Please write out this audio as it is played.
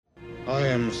I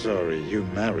am sorry you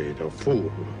married a fool.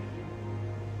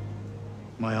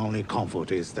 My only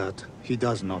comfort is that he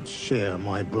does not share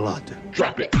my blood.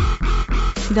 Drop it!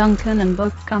 Duncan and Bo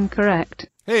Come Correct.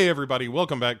 Hey everybody,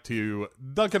 welcome back to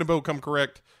Duncan and Bo Come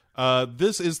Correct.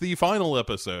 This is the final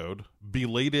episode,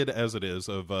 belated as it is,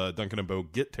 of Duncan and Bo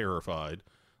Get Terrified,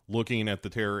 looking at the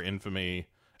Terror Infamy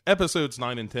episodes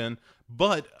 9 and 10.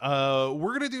 But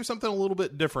we're going to do something a little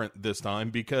bit different this time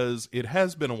because it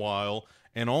has been a while,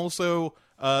 and also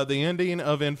the ending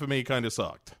of Infamy kind of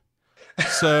sucked.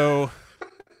 So...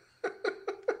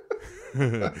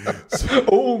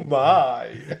 Oh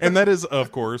my. And that is,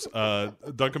 of course,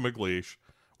 Duncan McLeish,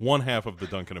 one half of the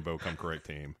Duncan and Bo Come Correct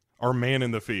team, our man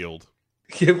in the field.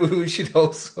 Yeah, we should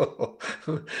also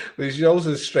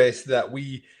stress that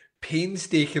we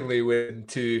painstakingly went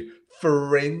into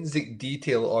forensic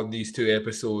detail on these two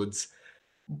episodes.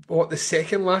 What, the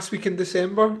second last week in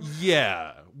December?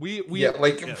 Yeah.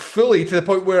 Fully, to the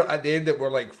point where at the end that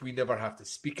we're like, we never have to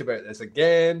speak about this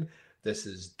again. This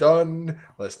is done.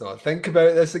 Let's not think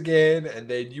about this again. And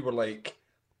then you were like,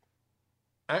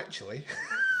 actually.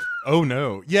 Oh,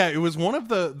 no. Yeah, it was one of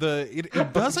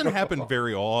it doesn't happen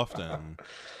very often.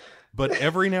 But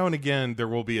every now and again, there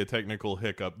will be a technical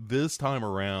hiccup. This time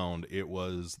around, it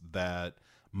was that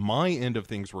my end of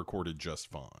things recorded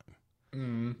just fine.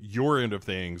 Mm. Your end of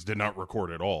things did not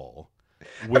record at all.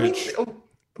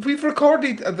 We've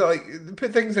recorded,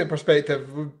 put things in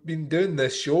perspective, we've been doing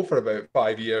this show for about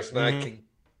 5 years, and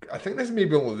I think this may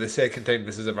be only the second time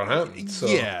this has ever happened. So.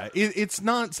 Yeah, it's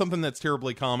not something that's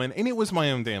terribly common, and it was my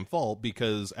own damn fault,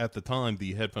 because at the time,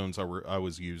 the headphones I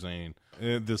was using,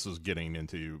 this is getting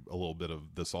into a little bit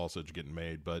of the sausage getting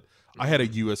made, but I had a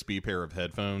USB pair of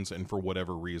headphones, and for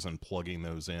whatever reason, plugging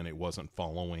those in, it wasn't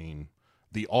following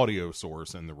the audio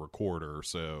source in the recorder,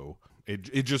 so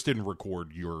it just didn't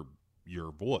record your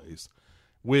voice,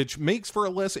 which makes for a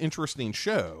less interesting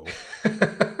show.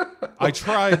 I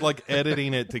tried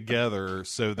editing it together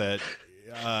so that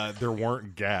there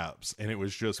weren't gaps, and it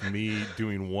was just me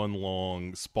doing one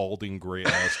long Spalding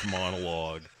Gray-esque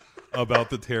monologue about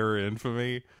the Terror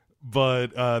Infamy, but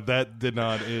that did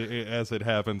not, as it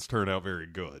happens, turn out very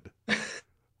good.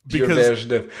 Because your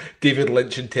version of David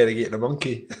Lynch interrogating a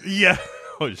monkey. Yeah.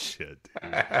 Oh, shit.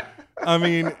 I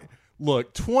mean...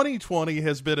 Look, 2020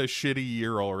 has been a shitty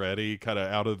year already, kind of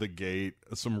out of the gate.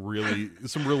 Some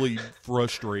really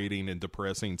frustrating and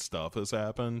depressing stuff has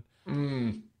happened.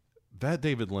 That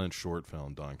David Lynch short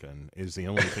film, Duncan, is the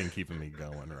only thing keeping me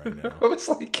going right now. I was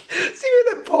like, see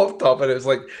when it popped up and it was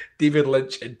like, David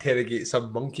Lynch interrogates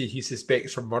some monkey he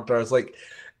suspects for murder. I was like,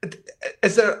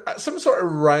 is there some sort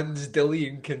of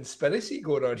Ransdillian conspiracy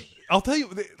going on here? I'll tell you,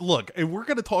 look, and we're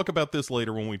going to talk about this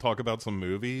later when we talk about some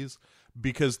movies,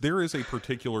 because there is a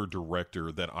particular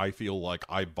director that I feel like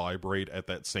I vibrate at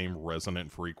that same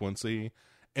resonant frequency,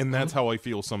 and that's how I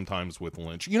feel sometimes with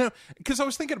Lynch. You know, because I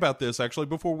was thinking about this actually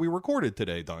before we recorded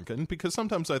today, Duncan, because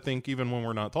sometimes I think even when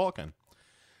we're not talking.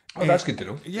 Oh, that's good to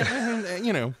know. Yeah, and,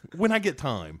 you know, when I get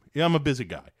time. Yeah, I'm a busy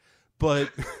guy. But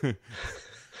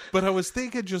but I was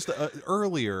thinking just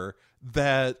earlier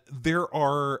that there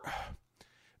are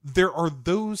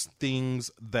those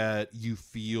things that you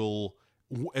feel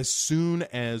as soon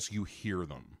as you hear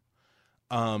them,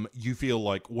 you feel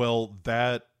like, well,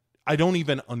 that I don't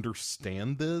even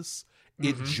understand this.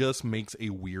 It just makes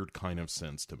a weird kind of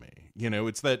sense to me. You know,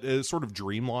 it's that sort of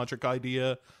dream logic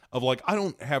idea of like, I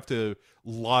don't have to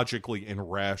logically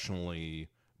and rationally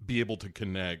be able to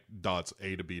connect dots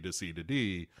A to B to C to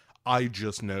D. I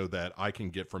just know that I can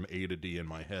get from A to D in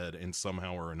my head, and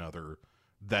somehow or another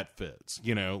that fits.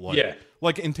 You know,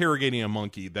 like interrogating a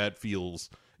monkey, that feels...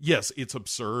 Yes, it's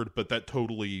absurd, but that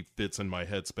totally fits in my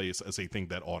headspace as a thing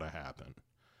that ought to happen.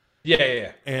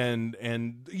 Yeah. And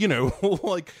you know,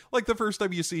 like the first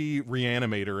time you see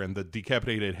Reanimator and the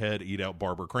decapitated head eat out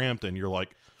Barbara Crampton, you're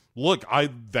like, look,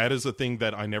 that is a thing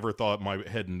that I never thought my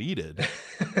head needed.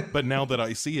 But now that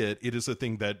I see it, it is a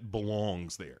thing that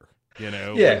belongs there. You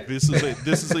know? Yeah. Like, this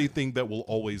is a thing that will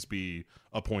always be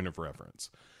a point of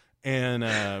reference. And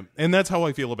that's how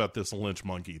I feel about this Lynch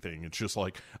monkey thing. It's just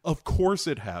like, of course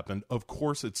it happened. Of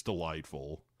course it's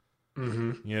delightful.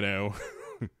 You know,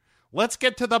 let's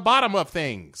get to the bottom of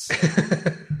things.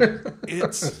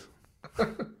 It's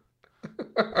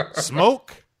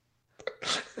smoke.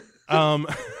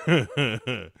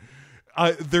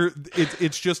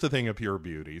 It's just a thing of pure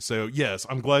beauty. So yes,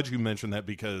 I'm glad you mentioned that,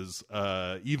 because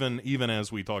even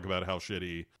as we talk about how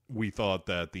shitty we thought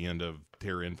that the end of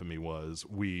Terror Infamy was,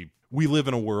 we live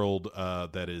in a world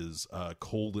that is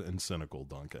cold and cynical,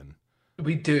 Duncan.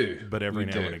 We do. But every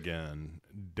now and again,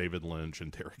 David Lynch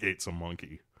interrogates a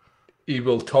monkey. He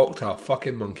will talk to a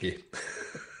fucking monkey.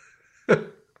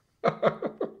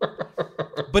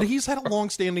 But he's had a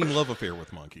long-standing love affair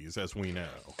with monkeys, as we know.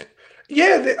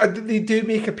 Yeah, they do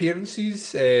make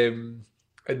appearances in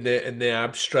the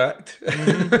abstract,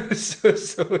 so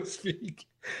to speak.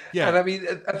 Yeah. And I mean,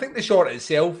 I think the short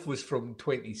itself was from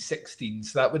 2016,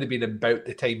 so that would have been about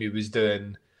the time he was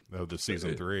doing. Oh, the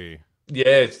season 3.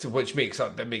 Yeah, which makes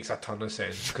a ton of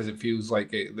sense because it feels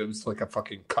like it was like a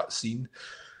fucking cut scene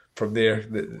from there.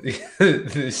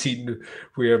 The scene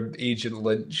where Agent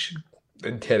Lynch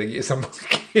interrogates a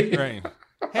monkey. Right.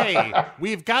 Hey,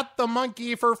 we've got the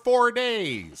monkey for 4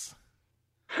 days.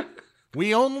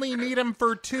 We only need him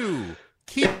for 2.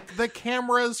 Keep the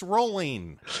cameras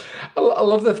rolling. I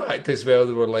love the fact as well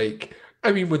that we're like,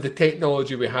 I mean, with the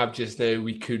technology we have just now,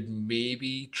 we could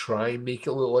maybe try and make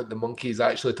it look like the monkey is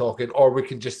actually talking, or we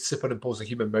can just superimpose a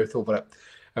human mouth over it,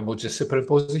 and we'll just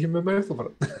superimpose a human mouth over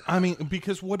it. I mean,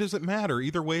 because what does it matter?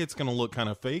 Either way, it's going to look kind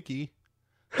of fakey.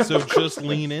 So just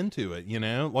lean into it, you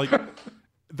know? Like,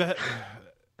 that...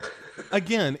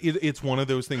 Again, it's one of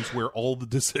those things where all the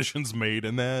decisions made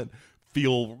in that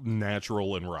feel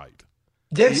natural and right.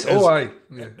 Yes,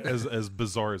 as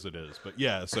bizarre as it is. But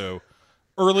yeah, so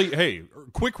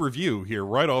quick review here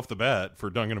right off the bat for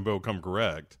Duncan and Bo Come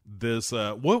Correct. This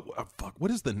what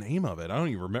is the name of it? I don't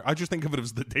even remember. I just think of it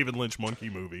as the David Lynch monkey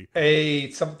movie.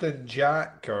 Something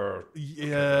Jack or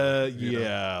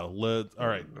all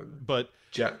right, but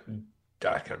Jack,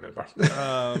 I can't remember.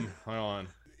 Hold on.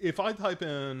 If I type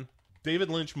in David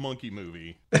Lynch monkey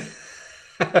movie.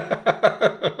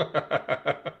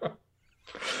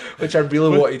 Which I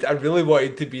really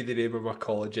wanted to be the name of my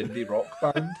college indie rock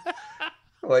band.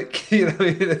 Like, you know,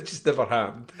 it just never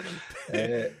happened.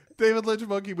 David Lynch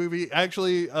monkey movie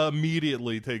actually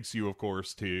immediately takes you, of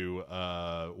course, to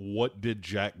What Did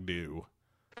Jack Do?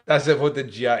 That's it, What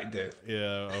Did Jack Do?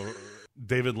 Yeah,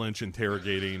 David Lynch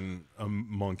interrogating a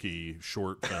monkey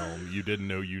short film you didn't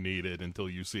know you needed until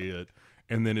you see it,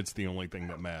 and then it's the only thing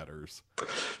that matters.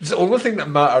 It's the only thing that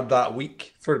mattered that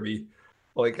week for me.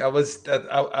 Like I was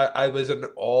in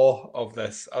awe of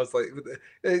this. I was like,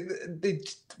 they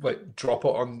drop it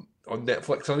on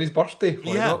Netflix on his birthday.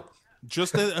 Why not?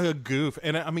 Just a goof.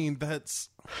 And I mean, that's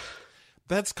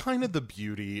kind of the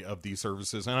beauty of these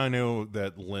services. And I know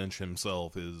that Lynch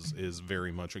himself is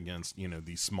very much against, you know,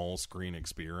 the small screen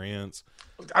experience.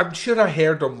 I'm sure I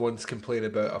heard him once complain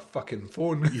about a fucking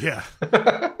phone. Yeah.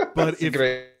 But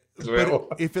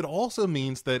if it also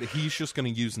means that he's just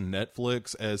going to use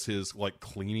Netflix as his, like,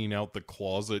 cleaning out the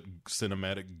closet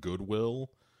cinematic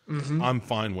goodwill, I'm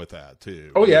fine with that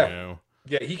too. Oh yeah. You know?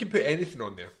 Yeah, he can put anything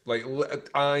on there. Like,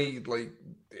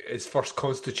 his first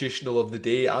constitutional of the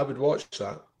day, I would watch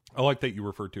that. I like that you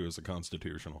referred to it as a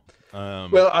constitutional.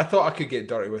 Well, I thought I could get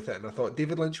dirty with it, and I thought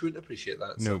David Lynch wouldn't appreciate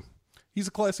that. So. No, he's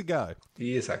a classy guy.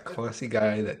 He is a classy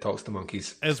guy that talks to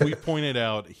monkeys. As we pointed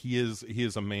out, he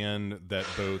is a man that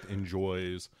both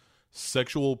enjoys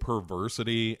sexual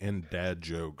perversity and dad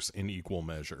jokes in equal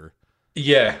measure.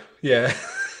 Yeah.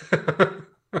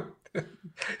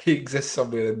 He exists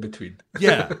somewhere in between.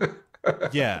 Yeah.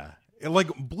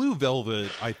 Like, Blue Velvet,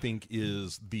 I think,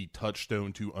 is the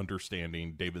touchstone to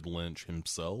understanding David Lynch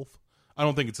himself. I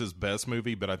don't think it's his best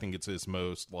movie, but I think it's his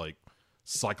most, like,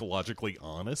 psychologically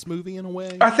honest movie in a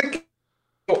way. I think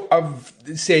I've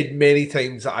said many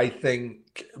times that I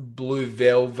think Blue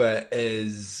Velvet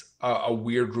is a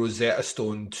weird Rosetta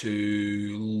Stone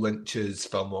to Lynch's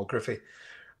filmography.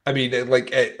 I mean,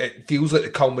 it feels like the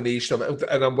culmination of it,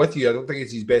 and I'm with you. I don't think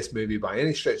it's his best movie by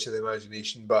any stretch of the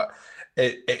imagination, but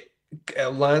it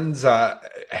lands at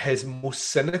his most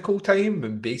cynical time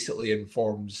and basically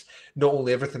informs not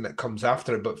only everything that comes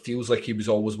after it, but feels like he was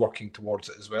always working towards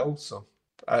it as well. So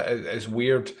it's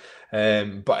weird,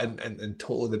 but in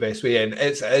totally the best way. And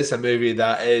it's a movie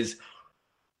that is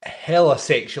hella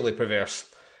sexually perverse.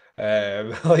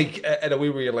 Like in a way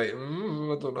where you're like, I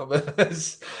don't know about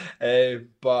this,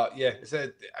 but yeah,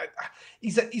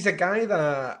 he's a guy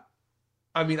that,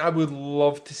 I mean, I would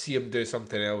love to see him do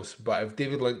something else. But if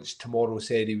David Lynch tomorrow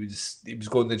said he was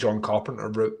going the John Carpenter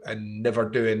route and never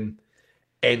doing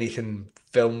anything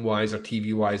film wise or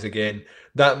TV wise again,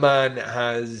 that man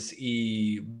has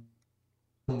a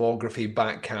filmography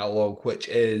back catalogue which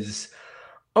is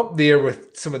up there with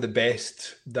some of the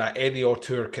best that any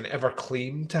auteur can ever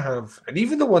claim to have, and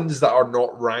even the ones that are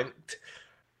not ranked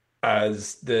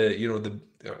as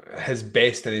his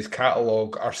best in his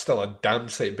catalogue are still a damn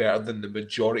sight better than the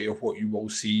majority of what you will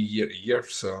see year to year.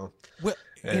 So, well,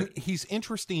 and he's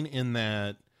interesting in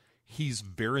that he's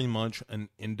very much an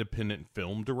independent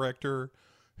film director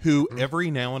who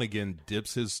every now and again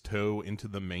dips his toe into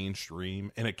the mainstream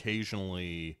and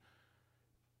occasionally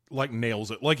like nails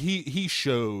it. Like he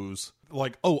shows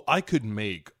like, oh, I could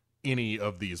make any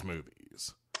of these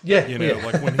movies. Yeah, you know,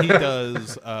 like when he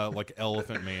does like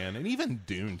Elephant Man and even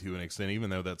Dune to an extent,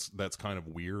 even though that's kind of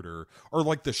weirder, or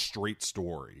like The Straight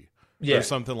Story, or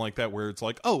something like that, where it's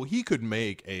like, oh, he could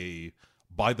make a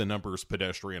by the numbers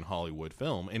pedestrian Hollywood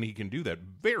film, and he can do that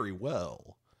very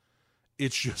well.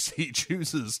 It's just he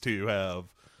chooses to have,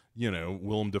 you know,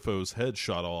 Willem Dafoe's head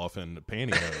shot off and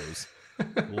pantyhose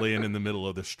laying in the middle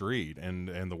of the street, and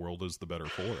the world is the better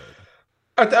for it.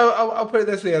 I'll put it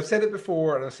this way. I've said it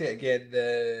before, and I'll say it again.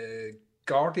 The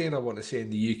Guardian, I want to say, in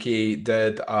the UK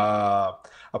did a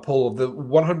poll of the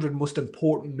 100 most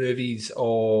important movies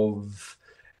of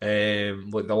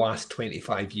like the last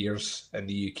 25 years in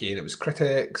the UK, and it was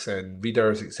critics and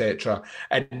readers, etc.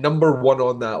 And number one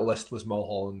on that list was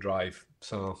Mulholland Drive.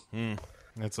 So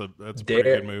that's a pretty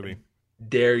good movie.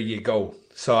 There you go.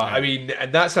 So I mean,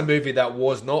 and that's a movie that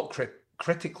was not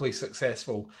critically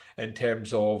successful in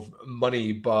terms of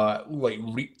money, but like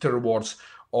reaped the rewards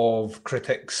of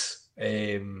critics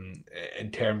in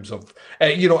terms of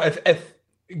you know, if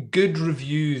good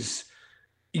reviews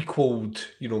equaled,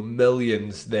 you know,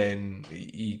 millions, then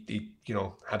he you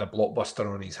know, had a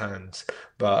blockbuster on his hands.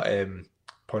 But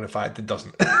point of fact, it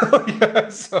doesn't.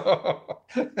 So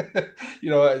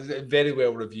you know, it's very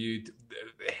well reviewed,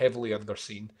 heavily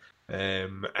underseen,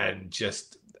 and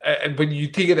just. And when you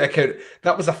take into account,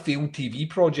 that was a failed TV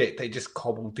project they just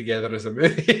cobbled together as a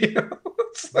movie.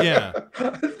 It's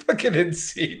fucking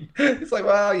insane. It's like,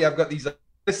 well, yeah, I've got these.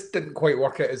 This didn't quite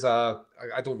work out as a.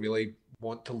 I don't really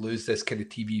want to lose this kind of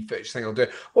TV footage thing. What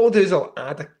I'll do is I'll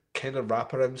add a kind of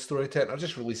wraparound story to it, and I'll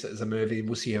just release it as a movie, and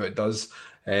we'll see how it does.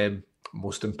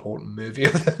 Most important movie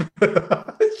of them.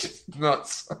 It's just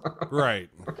nuts.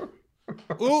 Right.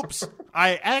 Oops,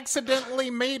 I accidentally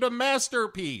made a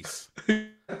masterpiece.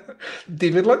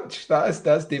 David Lynch.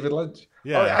 That's David Lynch.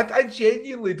 Yeah. I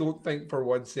genuinely don't think for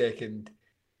 1 second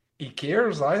he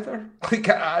cares either. Like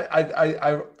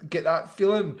I get that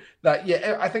feeling that,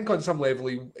 yeah, I think on some level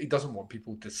he doesn't want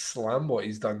people to slam what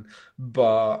he's done,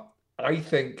 but I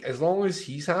think as long as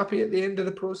he's happy at the end of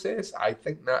the process, I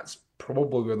think that's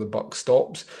probably where the buck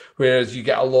stops. Whereas you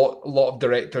get a lot of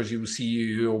directors you will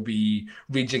see who will be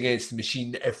raging against the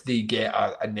machine if they get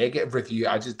a negative review.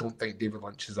 I just don't think David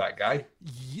Lynch is that guy.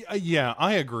 Yeah,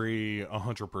 I agree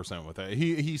 100% with that.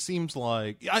 He seems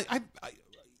like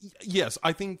yes,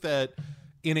 I think that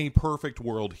in a perfect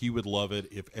world he would love it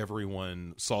if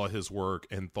everyone saw his work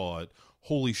and thought,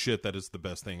 holy shit, that is the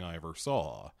best thing I ever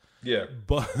saw. Yeah,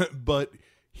 but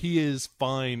he is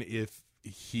fine if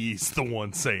he's the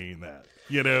one saying that,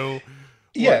 you know.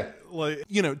 Yeah, like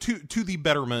you know, to the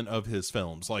betterment of his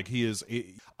films. Like he is.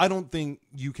 I don't think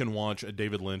you can watch a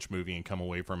David Lynch movie and come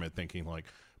away from it thinking like,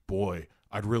 boy,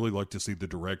 I'd really like to see the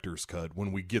director's cut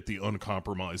when we get the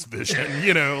uncompromised vision.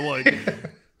 You know, like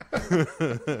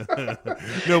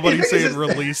nobody's saying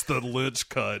release the Lynch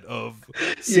cut of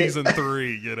season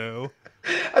 3. You know.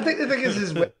 I think the thing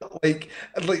is like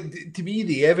to me,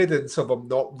 the evidence of him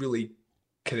not really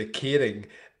kind of caring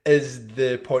is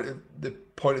the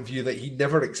point of view that he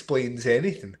never explains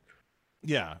anything.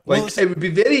 Yeah, like it would be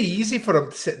very easy for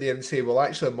him to sit there and say, "Well,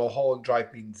 actually, Mulholland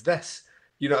Drive means this."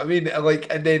 You know what I mean?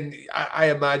 Like, and then I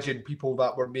imagine people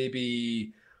that were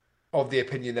maybe of the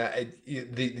opinion that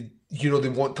they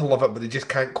want to love it, but they just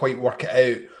can't quite work it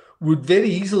out, would very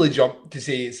easily jump to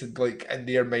say it's like in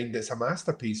their mind it's a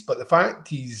masterpiece. But the fact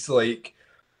he's like,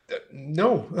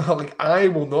 no, like I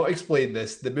will not explain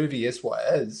this. The movie is what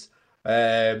it is.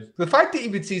 The fact that he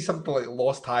would say something like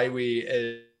Lost Highway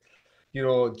is, you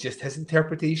know, just his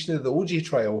interpretation of the OJ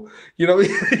trial. You know,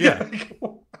 yeah. Like,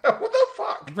 what the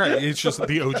fuck? Right. It's just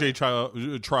the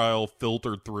OJ trial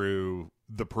filtered through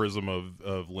the prism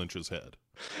of Lynch's head.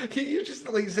 You're just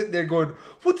like sitting there going,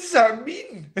 what does that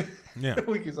mean? Yeah.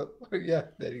 Like, yeah,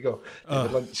 there you go.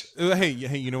 David Lynch. Hey,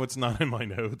 you know what's not in my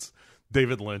notes?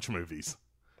 David Lynch movies.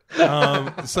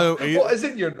 So what is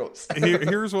in your notes?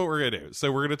 Here's what we're gonna do.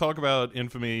 So we're gonna talk about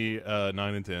Infamy 9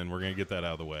 and 10. We're gonna get that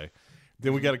out of the way.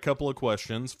 Then we got a couple of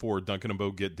questions for Duncan and Bo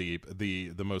Get Deep,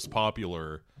 the most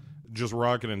popular, just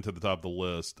rocking into the top of the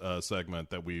list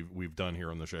segment that we've done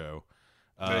here on the show.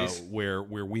 Nice. Where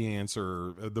we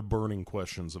answer the burning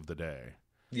questions of the day.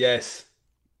 Yes.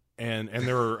 And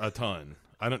there are a ton.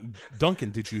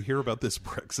 Duncan, did you hear about this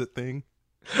Brexit thing?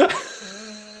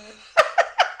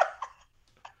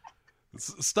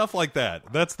 Stuff like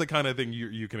that. That's the kind of thing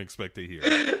you can expect to hear.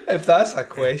 If that's a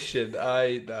question,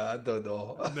 I don't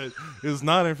know. It's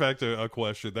not, in fact, a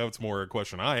question. That's more a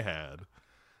question I had.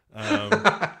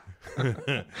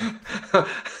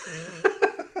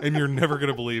 and you're never going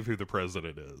to believe who the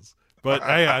president is. But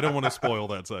hey, I don't want to spoil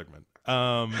that segment.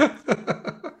 The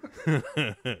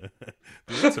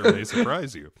answer may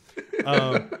surprise you.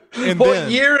 And What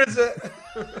then, year is it?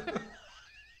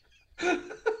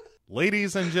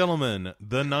 ladies and gentlemen,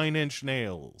 the Nine Inch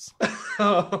Nails.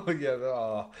 Oh yeah.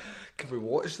 Oh. Can we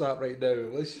watch that right now?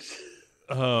 Let's just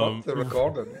fuck the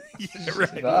recording. Yeah,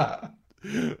 right. That.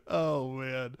 Oh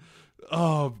man.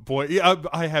 Oh boy. Yeah,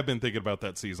 I have been thinking about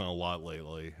that season a lot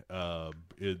lately.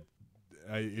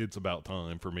 It's about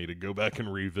time for me to go back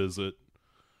and revisit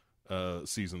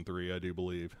season 3, I do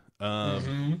believe. I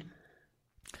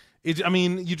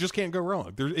mean, you just can't go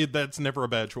wrong. That's never a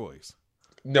bad choice.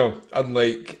 No,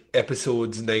 unlike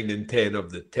episodes 9 and 10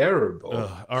 of the Terror Ball.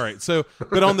 All right. So,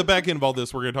 but on the back end of all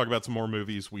this, we're going to talk about some more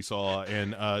movies we saw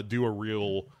and do a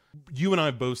real. You and I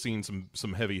have both seen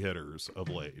some heavy hitters of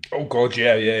late. Oh God,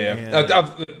 yeah. And-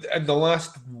 I've, in the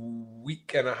last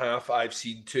week and a half, I've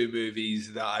seen 2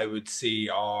 movies that I would say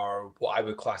are what I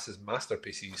would class as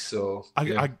masterpieces. So,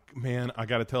 yeah. I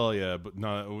got to tell you, but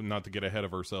not to get ahead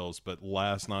of ourselves, but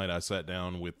last night I sat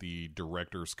down with the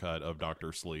director's cut of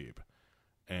Dr. Sleep.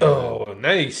 And, oh,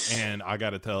 nice. And I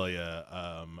got to tell you,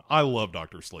 I love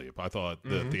Dr. Sleep. I thought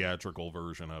the theatrical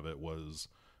version of it was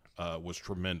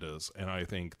tremendous, and I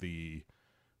think the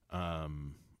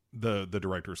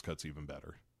director's cut's even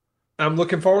better. I'm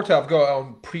looking forward to it. I've got it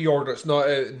on pre-order. It's not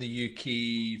out in the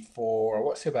UK for, I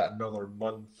want to say, about another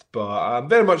month, but I'm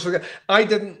very much looking. I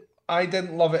didn't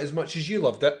love it as much as you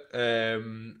loved it,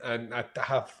 and I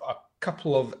have a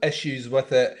couple of issues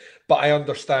with it, but I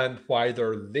understand why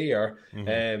they're there.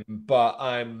 But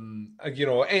I'm,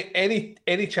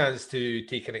 any chance to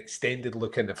take an extended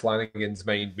look into Flanagan's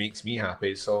mind makes me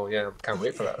happy. So yeah, can't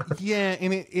wait for that. Yeah,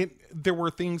 and there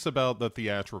were things about the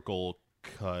theatrical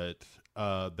cut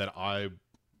that I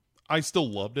still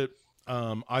loved it.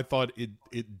 I thought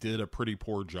it did a pretty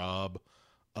poor job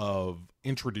of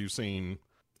introducing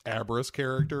Abra's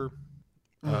character.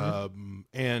 And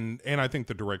I think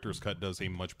the director's cut does a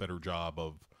much better job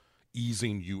of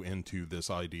easing you into this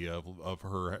idea of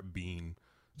her being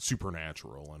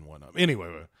supernatural and whatnot. Anyway,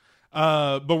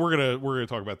 but we're gonna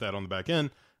talk about that on the back end.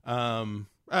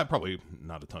 Probably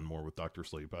not a ton more with Dr.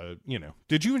 Sleep.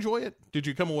 Did you enjoy it? Did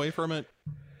you come away from it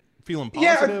feeling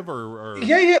positive or?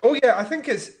 Yeah. Oh yeah. I think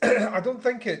it's. I don't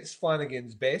think it's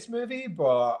Flanagan's best movie,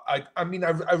 but I mean,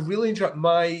 I really enjoyed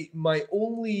my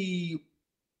only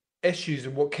issues,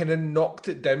 and what kind of knocked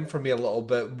it down for me a little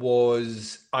bit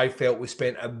was I felt we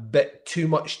spent a bit too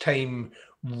much time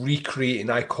recreating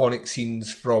iconic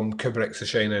scenes from Kubrick's The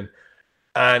Shining,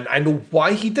 and I know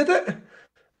why he did it,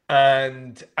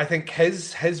 and I think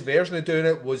his version of doing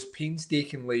it was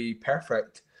painstakingly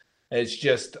perfect. It's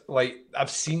just like,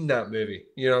 I've seen that movie,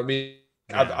 you know what I mean?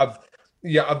 Yeah.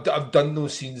 I've done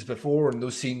those scenes before, and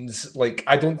those scenes, like,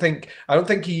 I don't think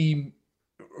he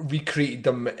recreated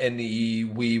them in a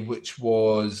way which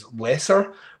was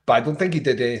lesser, but I don't think he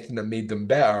did anything that made them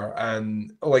better.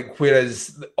 And like,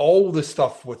 whereas all the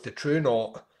stuff with the True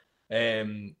Knot,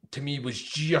 to me, was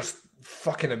just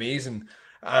fucking amazing,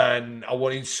 and I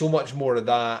wanted so much more of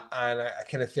that. And I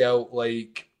kind of felt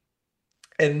like,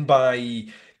 in by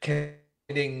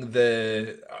getting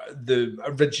the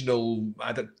original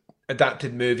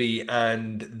adapted movie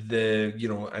and the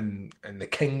and the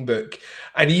King book,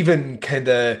 and even kind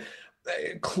of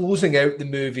closing out the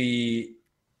movie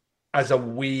as a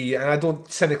way, and I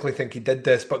don't cynically think he did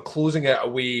this, but closing out a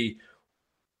way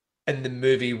in the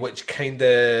movie which kind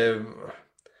of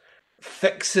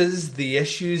fixes the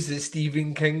issues that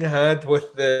Stephen King had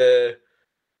with the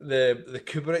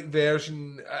Kubrick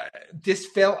version,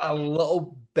 just felt a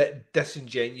little bit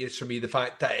disingenuous for me. The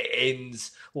fact that it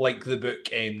ends like the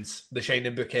book ends, the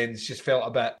Shining book ends, just felt a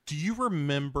bit. Do you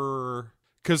remember?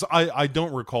 Because I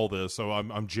don't recall this, so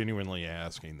I'm genuinely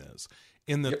asking this.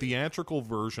 In the theatrical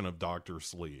version of Dr.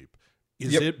 Sleep,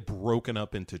 is it broken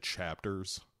up into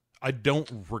chapters? I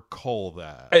don't recall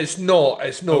that. It's not.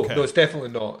 It's no. Okay. No, it's definitely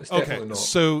not. It's definitely not.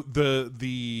 So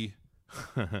the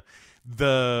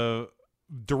the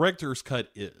director's cut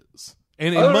is,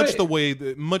 and in much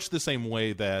the same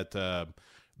way that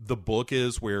the book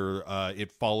is, where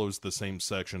it follows the same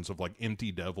sections of, like,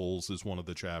 Empty Devils is one of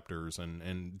the chapters,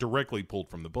 and directly pulled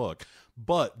from the book.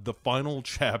 But the final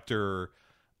chapter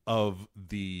of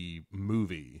the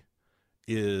movie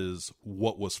is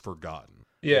What Was Forgotten,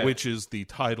 which is the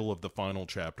title of the final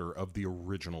chapter of the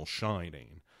original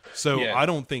Shining. So I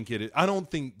don't think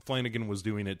Flanagan was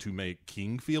doing it to make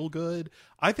King feel good.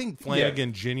 I think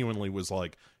Flanagan genuinely was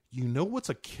like, what's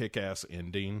a kick-ass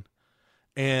ending?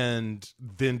 And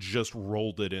then just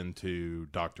rolled it into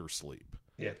Dr. Sleep.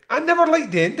 Yeah, I never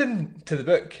liked the ending to the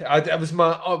book. It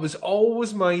was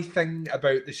always my thing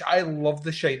about this. I love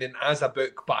The Shining as a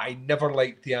book, but I never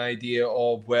liked the idea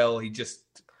of, well,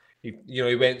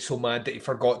 he went so mad that he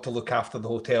forgot to look after the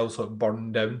hotel, so it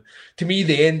burned down. To me,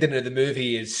 the ending of the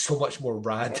movie is so much more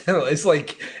rad. It's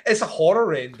like it's a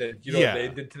horror ending. Yeah. The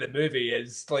ending to the movie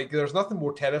is like there's nothing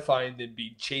more terrifying than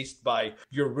being chased by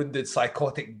your wounded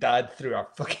psychotic dad through a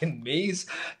fucking maze.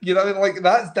 Like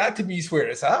that to me is where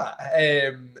it's at.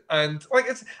 And like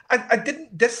I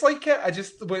didn't dislike it. I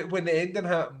just when the ending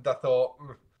happened, I thought,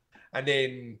 and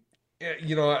then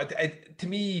to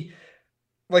me.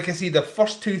 Like I say, the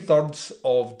first 2/3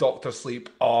 of Doctor Sleep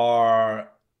are,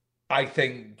 I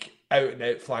think, out and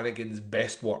out Flanagan's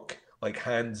best work, like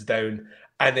hands down.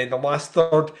 And then the last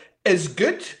third is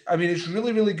good. I mean, it's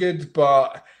really, really good,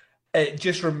 but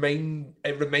it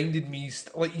reminded me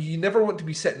like you never want to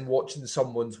be sitting watching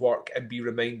someone's work and be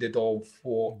reminded of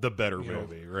what the better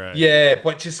movie, right? Yeah,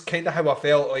 which is kind of how I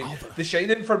felt. Like The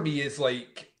Shining for me is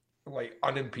like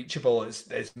unimpeachable.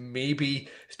 It's maybe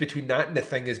it's between that and The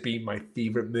Thing as being my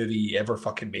favorite movie ever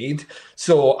fucking made.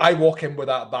 So I walk in with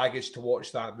that baggage to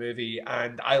watch that movie,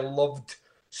 and I loved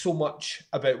so much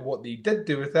about what they did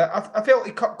do with it. I felt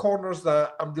it cut corners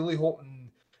that I'm really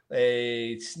hoping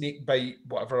Snakebite,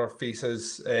 whatever her face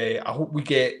is, I hope we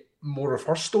get more of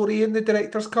her story in the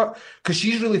director's cut, because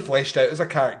she's really fleshed out as a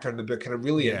character in the book and a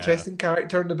really interesting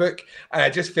character in the book. And I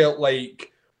just felt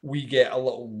like we get a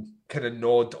little kind of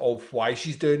nod of why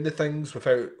she's doing the things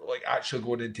without like actually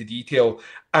going into detail.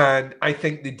 And I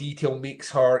think the detail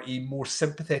makes her a more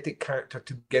sympathetic character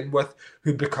to begin with,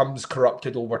 who becomes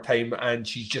corrupted over time. And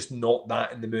she's just not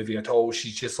that in the movie at all.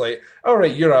 She's just like, all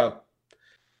right, you're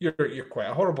quite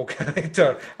a horrible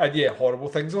character, and yeah, horrible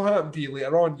things will happen to you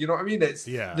later on. You know what I mean?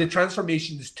 The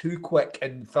transformation is too quick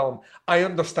in film. I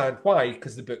understand why,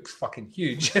 because the book's fucking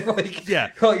huge.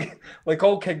 like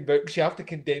all King books, you have to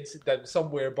condense it down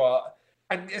somewhere,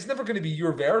 and it's never going to be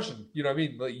your version. You know what I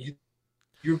mean? Like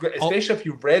especially if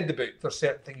you've read the book, there's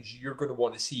certain things you're going to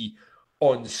want to see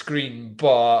on screen.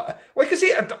 But like I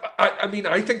say, I mean,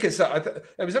 I think it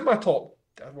was in my top.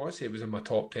 I want to say it was in my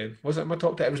top 10. Was it in my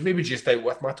top 10? It was maybe just out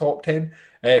with my top 10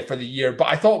 for the year. But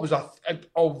I thought it was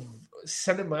of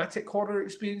cinematic horror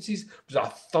experiences, it was a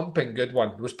thumping good one.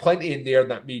 There was plenty in there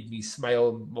that made me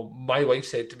smile. My wife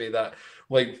said to me that,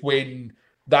 like, when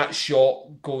that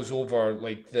shot goes over,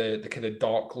 like, the kind of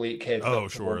dark lake head. Oh,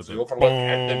 sure. The overlook.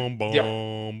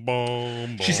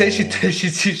 She said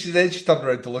she turned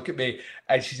around to look at me,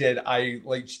 and she said I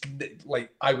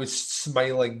was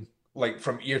smiling like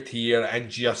from ear to ear and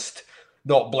just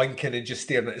not blinking and just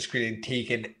staring at the screen and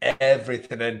taking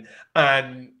everything in.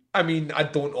 And I mean, I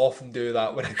don't often do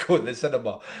that when I go to the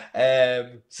cinema.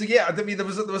 So yeah, I mean, there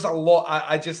was a lot.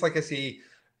 I just, like I say,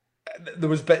 there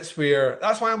was bits where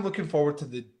that's why I'm looking forward to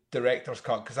the director's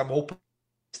cut, because I'm hoping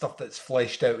stuff that's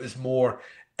fleshed out is more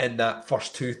in that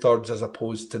first 2/3 as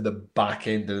opposed to the back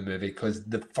end of the movie, because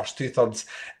the first 2/3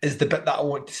 is the bit that I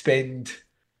want to spend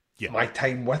my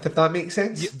time with, if that makes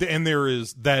sense. Yeah, and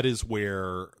that is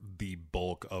where the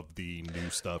bulk of the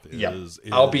new stuff is.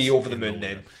 I'll be over the moon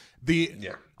then.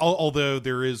 Although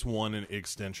there is one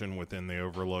extension within the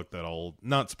Overlook that I'll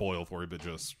not spoil for you, but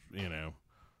just,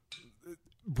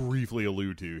 briefly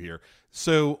allude to here.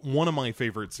 So one of my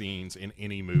favorite scenes in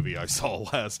any movie I saw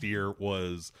last year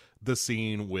was the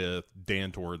scene with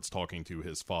Dan Torrance talking to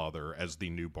his father as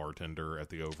the new bartender at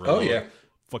the Overlook. Oh, yeah.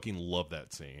 Fucking love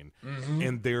that scene. Mm-hmm.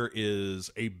 And there is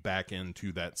a back end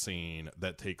to that scene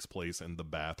that takes place in the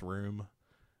bathroom,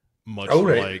 much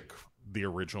like the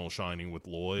original Shining with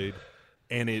Lloyd.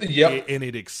 And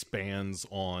it expands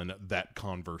on that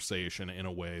conversation in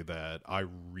a way that I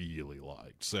really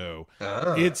liked. So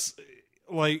it's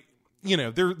like,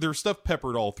 there's stuff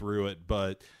peppered all through it,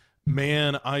 but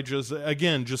man, I just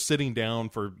sitting down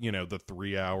for, the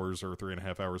 3 hours or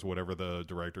 3.5 hours, whatever the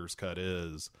director's cut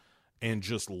is, and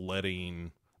just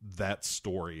letting that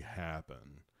story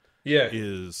happen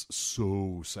is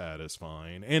so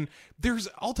satisfying. And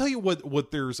I'll tell you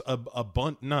what there's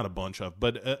not a bunch of,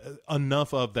 but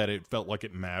enough of that it felt like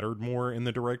it mattered more in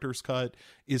the director's cut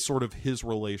is sort of his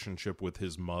relationship with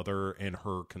his mother and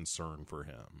her concern for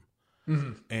him.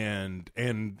 Mm-hmm.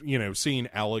 And seeing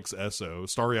Alex Esso,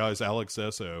 Starry Eyes Alex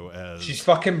Esso, as she's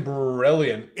fucking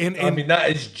brilliant. And I mean, that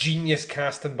is genius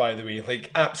casting, by the way, like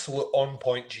absolute on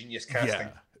point genius casting.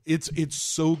 Yeah, it's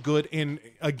so good. And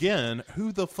again,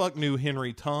 who the fuck knew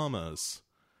Henry Thomas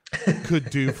could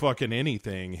do fucking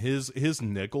anything? His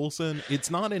Nicholson,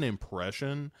 it's not an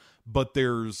impression, but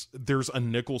there's a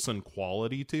Nicholson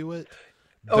quality to it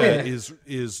that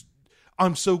is.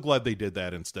 I'm so glad they did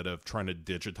that instead of trying to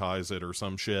digitize it or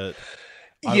some shit.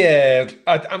 Yeah,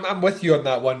 I'm with you on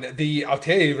that one. I'll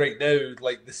tell you right now,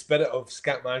 like the spirit of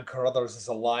Scatman Carruthers is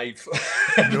alive.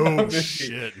 in that No movie.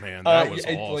 shit, man. That was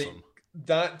Like awesome.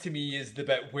 that to me is the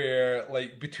bit where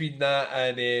like between that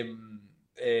and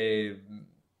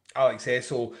Alex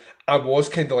Essel, I was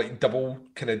kind of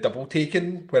double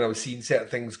taken when I was seeing certain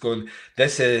things going,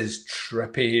 this is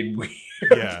trippy and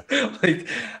Yeah. weird. Like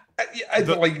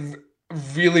The like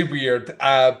really weird.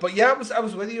 But yeah, I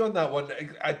was with you on that one.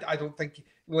 I don't think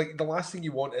like the last thing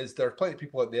you want is there are plenty of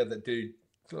people out there that do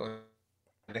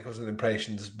Nicholson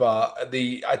impressions, but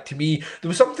the to me there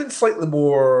was something slightly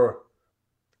more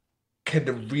kind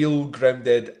of real,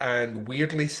 grounded, and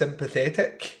weirdly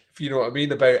sympathetic, if you know what I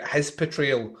mean, about his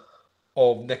portrayal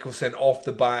of Nicholson off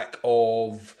the back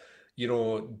of,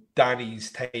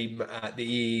 Danny's time at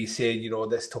the AA saying,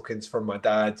 this token's for my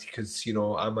dad because,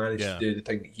 I managed to yeah. do the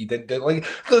thing that he didn't do. Like,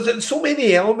 there's so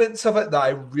many elements of it that I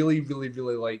really, really,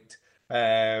 really liked.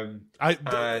 And We'll I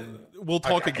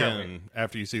talk can't wait. again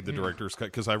after you see the director's cut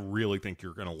because I really think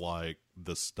you're gonna like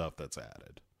the stuff that's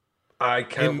added. I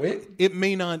can't And wait. it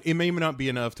may not be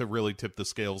enough to really tip the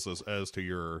scales as to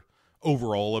your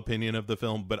overall opinion of the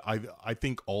film, but I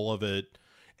think all of it,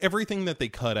 everything that they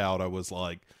cut out, I was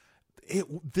like,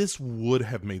 this would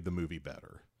have made the movie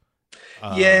better.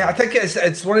 Yeah, I think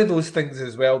it's one of those things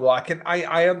as well. Though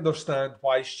I understand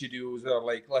why studios are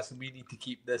like, listen, we need to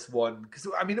keep this one because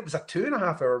I mean it was a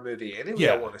 2.5 hour movie anyway.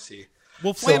 Yeah. I want to say,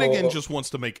 Well, Flanagan so just wants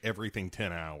to make everything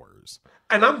 10 hours.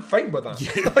 and I'm fine with that.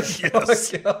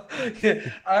 Yes.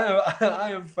 Yeah,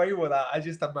 I am fine with that. I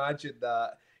just imagine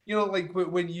that like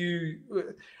when we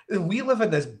live in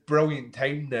this brilliant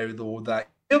time now, though that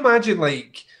you imagine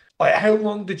like how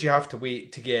long did you have to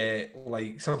wait to get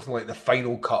like something like the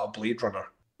final cut of Blade Runner?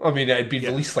 I mean, it had been Yeah.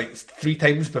 released like 3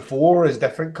 times before as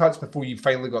different cuts before you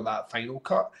finally got that final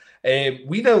cut.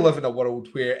 We now live in a world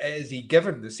where it is a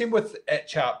given. The same with It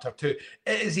Chapter 2.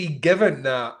 It is a given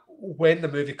that when the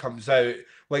movie comes out,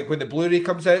 like when the Blu-ray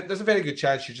comes out, there's a very good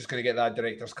chance you're just going to get that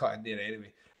director's cut in there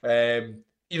anyway.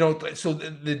 So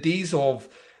the days of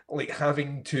like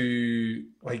having to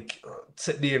like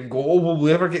sit there and go, oh, will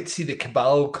we ever get to see the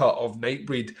Cabal cut of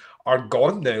Nightbreed are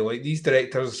gone now. Like these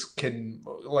directors can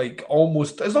like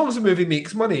almost, as long as the movie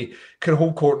makes money, can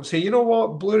hold court and say, you know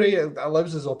what, Blu-ray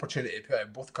allows us opportunity to put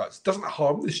out both cuts. Doesn't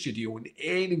harm the studio in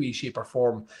any way, shape, or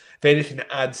form. If anything, it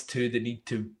adds to the need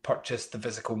to purchase the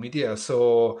physical media.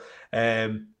 So, I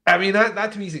mean,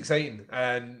 that to me is exciting,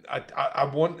 and I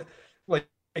want like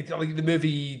the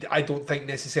movie. I don't think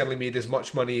necessarily made as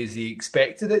much money as he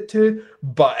expected it to,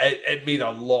 but it made a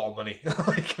lot of money.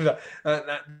 Like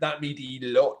that made a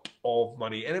lot of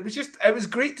money, and it was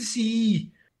great to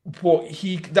see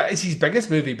that is his biggest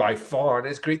movie by far, and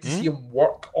it's great to see him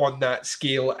work on that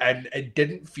scale, and it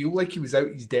didn't feel like he was out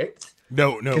his depth.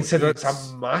 No. Considering it's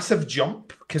a massive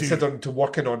jump, considering to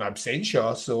working on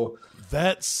Absentia. So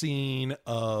that scene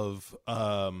of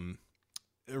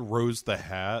Rose the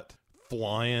Hat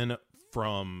flying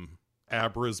from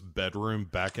Abra's bedroom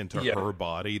back into her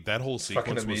body, that whole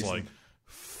sequence was like,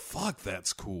 fuck,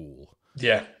 that's cool.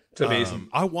 Yeah, it's amazing.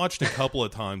 I watched a couple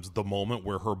of times the moment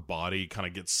where her body kind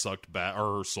of gets sucked back,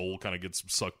 or her soul kind of gets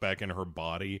sucked back into her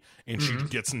body, and she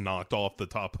gets knocked off the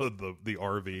top of the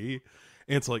RV.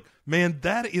 And it's like, man,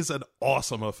 that is an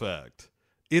awesome effect.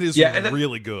 It is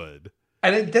really good.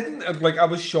 And it didn't like I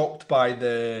was shocked by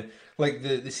the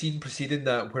scene preceding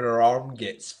that where her arm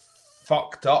gets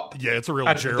fucked up. Yeah, it's a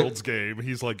real Gerald's game.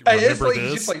 He's like, remember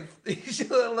this? He's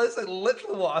just like,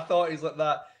 literally what I thought. He's like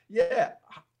that. Yeah,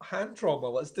 hand trauma.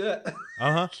 Let's do it.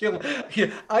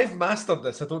 I've mastered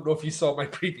this. I don't know if you saw my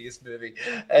previous movie.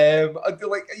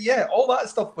 All that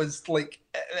stuff was like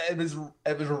it was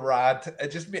rad.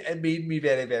 It made me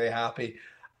very, very happy.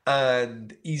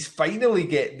 And he's finally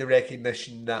getting the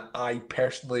recognition that I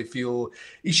personally feel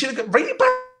he should have got right back.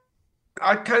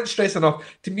 I can't stress enough.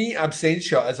 To me,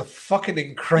 Absentia is a fucking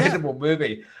incredible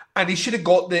movie, and he should have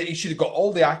got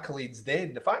all the accolades.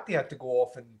 Then the fact he had to go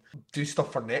off and do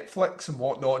stuff for Netflix and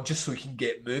whatnot just so he can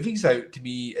get movies out, to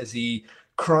me is a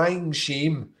crying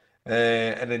shame,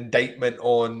 an indictment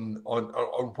on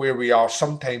where we are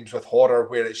sometimes with horror,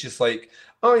 where it's just like,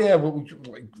 oh yeah, well,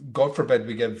 God forbid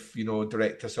we give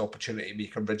directors the opportunity to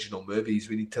make original movies.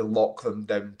 We need to lock them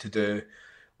down to do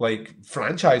like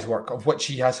franchise work, of which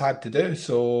he has had to do.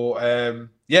 So I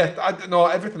don't know,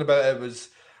 everything about it was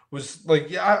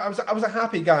like, I was a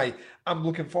happy guy. I'm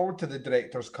looking forward to the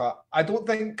director's cut. I don't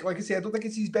think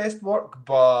it's his best work,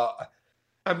 but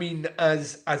I mean,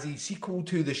 as a sequel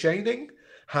to The Shining,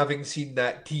 having seen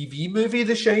that TV movie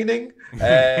The Shining, you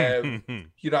know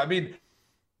what I mean?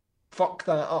 Fuck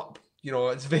that up. You know,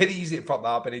 it's very easy to fuck that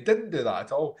up, and he didn't do that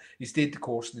at all. He stayed the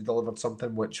course and he delivered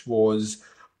something which was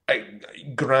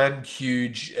grand,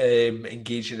 huge,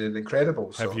 engaging, and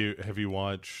incredible. So. Have you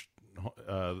watched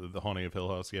The Haunting of Hill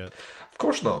House yet? Of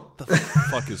course not. The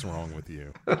fuck is wrong with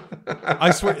you?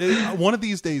 I swear, one of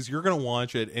these days you're gonna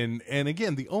watch it, and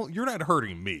again, you're not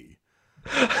hurting me.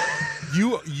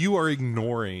 You are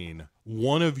ignoring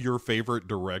one of your favorite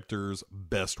directors'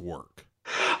 best work.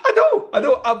 I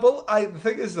know. I will. The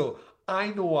thing is, though,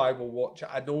 I know I will watch it.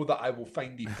 I know that I will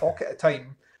find a pocket of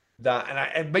time that,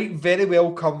 and it might very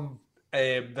well come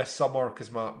this summer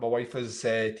because my wife is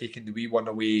taking the wee one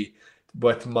away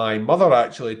with my mother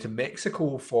actually to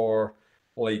Mexico for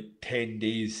like 10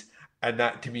 days, and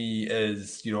that to me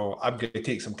is, you know, I'm going to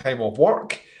take some time off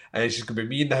work, and it's just going to be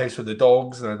me in the house with the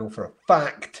dogs, and I know for a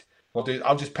fact. I'll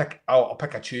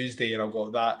pick a Tuesday and I'll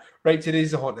go that. Right,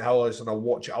 today's the Haunted Hill House and I'll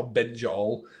watch it. I'll binge it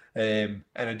all in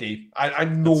a day. I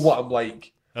know what I'm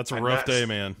like. That's a rough day,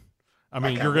 man. I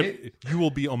mean, you will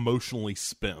be emotionally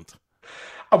spent.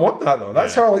 I want that though.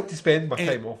 That's how I like to spend my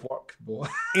time off work.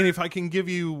 And if I can give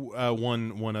you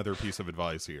one other piece of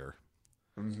advice here,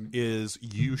 is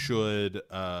you should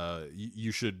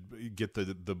get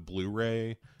the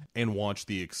Blu-ray and watch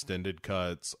the extended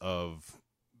cuts of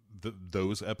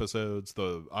those episodes.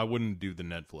 I wouldn't do the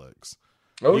Netflix.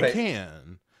 You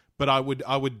can, but I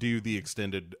would do the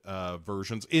extended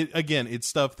versions. It's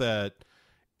stuff that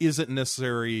isn't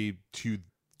necessary to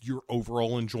your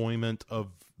overall enjoyment of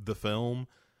the film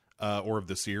or of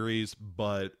the series,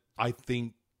 but I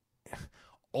think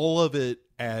all of it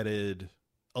added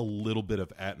a little bit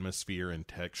of atmosphere and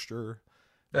texture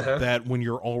that when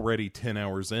you're already 10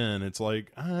 hours in, it's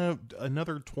like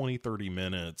another 20-30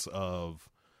 minutes of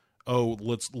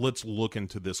let's look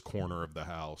into this corner of the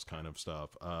house kind of stuff.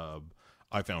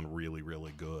 I found really,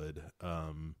 really good.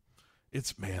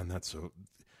 That's so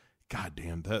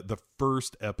goddamn the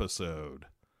first episode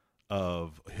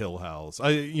of Hill House.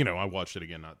 I watched it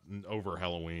again over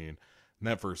Halloween, and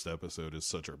that first episode is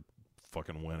such a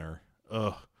fucking winner.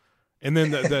 Ugh. And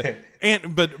then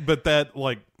but that,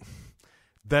 like,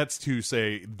 that's to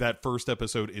say that first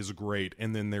episode is great,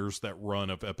 and then there's that run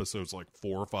of episodes like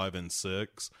 4, 5, and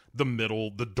 6,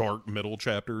 the dark middle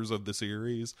chapters of the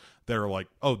series that are like,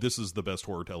 oh, this is the best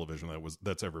horror television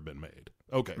that's ever been made.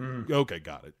 Okay, okay,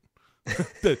 got it.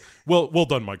 well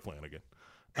done, Mike Flanagan.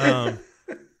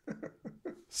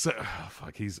 So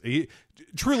fuck, he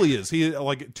truly is. He,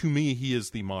 like, to me, he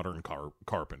is the modern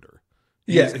Carpenter.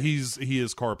 He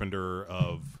is Carpenter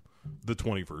of the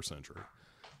 21st century.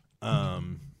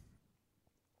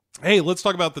 Hey, let's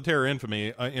talk about the Terror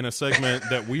Infamy in a segment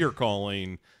that we are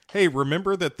calling, hey,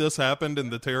 remember that this happened in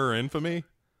the Terror Infamy?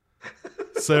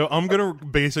 So I'm going to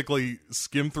basically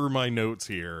skim through my notes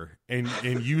here, and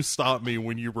you stop me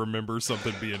when you remember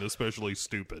something being especially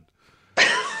stupid.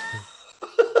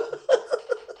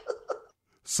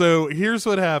 So here's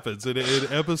what happens in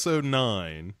episode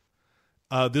 9.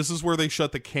 This is where they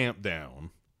shut the camp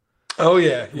down. Oh,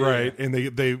 yeah. Right. And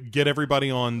they get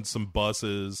everybody on some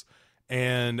buses.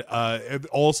 And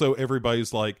also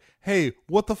everybody's like, hey,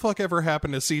 what the fuck ever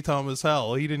happened to C. Thomas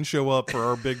Howell? He didn't show up for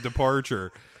our big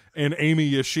departure. And Amy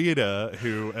Yoshida,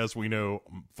 who, as we know,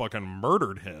 fucking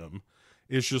murdered him,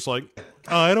 is just like,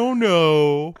 I don't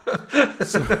know.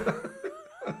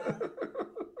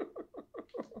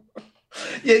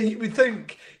 Yeah, you would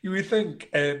think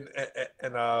in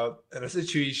a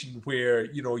situation where,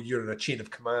 you know, you're in a chain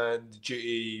of command,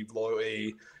 duty,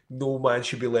 loyalty, no man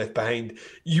should be left behind.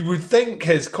 You would think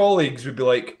his colleagues would be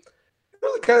like, you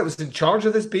know, the guy that was in charge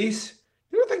of this base,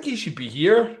 you don't think he should be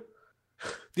here?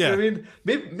 Yeah, you know what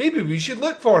I mean, maybe we should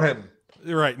look for him.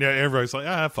 Right now, everybody's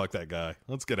like, fuck that guy.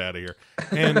 Let's get out of here.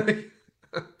 And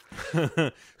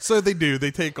so they do.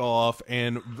 They take off,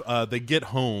 and they get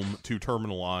home to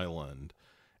Terminal Island,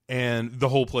 and the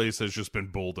whole place has just been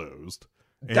bulldozed.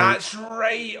 And that's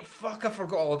right. Fuck, I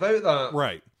forgot all about that.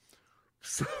 Right.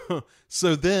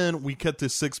 So then we cut to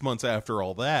 6 months after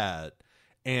all that,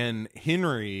 and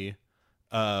Henry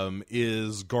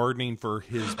is gardening for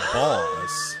his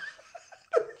boss,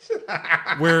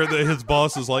 where his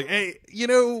boss is like, hey, you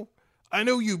know, I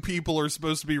know you people are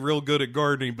supposed to be real good at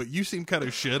gardening, but you seem kind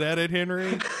of shit at it,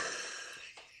 Henry.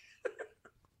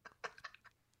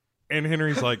 And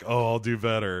Henry's like, oh, I'll do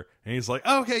better. And he's like,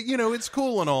 okay, you know, it's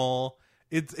cool and all.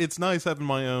 It's nice having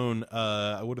my own,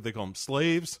 what do they call them?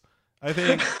 Slaves, I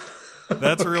think.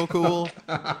 That's real cool.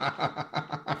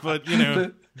 But, you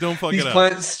know, don't fuck it up. These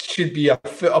plants should be a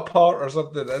foot apart or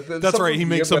something. That's right. He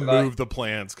makes them move the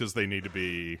plants because they need to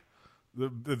be,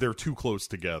 they're too close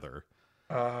together.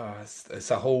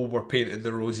 It's a whole we're painting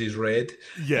the roses red.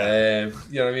 Yeah.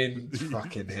 You know what I mean?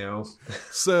 Fucking hell.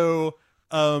 So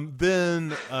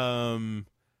then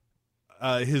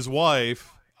his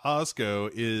wife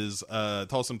Osco is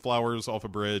tossing flowers off a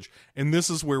bridge, and this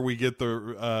is where we get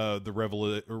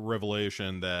the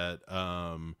revelation that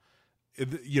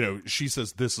she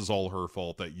says this is all her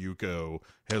fault, that Yuko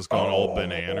has gone all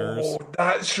bananas. Oh,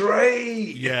 that's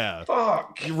right. Yeah.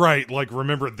 Fuck. Right, like,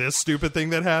 remember this stupid thing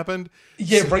that happened?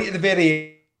 Yeah, right at the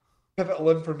very pivotal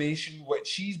information which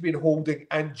she's been holding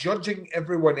and judging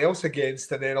everyone else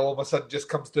against, and then all of a sudden just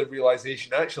comes to the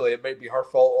realization, actually, it might be her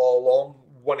fault all along,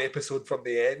 one episode from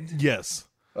the end. Yes.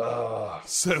 Oh,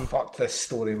 so fuck this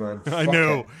story, man. I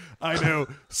know.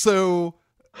 So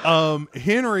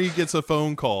Henry gets a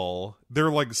phone call.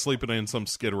 They're like sleeping in some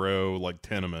Skid Row like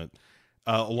tenement,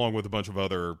 along with a bunch of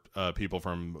other people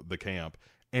from the camp.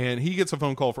 And he gets a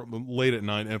phone call from late at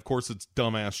night, and of course it's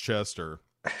dumbass Chester.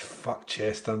 Fuck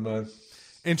Chester, man.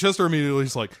 And Chester immediately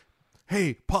is like,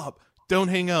 "Hey, Pop, don't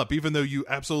hang up, even though you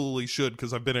absolutely should,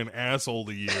 because I've been an asshole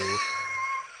to you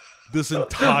this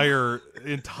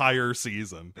entire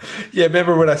season." Yeah,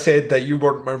 remember when I said that you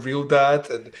weren't my real dad?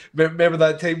 And remember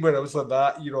that time when I was like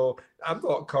that? I'm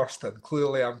not cursed, and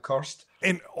clearly I'm cursed.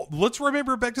 And let's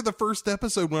remember back to the first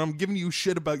episode when I'm giving you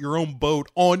shit about your own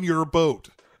boat on your boat.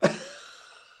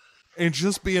 And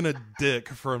just being a dick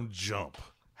from jump.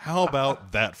 How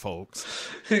about that, folks?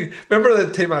 Remember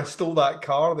the time I stole that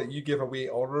car that you gave away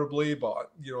honorably, but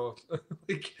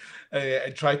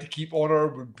I tried to keep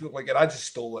honor, and I just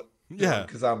stole it. Yeah,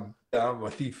 because I'm a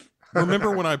thief.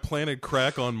 Remember when I planted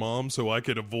crack on Mom so I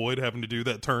could avoid having to do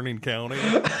that turn in county?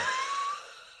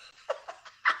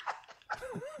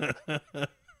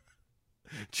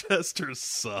 Chester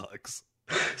sucks.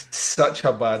 Such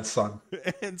a bad son.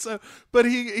 And so, but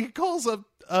he calls up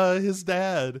his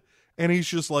dad, and he's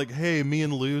just like, "Hey, me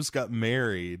and Luz got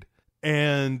married."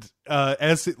 And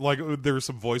there's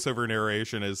some voiceover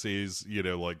narration as he's,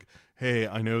 like, "Hey,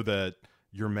 I know that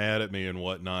you're mad at me and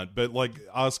whatnot," but like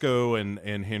Osco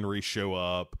and Henry show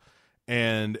up,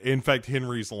 and in fact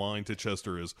Henry's line to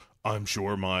Chester is, "I'm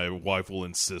sure my wife will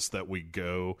insist that we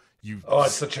go."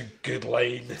 It's such a good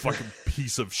line. Fucking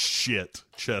piece of shit,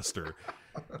 Chester.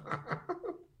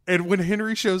 And when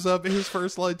Henry shows up, his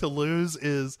first line to Luz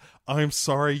is, "I'm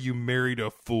sorry you married a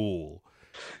fool."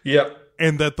 Yep.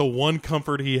 And that the one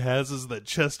comfort he has is that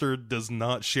Chester does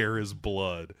not share his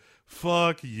blood.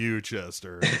 Fuck you,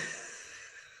 Chester.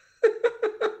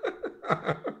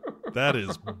 That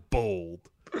is bold.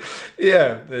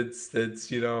 Yeah, it's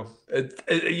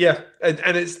yeah,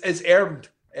 and it's earned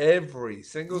every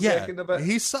single second of it.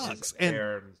 He sucks.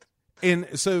 Earned. And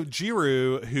so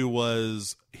Jiru, who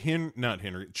was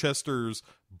Chester's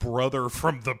brother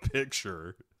from the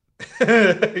picture.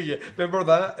 Yeah, remember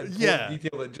that? Yeah,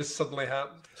 detail that just suddenly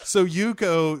happened. So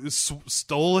Yuko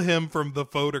stole him from the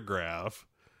photograph.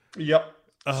 Yep,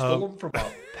 stole him from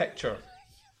a picture.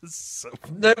 So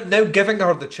now giving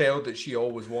her the child that she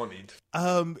always wanted.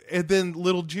 And then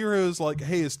little Jiro's like,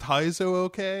 "Hey, is Taizo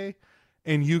okay?"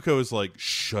 And Yuko is like,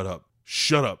 shut up.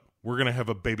 We're gonna have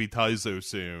a baby Taizo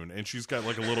soon." And she's got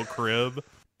like a little crib.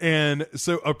 And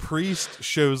so a priest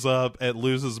shows up at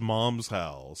Luz's mom's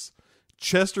house.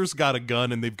 Chester's got a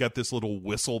gun, and they've got this little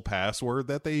whistle password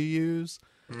that they use.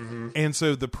 Mm-hmm. And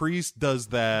so the priest does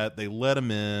that. They let him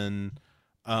in.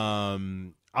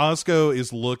 Osco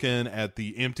is looking at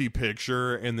the empty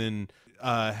picture, and then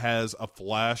has a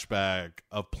flashback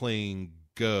of playing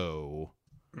Go.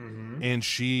 Mm-hmm. And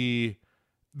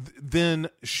then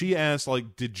she asks,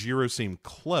 like, did Jiro seem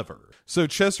clever? So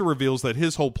Chester reveals that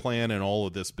his whole plan in all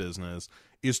of this business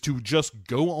is to just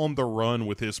go on the run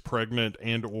with his pregnant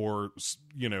and or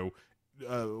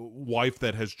wife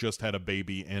that has just had a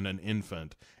baby and an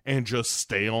infant, and just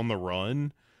stay on the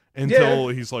run until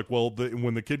he's like, well,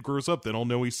 when the kid grows up, then I'll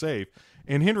know he's safe.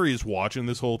 And Henry is watching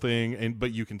this whole thing,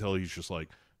 but you can tell he's just like,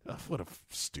 oh, what a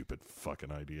stupid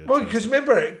fucking idea. Well, because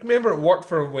remember it worked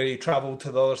for him when he traveled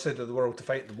to the other side of the world to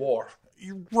fight the war.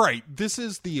 Right. This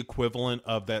is the equivalent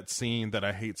of that scene that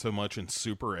I hate so much in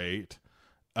Super 8.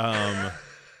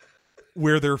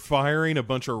 Where they're firing a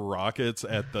bunch of rockets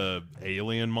at the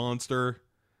alien monster,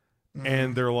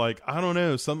 and they're like, I don't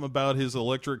know, something about his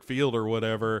electric field or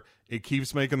whatever, it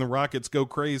keeps making the rockets go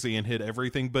crazy and hit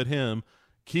everything but him.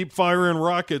 Keep firing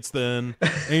rockets then.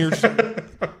 And you're just,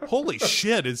 holy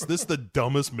shit, is this the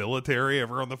dumbest military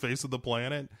ever on the face of the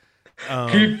planet?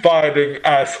 Keep fighting,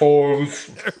 assholes.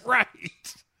 Right.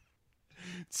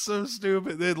 It's so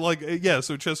stupid.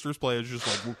 So Chester's plan is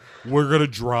just like, we're going to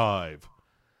drive.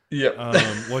 Yeah.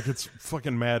 Like it's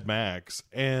fucking Mad Max.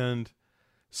 And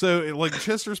So, like,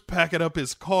 Chester's packing up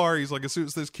his car. He's like, as soon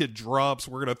as this kid drops,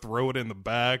 we're going to throw it in the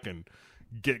back and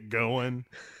get going.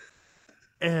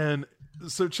 And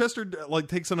so Chester, like,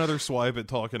 takes another swipe at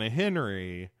talking to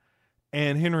Henry.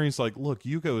 And Henry's like, look,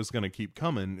 Yuko is going to keep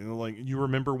coming. And, like, you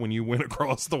remember when you went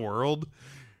across the world?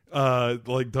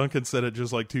 Like, Duncan said it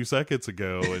just, like, 2 seconds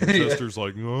ago. And Chester's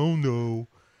like, oh, no.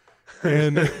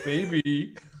 And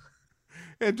Baby.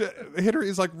 And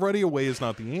Henry's like, running away is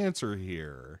not the answer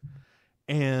here.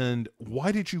 And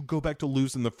why did you go back to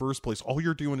Luz in the first place? All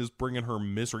you're doing is bringing her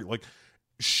misery. Like,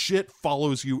 shit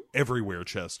follows you everywhere,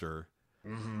 Chester.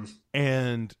 Mm-hmm.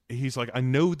 And he's like, I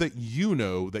know that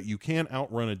you can't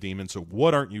outrun a demon, so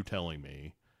what aren't you telling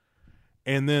me?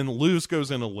 And then Luz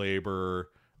goes into labor.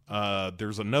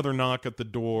 There's another knock at the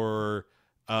door.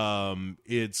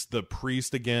 It's the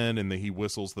priest again, and he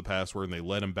whistles the password, and they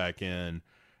let him back in.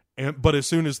 But as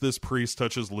soon as this priest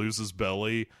touches Luz's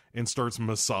belly and starts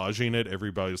massaging it,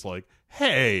 everybody's like,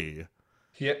 hey.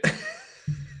 Yeah.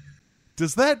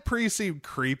 Does that priest seem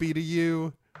creepy to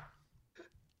you?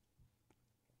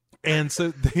 And so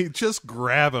they just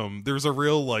grab him. There's a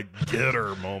real, like, get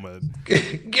her moment.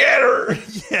 Get her!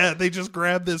 Yeah, they just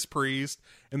grab this priest,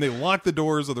 and they lock the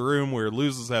doors of the room where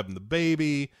Luz is having the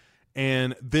baby,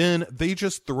 and then they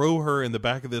just throw her in the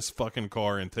back of this fucking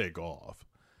car and take off.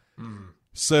 Mm.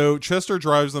 So Chester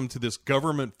drives them to this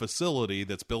government facility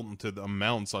that's built into the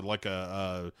mountainside, like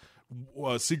a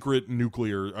secret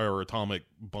nuclear or atomic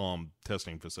bomb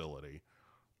testing facility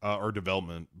or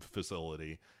development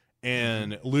facility.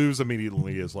 And Luz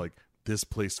immediately is like, this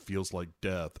place feels like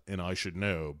death, and I should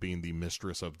know, being the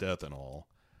mistress of death and all.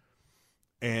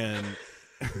 And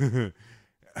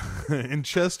and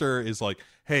Chester is like,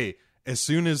 hey, as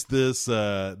soon as this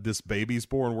baby's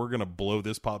born, we're gonna blow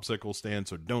this popsicle stand,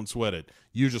 so don't sweat it.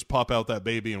 You just pop out that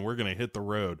baby and we're gonna hit the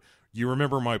road. You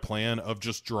remember my plan of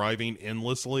just driving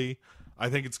endlessly? I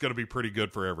think it's gonna be pretty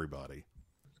good for everybody.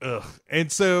 Ugh.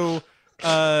 And so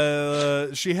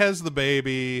she has the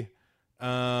baby.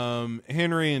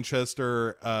 Henry and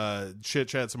Chester chit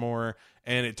chat some more,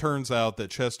 and it turns out that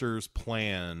Chester's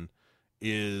plan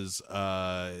is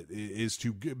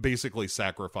to basically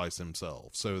sacrifice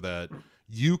himself so that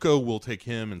Yuko will take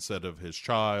him instead of his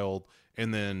child,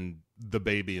 and then the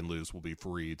baby and Luz will be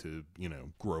free to,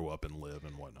 grow up and live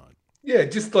and whatnot. Yeah,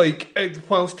 just like,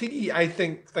 whilst Tiki, I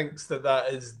think, thinks that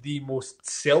is the most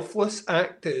selfless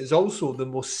act, it is also the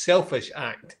most selfish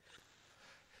act.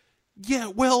 Yeah,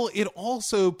 well, it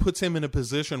also puts him in a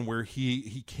position where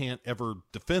he can't ever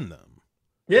defend them.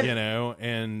 Yeah.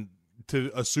 And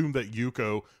to assume that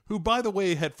Yuko, who, by the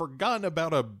way, had forgotten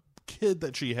about a kid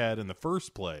that she had in the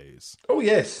first place. Oh,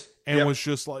 yes. And was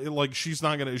just like she's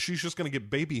just gonna get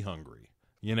baby hungry.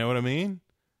 You know what I mean?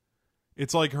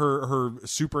 It's like her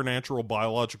supernatural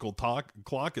biological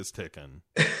clock is ticking.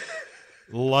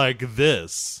 Like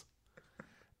this.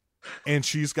 And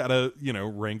she's got to,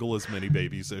 wrangle as many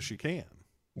babies as she can.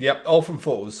 Yep, all from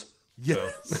photos.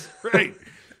 Yes, right.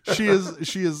 She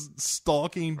is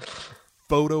stalking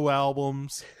photo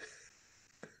albums,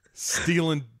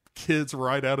 stealing kids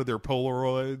right out of their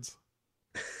Polaroids.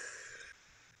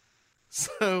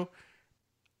 So,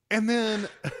 and then,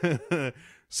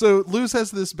 so Luz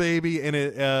has this baby, and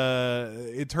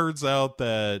it turns out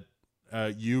that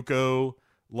Yuko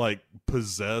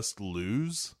possessed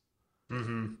Luz.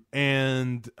 Mm-hmm.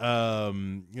 And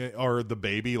or the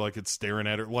baby, like, it's staring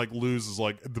at her, like Luz is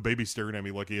like, the baby's staring at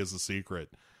me like he has a secret,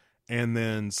 and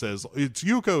then says, it's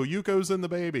Yuko's in the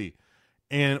baby.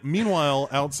 And meanwhile,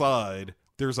 outside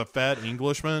there's a fat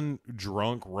Englishman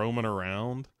drunk roaming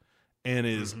around and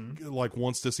is like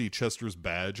wants to see Chester's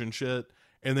badge and shit,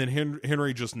 and then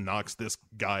Henry just knocks this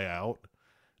guy out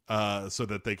so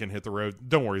that they can hit the road.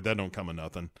 Don't worry, that don't come of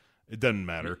nothing, it doesn't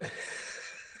matter.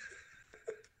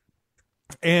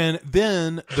 And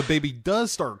then the baby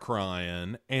does start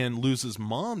crying, and Luz's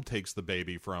mom takes the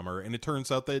baby from her, and it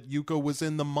turns out that Yuko was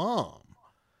in the mom.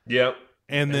 Yep.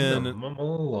 And then,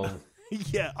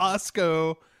 yeah,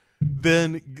 Asko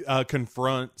then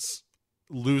confronts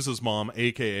Luz's mom,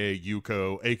 a.k.a.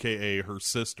 Yuko, a.k.a. her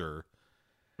sister,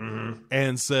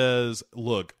 and says,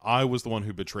 look, I was the one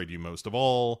who betrayed you most of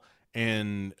all,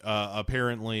 and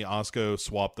apparently Asko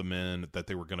swapped the men that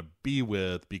they were going to be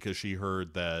with because she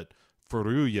heard that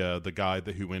Furuya, the guy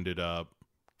who ended up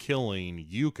killing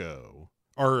Yuko,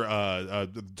 or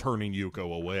turning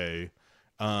Yuko away,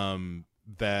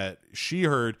 that she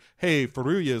heard, hey,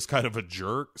 Furuya is kind of a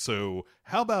jerk, so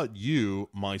how about you,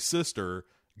 my sister,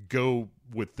 go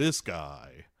with this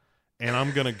guy, and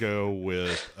I'm going to go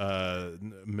with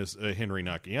Miss Henry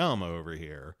Nakayama over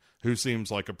here, who seems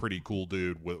like a pretty cool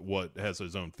dude with has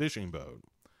his own fishing boat.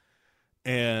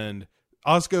 And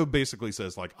Asuko basically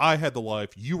says, like, I had the life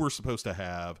you were supposed to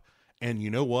have, and you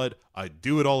know what? I'd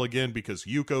do it all again because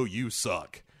Yuko, you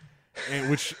suck. And,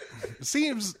 which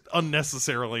seems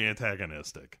unnecessarily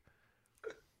antagonistic.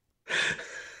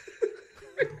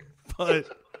 But...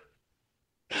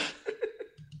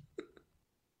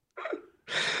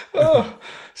 Oh,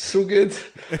 so good.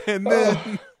 And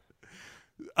then...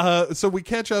 so we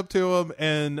catch up to him,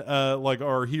 and like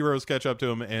our heroes catch up to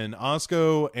him, and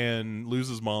Asuko and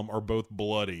Luz's mom are both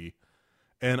bloody.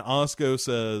 And Asuko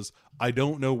says, I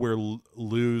don't know where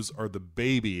Luz or the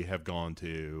baby have gone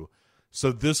to.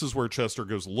 So this is where Chester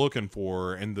goes looking for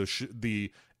her, and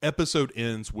the episode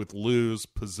ends with Luz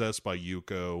possessed by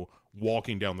Yuko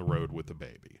walking down the road with the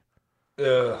baby.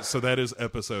 So that is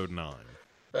episode 9.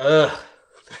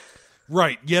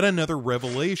 Right, yet another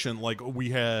revelation. Like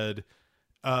we had...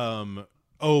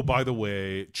 oh, by the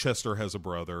way, Chester has a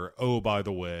brother. Oh, by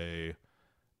the way,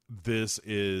 this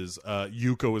is,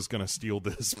 Yuko is going to steal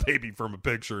this baby from a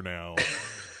picture now.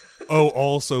 Oh,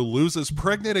 also, Luz is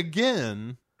pregnant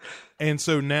again. And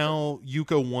so now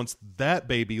Yuko wants that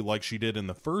baby like she did in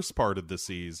the first part of the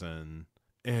season.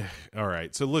 All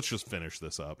right, so let's just finish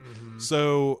this up. Mm-hmm.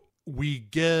 So we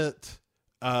get,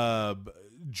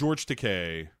 George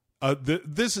Takei.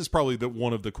 This is probably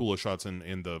one of the coolest shots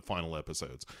in the final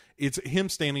episodes. It's him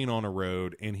standing on a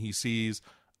road, and he sees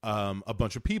a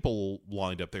bunch of people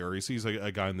lined up there. He sees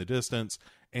a guy in the distance,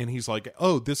 and he's like,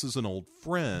 oh, this is an old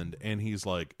friend. And he's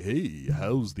like, hey,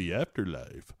 how's the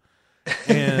afterlife?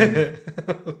 And,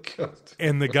 oh, God.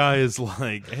 And the guy is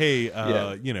like, hey,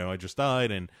 I just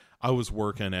died, and I was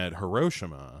working at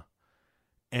Hiroshima.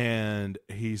 And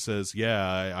he says,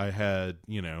 yeah, I had,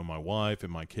 my wife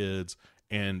and my kids,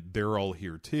 and they're all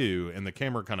here too. And the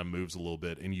camera kind of moves a little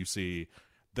bit, and you see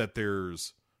that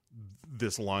there's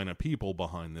this line of people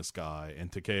behind this guy.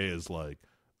 And Takei is like,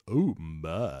 oh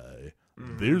my,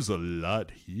 there's a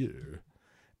lot here.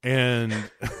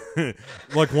 And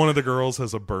like one of the girls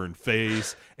has a burned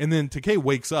face. And then Takei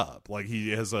wakes up. Like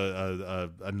he has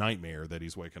a nightmare that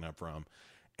he's waking up from.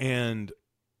 And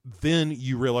then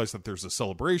you realize that there's a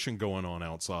celebration going on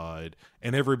outside,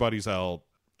 and everybody's out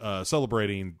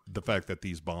celebrating the fact that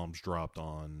these bombs dropped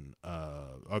on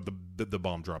the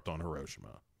bomb dropped on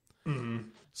Hiroshima. Mm-hmm.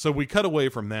 So we cut away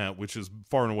from that, which is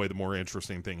far and away the more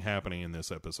interesting thing happening in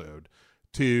this episode,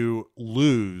 to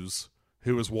Luz,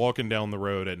 who is walking down the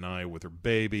road at night with her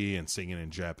baby and singing in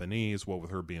Japanese, what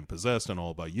with her being possessed and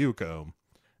all by Yuko.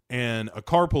 And a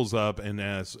car pulls up and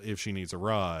asks if she needs a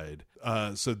ride.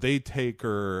 So they take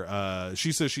her.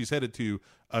 She says she's headed to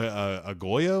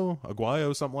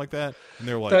Aguayo, something like that. And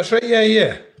they're like, that's right,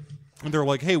 yeah. And they're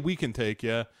like, hey, we can take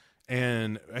you.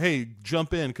 And hey,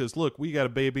 jump in, because look, we got a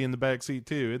baby in the back seat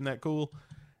too. Isn't that cool?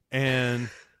 And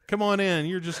come on in.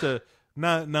 You're just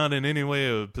not in any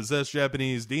way a possessed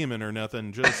Japanese demon or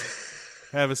nothing. Just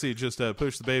have a seat. Just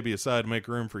push the baby aside, make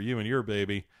room for you and your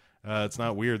baby. It's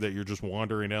not weird that you're just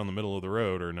wandering down the middle of the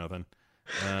road or nothing.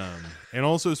 And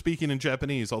also speaking in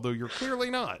Japanese, although you're clearly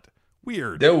not.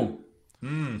 Weird. No.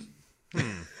 A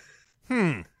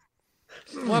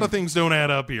lot of things don't add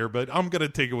up here, but I'm going to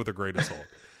take it with a grain of salt.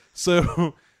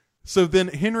 So then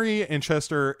Henry and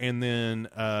Chester, and then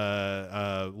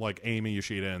like Amy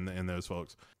Yoshida and those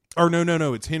folks. Or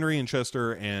no, it's Henry and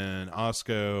Chester and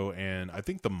Asuko and I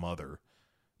think the mother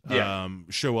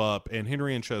show up, and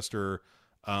Henry and Chester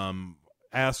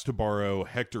asked to borrow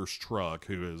Hector's truck,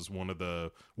 who is one of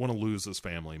Luz's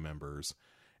family members.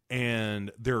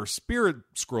 And there are spirit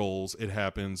scrolls, it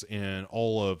happens, in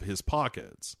all of his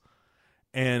pockets.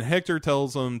 And Hector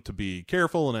tells him to be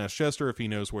careful and asks Chester if he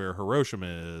knows where Hiroshima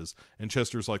is. And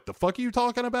Chester's like, the fuck are you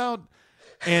talking about?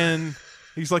 And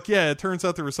he's like, yeah, it turns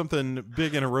out there was something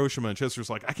big in Hiroshima. And Chester's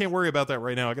like, I can't worry about that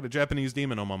right now. I got a Japanese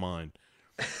demon on my mind.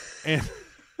 And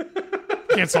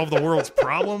can't solve the world's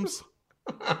problems.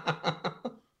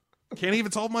 Can't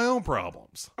even solve my own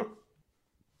problems.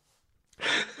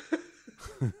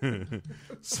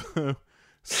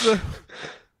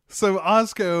 So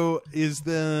Asuko is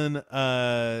then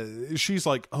she's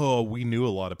like, oh, we knew a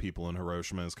lot of people in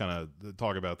Hiroshima. Is kind of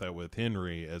talk about that with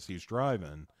Henry as he's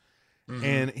driving. Mm-hmm.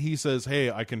 And he says,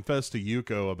 hey, I confessed to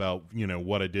Yuko about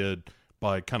what I did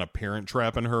by kind of parent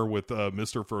trapping her with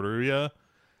Mr. Furuya.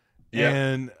 Yeah.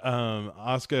 And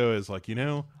Asuko is like,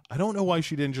 I don't know why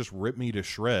she didn't just rip me to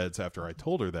shreds after I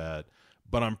told her that,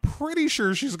 but I'm pretty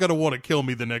sure she's going to want to kill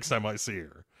me the next time I see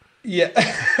her. Yeah.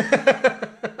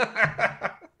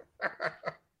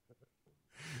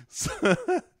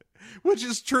 Which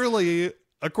is truly,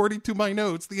 according to my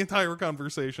notes, the entire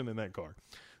conversation in that car.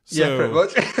 Yeah, pretty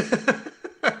much.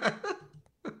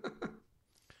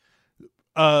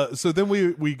 So then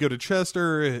we go to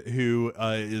Chester, who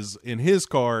is in his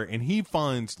car, and he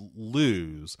finds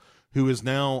Luz, who is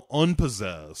now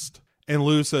unpossessed. And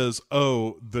Luz says,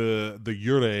 "Oh, the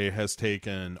Yurei has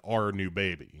taken our new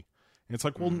baby." And it's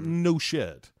like, well, no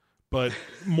shit. But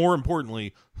more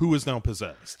importantly, who is now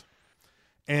possessed?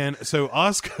 And so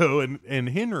Osco and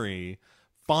Henry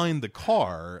find the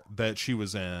car that she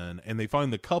was in, and they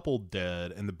find the couple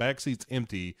dead, and the backseat's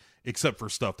empty except for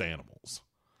stuffed animals.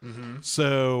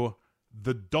 So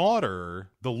the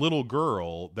daughter, the little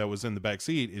girl that was in the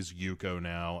backseat, is Yuko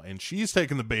now, and she's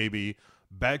taken the baby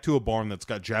back to a barn that's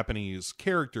got Japanese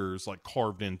characters like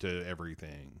carved into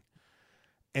everything.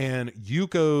 And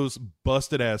Yuko's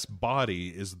busted ass body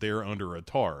is there under a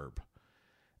tarp.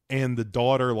 And the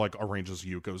daughter like arranges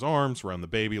Yuko's arms around the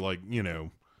baby, like, you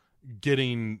know,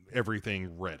 getting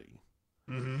everything ready.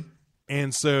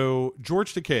 And so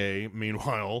George Takei,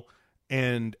 meanwhile,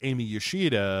 and Amy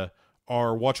Yoshida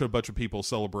are watching a bunch of people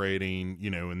celebrating, you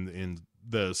know, in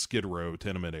the Skid Row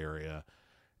tenement area.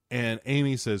 And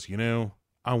Amy says, you know,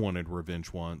 I wanted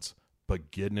revenge once,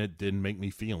 but getting it didn't make me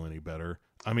feel any better.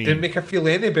 I mean, Didn't make her feel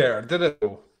any better, did it?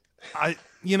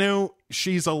 you know,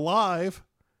 she's alive.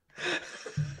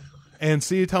 And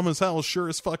C. Thomas Howell sure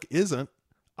as fuck isn't.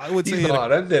 I would say He's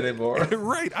not in anymore.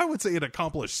 Right. I would say it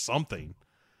accomplished something.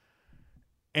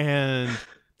 And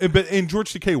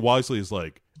George Takei wisely is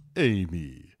like,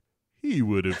 Amy, he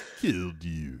would have killed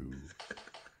you.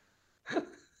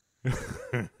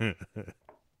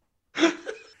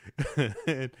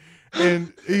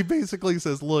 and he basically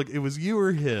says, look, it was you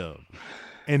or him.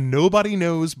 And nobody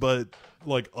knows but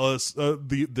like us,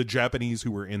 the Japanese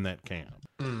who were in that camp.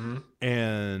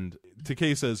 And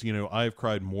Takei says, you know, I've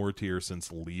cried more tears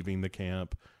since leaving the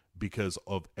camp because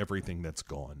of everything that's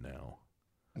gone now.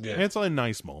 Yeah. And it's a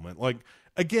nice moment. Like,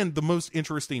 again, the most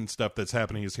interesting stuff that's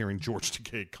happening is hearing George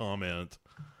Takei comment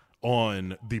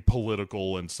on the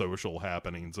political and social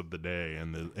happenings of the day,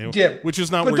 which is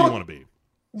not where you want to be.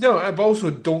 No, I also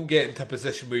don't get into a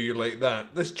position where you're like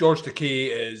that. This George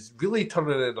Takei is really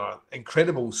turning in an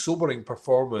incredible, sobering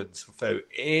performance without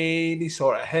any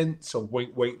sort of hints of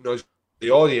wink, wink, nudge to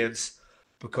the audience,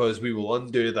 because we will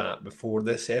undo that before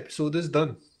this episode is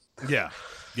done. Yeah.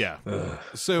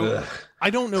 So I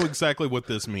don't know exactly what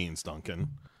this means,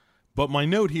 Duncan, but my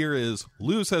note here is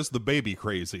Luz has the baby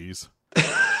crazies.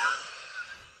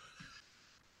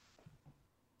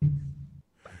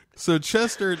 So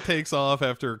Chester takes off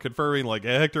after confirming like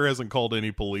Hector hasn't called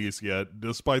any police yet,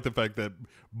 despite the fact that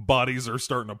bodies are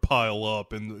starting to pile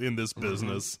up in this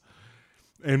business.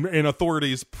 And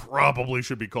authorities probably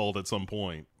should be called at some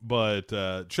point.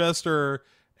 But Chester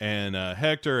and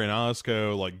Hector and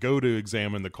Osco like go to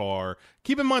examine the car.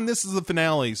 Keep in mind, this is the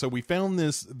finale, so we found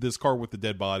this car with the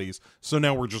dead bodies. So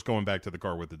now we're just going back to the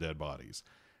car with the dead bodies.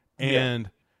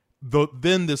 And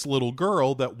then this little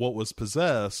girl that what was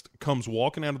possessed comes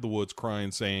walking out of the woods crying,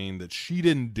 saying that she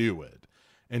didn't do it.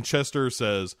 And Chester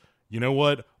says, you know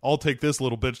what? I'll take this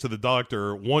little bitch to the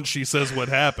doctor once she says what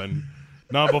happened,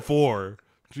 not before.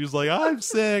 She's like, I'm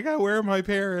sick. I wear my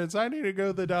parents. I need to go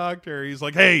to the doctor. He's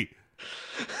like, hey,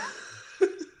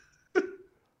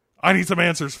 I need some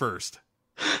answers first.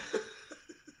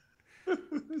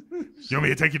 You want me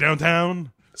to take you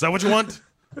downtown? Is that what you want,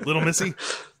 little missy?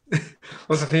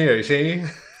 Listen here, you see?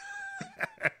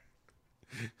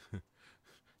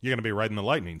 You're going to be riding the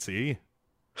lightning, see?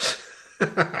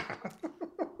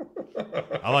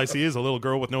 All I see is a little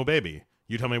girl with no baby.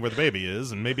 You tell me where the baby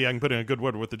is, and maybe I can put in a good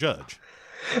word with the judge.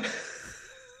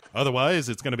 Otherwise,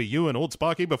 it's going to be you and old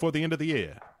Sparky before the end of the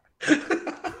year.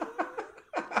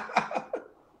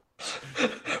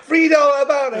 Read all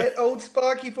about it, old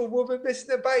Sparky for woman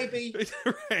missing a baby.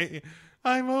 Right.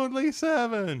 I'm only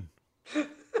 7.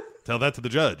 Tell that to the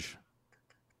judge.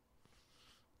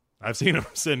 I've seen him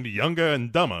send younger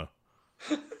and dumber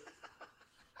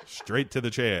straight to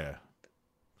the chair.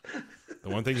 The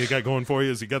one thing you got going for you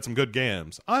is you got some good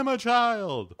gams. I'm a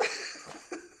child.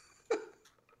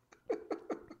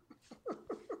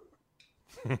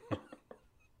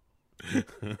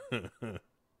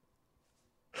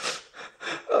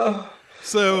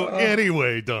 So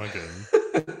anyway, Duncan.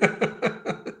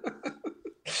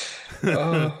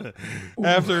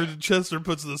 After Chester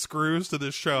puts the screws to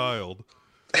this child,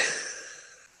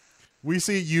 we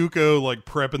see Yuko like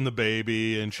prepping the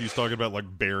baby, and she's talking about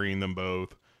like burying them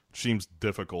both. Seems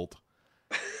difficult.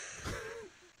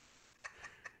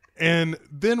 And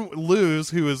then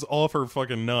Luz, who is off her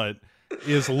fucking nut,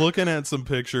 is looking at some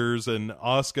pictures, and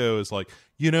Osco is like,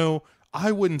 you know,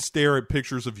 I wouldn't stare at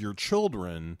pictures of your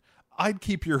children. I'd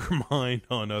keep your mind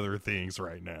on other things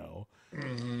right now.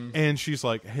 And she's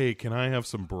like, hey, can I have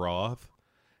some broth?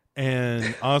 And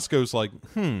Asuko's like,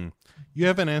 you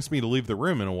haven't asked me to leave the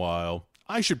room in a while.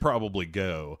 I should probably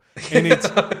go. And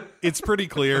it's pretty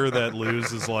clear that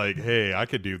Luz is like, hey, I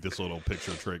could do this little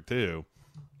picture trick too.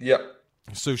 Yep.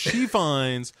 So she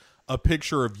finds a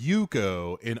picture of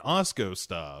Yuko in Asuko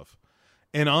stuff.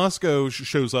 And Asuko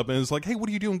shows up and is like, hey, what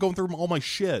are you doing going through all my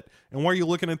shit? And why are you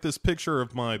looking at this picture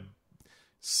of my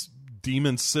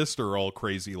demon sister all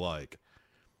crazy like?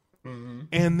 Mm-hmm.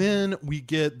 And then we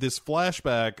get this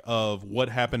flashback of what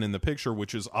happened in the picture,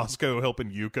 which is Asuko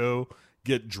helping Yuko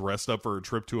get dressed up for a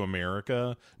trip to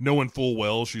America, knowing full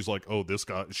well she's like, oh, this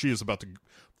guy, she is about to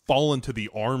fall into the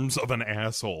arms of an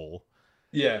asshole.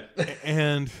 Yeah.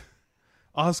 And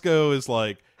Asuko is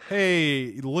like,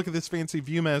 hey, look at this fancy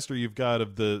Viewmaster you've got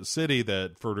of the city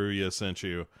that Furuya sent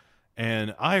you.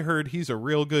 And I heard he's a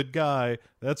real good guy.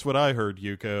 That's what I heard,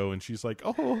 Yuko. And she's like,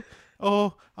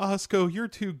 oh, Asuko, you're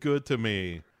too good to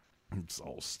me. It's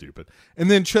all stupid. And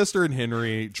then Chester and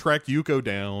Henry track Yuko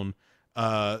down.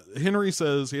 Henry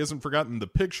says he hasn't forgotten the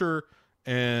picture,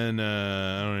 and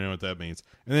I don't know what that means.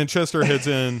 And then Chester heads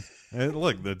in. And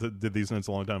look, did these notes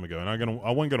a long time ago, and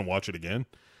I wasn't gonna watch it again.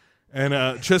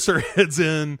 And Chester heads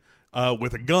in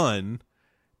with a gun,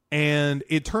 and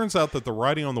it turns out that the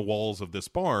writing on the walls of this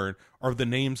barn are the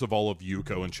names of all of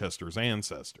Yuko and Chester's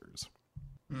ancestors.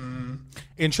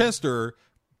 And Chester,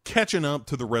 catching up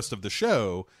to the rest of the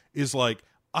show, is like,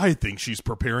 I think she's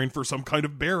preparing for some kind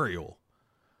of burial.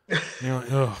 You're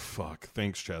like, oh, fuck.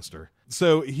 Thanks, Chester.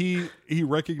 So he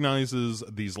recognizes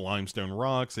these limestone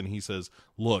rocks, and he says,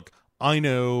 look, I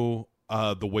know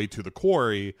the way to the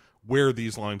quarry where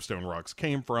these limestone rocks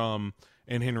came from.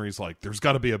 And Henry's like, there's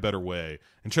got to be a better way.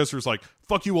 And Chester's like,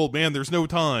 fuck you, old man. There's no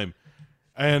time.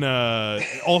 And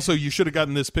also, you should have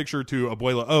gotten this picture to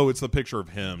Abuela. Oh, it's the picture of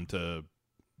him to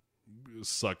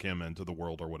suck him into the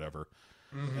world or whatever.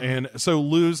 Mm-hmm. And so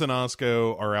Luz and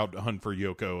Asuko are out to hunt for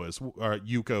Yuko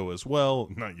as well.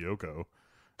 Not Yoko.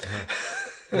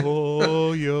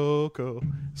 Oh, Yoko.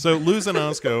 So Luz and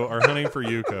Asuko are hunting for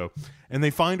Yuko, and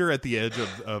they find her at the edge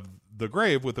of the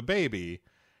grave with a baby.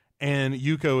 And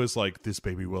Yuko is like, this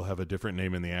baby will have a different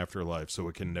name in the afterlife, so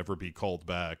it can never be called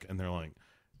back. And they're like,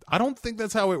 I don't think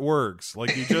that's how it works.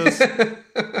 Like, you just...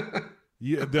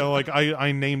 they're like,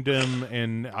 I named him,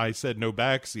 and I said no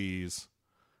backsies.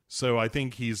 So I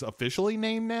think he's officially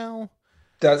named now.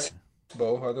 That's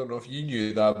well, I don't know if you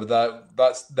knew that, but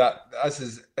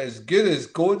that's as good as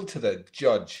going to the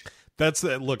judge. That's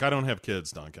it. Look, I don't have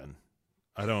kids, Duncan.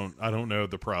 I don't know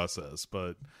the process,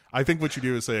 but I think what you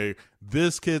do is say,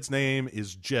 this kid's name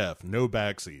is Jeff, no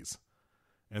backsies.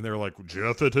 And they're like,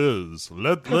 Jeff it is.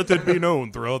 Let it be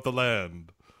known throughout the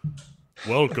land.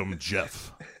 Welcome,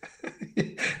 Jeff.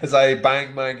 As I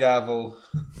bang my gavel,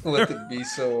 let it be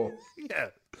so. Yeah.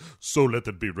 So let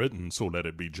it be written, so let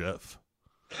it be Jeff.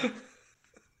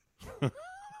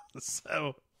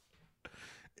 So,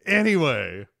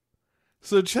 anyway,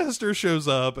 so Chester shows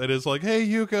up and is like, hey,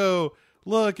 Yuko,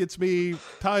 look, it's me,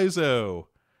 Taizo.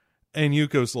 And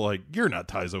Yuko's like, you're not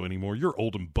Taizo anymore. You're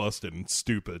old and busted and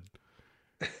stupid.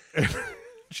 And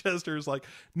Chester's like,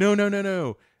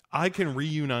 no. I can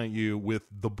reunite you with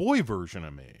the boy version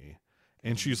of me.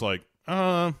 And she's like,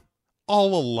 I'll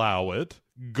allow it.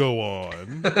 Go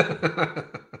on.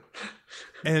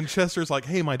 And Chester's like,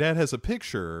 hey, my dad has a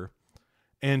picture.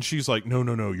 And she's like,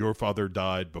 no, your father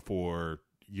died before,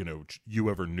 you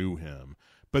ever knew him.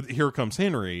 But here comes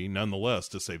Henry, nonetheless,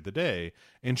 to save the day,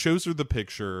 and shows her the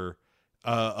picture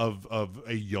of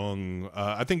a young,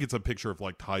 I think it's a picture of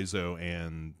like Taizo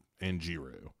and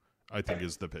Jiru, I think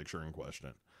is the picture in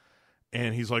question.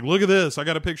 And he's like, look at this. I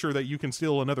got a picture that you can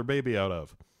steal another baby out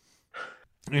of.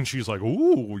 And she's like,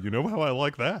 ooh, you know how I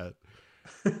like that.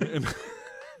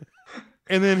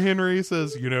 And then Henry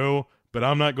says, but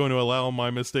I'm not going to allow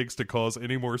my mistakes to cause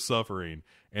any more suffering.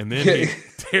 And then he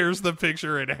tears the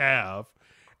picture in half.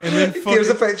 And then here's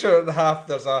a picture in half.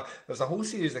 There's a whole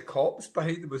series of cops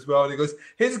behind him as well. And he goes,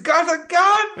 he's got a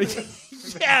gun!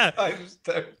 Yeah.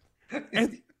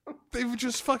 And they would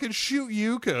just fucking shoot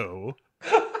Yuko.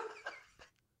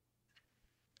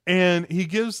 And he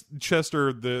gives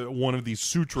Chester one of these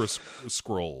sutra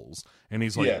scrolls, and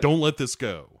he's like, don't let this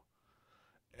go.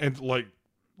 And like,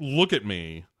 look at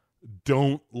me.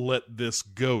 Don't let this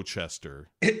go, Chester.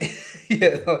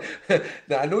 Yeah.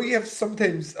 Now, I know you have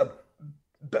sometimes a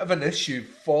bit of an issue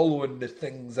following the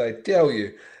things I tell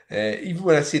you. Even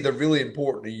when I say they're really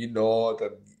important, you nod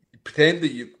and you pretend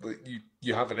that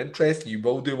you have an interest, you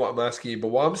will do what I'm asking you. But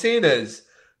what I'm saying is,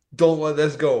 don't let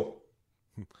this go.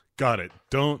 Got it.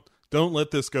 Don't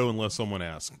let this go unless someone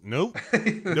asks. Nope.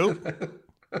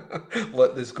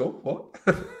 Let this go? What?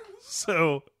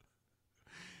 So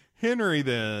Henry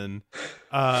then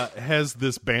has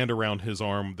this band around his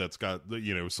arm that's got,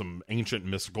 you know, some ancient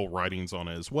mystical writings on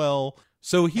it as well.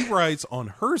 So he writes on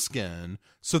her skin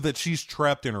so that she's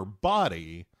trapped in her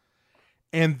body.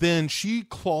 And then she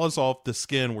claws off the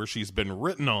skin where she's been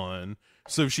written on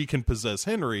so she can possess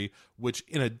Henry, which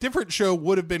in a different show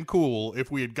would have been cool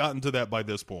if we had gotten to that by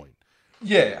this point.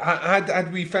 Yeah,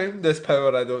 had we found this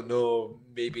power, I don't know,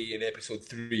 maybe in episode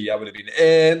 3, I would have been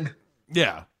in.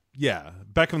 Yeah.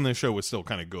 Back when the show was still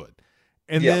kind of good.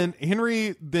 And then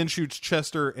Henry then shoots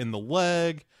Chester in the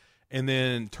leg and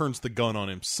then turns the gun on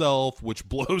himself, which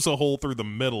blows a hole through the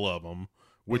middle of him,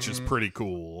 which is pretty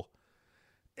cool.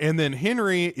 And then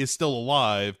Henry is still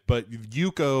alive, but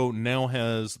Yuko now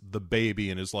has the baby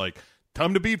and is like,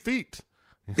 time to beat feet.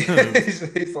 He's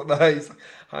like, nice.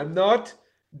 I'm not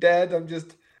dead, I'm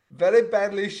just very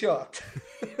badly shot.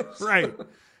 Right.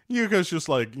 Yuko's just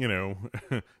like, you know,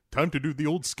 time to do the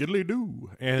old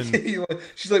skiddly-doo. And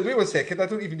she's like, wait 1 second, I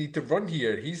don't even need to run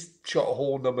here. He's shot a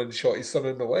hole in him and shot his son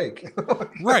in the leg.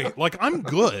 Right. Like, I'm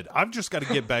good. I've just got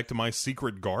to get back to my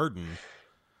secret garden.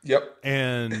 Yep.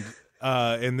 And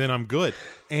then I'm good.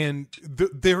 And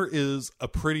there is a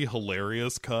pretty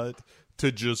hilarious cut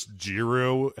to just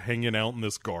Jiro hanging out in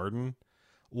this garden.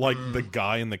 Like the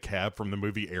guy in the cab from the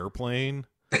movie Airplane.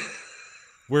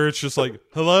 Where it's just like,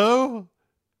 hello?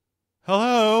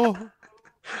 Hello?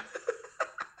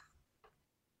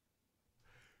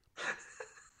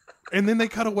 And then they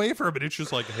cut away from it. It's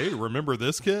just like, hey, remember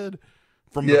this kid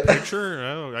from the picture?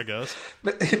 Oh, I guess.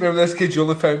 Remember this kid you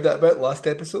only found out about last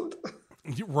episode?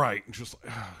 Right. Just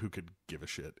like, who could give a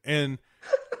shit? And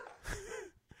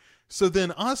so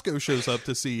then Osco shows up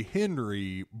to see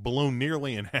Henry blown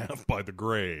nearly in half by the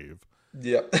grave.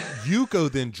 Yeah.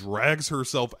 Yuko then drags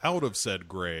herself out of said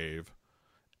grave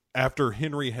after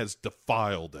Henry has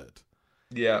defiled it.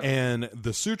 Yeah. And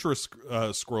the Sutra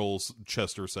scrolls,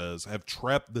 Chester says, have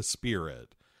trapped the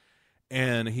spirit.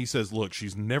 And he says, look,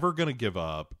 she's never going to give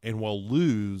up. And while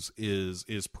Luz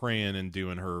is praying and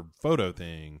doing her photo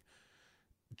thing,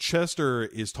 Chester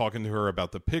is talking to her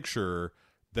about the picture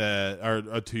that,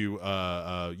 or to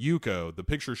Yuko, the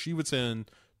picture she would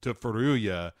send to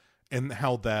Furuya, and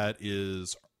how that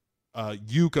is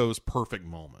Yuko's perfect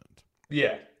moment.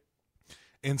 Yeah.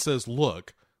 And says,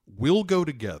 look, we'll go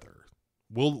together.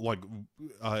 We'll like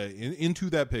into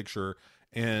that picture,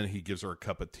 and he gives her a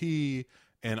cup of tea,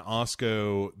 and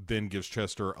Osco then gives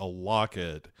Chester a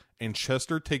locket, and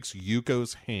Chester takes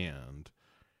Yuko's hand,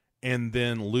 and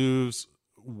then Luz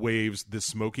waves this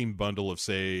smoking bundle of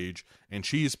sage, and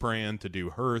she's praying to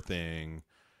do her thing.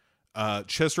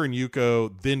 Chester and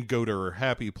Yuko then go to her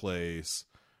happy place,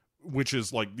 which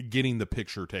is like getting the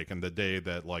picture taken the day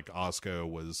that like Osco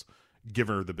was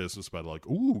giving her the business about like,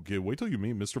 ooh, wait till you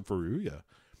meet Mr. Furuya.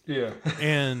 Yeah.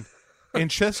 And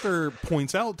Chester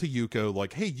points out to Yuko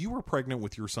like, hey, you were pregnant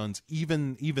with your sons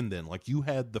even then, like you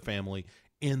had the family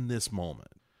in this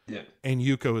moment. Yeah. And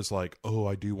Yuko is like, oh,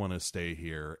 I do want to stay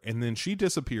here. And then she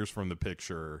disappears from the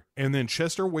picture. And then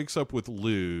Chester wakes up with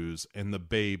Luz and the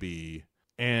baby.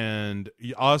 And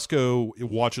Osco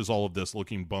watches all of this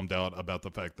looking bummed out about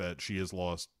the fact that she has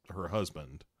lost her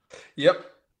husband. Yep.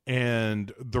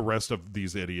 And the rest of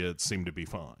these idiots seem to be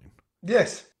fine.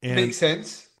 Yes. And makes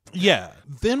sense. Yeah.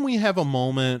 Then we have a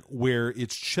moment where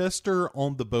it's Chester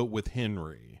on the boat with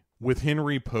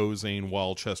Henry posing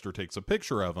while Chester takes a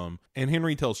picture of him. And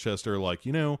Henry tells Chester, like,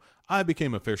 you know, I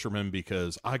became a fisherman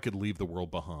because I could leave the world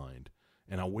behind.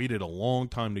 And I waited a long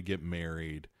time to get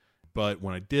married. But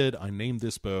when I did, I named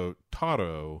this boat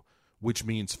Taro, which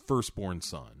means firstborn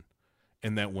son.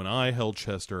 And that when I held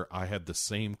Chester, I had the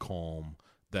same calm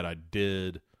that I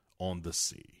did on the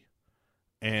sea.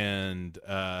 And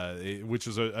which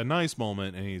is a nice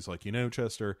moment. And he's like, you know,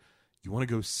 Chester, you want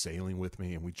to go sailing with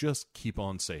me? And we just keep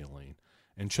on sailing.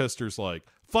 And Chester's like,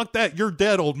 fuck that, you're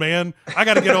dead, old man. I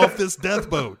got to get off this death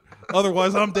boat.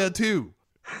 Otherwise, I'm dead too.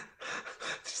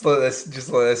 Just like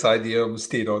this idea of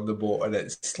staying on the boat, and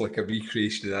it's like a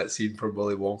recreation of that scene from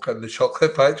Willy Wonka and the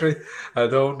Chocolate Factory. I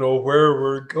don't know where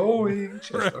we're going,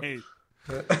 Chester. Right.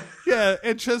 Yeah,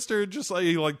 and Chester just like,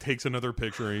 he like takes another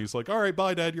picture and he's like, all right,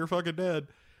 bye, Dad, you're fucking dead.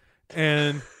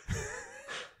 And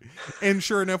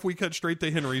sure enough, we cut straight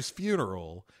to Henry's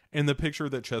funeral, and the picture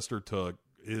that Chester took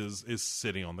is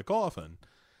sitting on the coffin.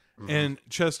 And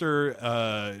Chester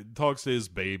talks to his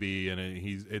baby, and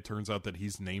it turns out that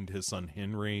he's named his son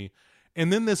Henry.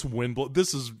 And then this wind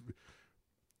this is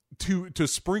to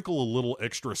sprinkle a little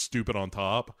extra stupid on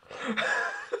top.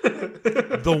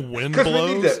 The wind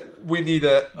blows. We need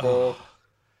it.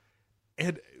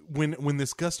 And when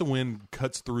this gust of wind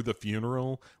cuts through the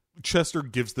funeral, Chester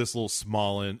gives this little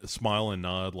smile and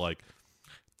nod, like,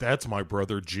 That's my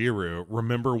brother Jiro.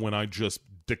 Remember when I just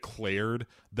declared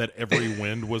that every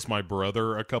wind was my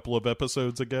brother a couple of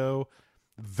episodes ago?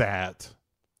 That.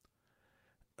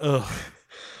 Ugh.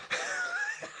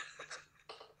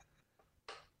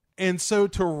 And so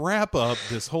to wrap up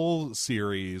this whole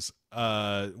series,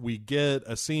 we get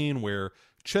a scene where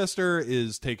Chester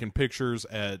is taking pictures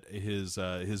at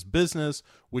his business,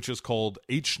 which is called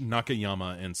H.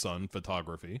 Nakayama and Son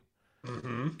Photography.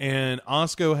 Mm-hmm. And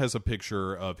Osco has a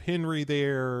picture of Henry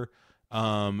there,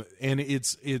 and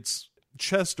it's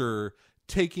Chester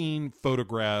taking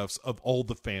photographs of all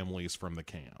the families from the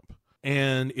camp.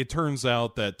 And it turns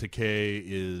out that Takei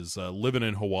is living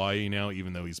in Hawaii now,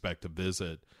 even though he's back to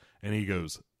visit. And he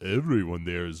goes, everyone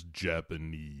there is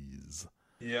Japanese.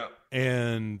 Yeah.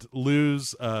 And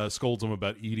Luz scolds him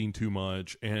about eating too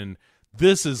much. And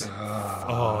this is...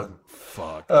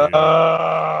 fuck, dude.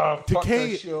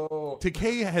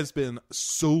 Takei has been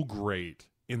so great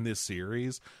in this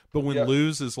series. But when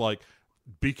Luz is like,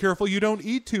 be careful you don't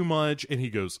eat too much. And he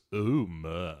goes, oh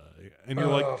my. And you're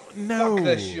like,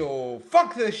 no.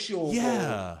 Fuck this show.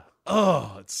 Yeah.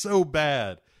 Oh, it's so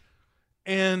bad.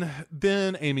 And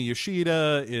then Amy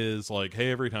Yoshida is like,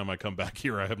 hey, every time I come back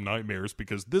here, I have nightmares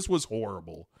because this was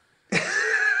horrible.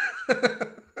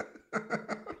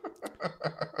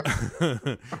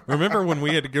 Remember when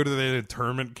we had to go to that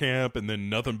internment camp and then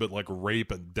nothing but like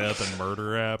rape and death and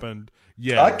murder happened?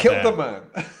 Yeah. I killed the man.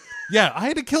 Yeah, I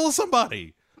had to kill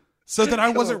somebody so that I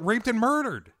wasn't raped and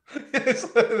murdered. It's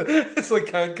like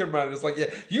Anchorman. It's like, yeah,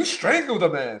 you strangled a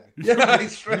man. Yeah, I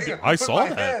strangled. I saw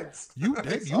that. Hands. You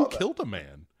did. You killed a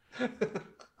man.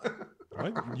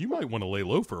 You might want to lay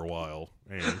low for a while.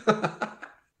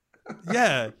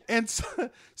 Yeah, and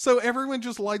so everyone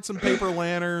just lights some paper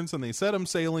lanterns and they set them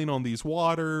sailing on these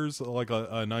waters, like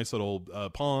a nice little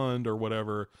pond or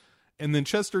whatever. And then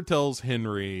Chester tells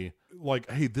Henry, like,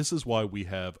 hey, this is why we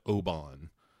have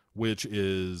Oban, which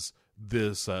is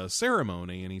this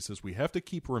ceremony. And he says, we have to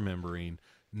keep remembering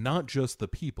not just the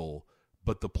people,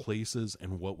 but the places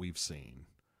and what we've seen.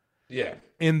 Yeah.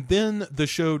 And then the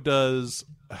show does...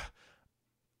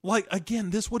 Like,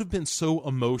 again, this would have been so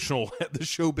emotional had the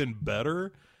show been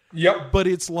better. Yep. But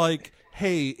it's like,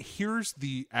 hey, here's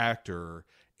the actor,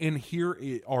 and here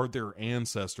are their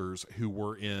ancestors who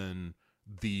were in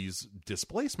these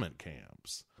displacement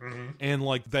camps. Mm-hmm. And,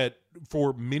 like, that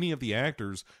for many of the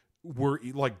actors were,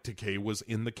 like, Takei was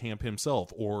in the camp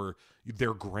himself, or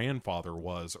their grandfather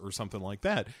was, or something like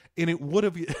that. And it would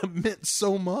have meant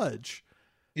so much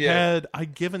had I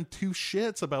given two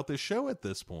shits about this show at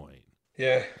this point.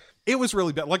 Yeah. It was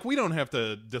really bad. Like, we don't have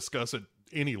to discuss it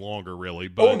any longer, really.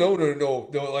 But... Oh, no.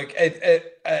 Like,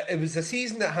 it was a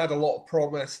season that had a lot of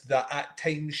promise, that at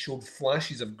times showed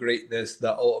flashes of greatness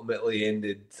that ultimately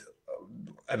ended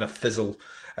in a fizzle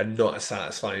and not a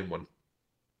satisfying one.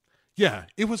 Yeah,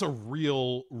 it was a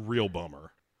real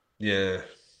bummer. Yeah.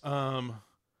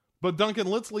 But Duncan,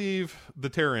 let's leave the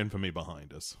Terror Infamy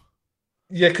behind us.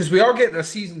 Yeah, because we are getting a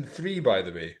season 3, by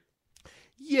the way.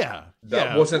 Yeah.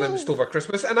 That wasn't announced over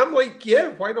Christmas. And I'm like, yeah,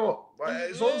 why not?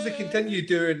 As long as they continue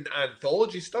doing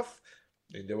anthology stuff,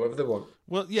 they do whatever they want.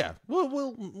 Well, yeah.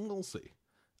 We'll see.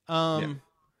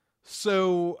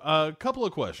 So, a couple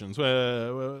of questions.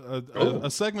 A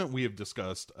segment we have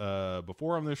discussed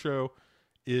before on this show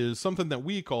is something that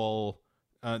we call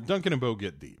Duncan and Bo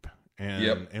Get Deep.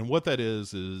 And what that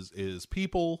is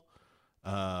people...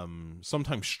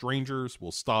 sometimes strangers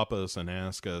will stop us and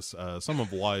ask us some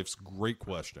of life's great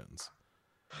questions,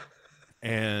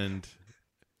 and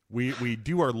we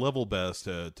do our level best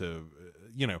to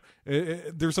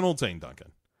there's an old saying,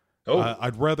 Duncan.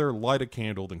 I'd rather light a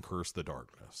candle than curse the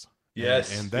darkness.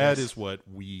 Yes, and that is what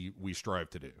we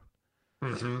strive to do.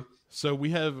 Mm-hmm. So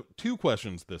we have two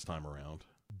questions this time around.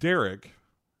 Derek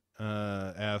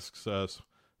asks us,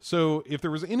 so if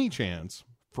there was any chance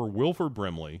for Wilford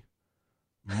Brimley,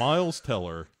 Miles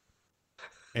Teller,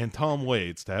 and Tom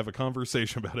Waits to have a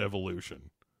conversation about evolution,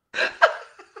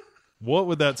 what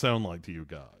would that sound like to you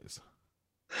guys?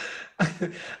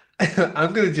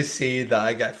 I'm going to just say that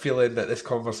I get a feeling that this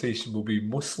conversation will be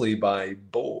mostly by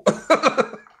Bo.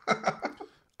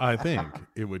 I think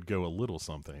it would go a little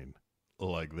something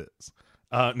like this.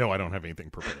 No, I don't have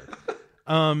anything prepared.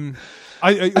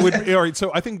 I would. All right,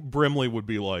 so I think Brimley would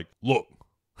be like, look,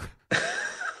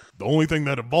 the only thing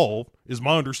that evolved is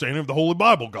my understanding of the Holy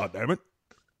Bible, goddammit.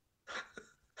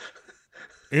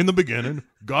 In the beginning,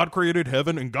 God created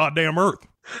heaven and goddamn earth.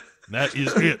 That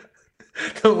is it.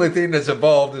 The only thing that's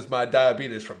evolved is my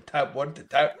diabetes from type 1 to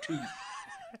type 2.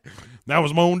 That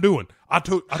was my own doing. I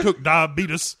took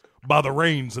diabetes by the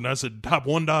reins and I said, type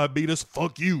 1 diabetes,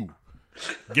 fuck you.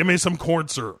 Give me some corn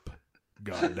syrup.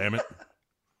 God damn it.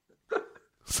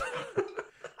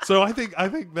 So I think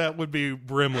that would be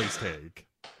Brimley's take.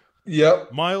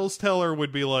 Yep. Miles Teller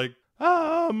would be like,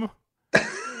 I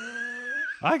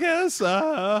guess,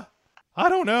 I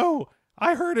don't know.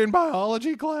 I heard in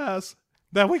biology class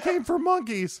that we came from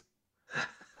monkeys.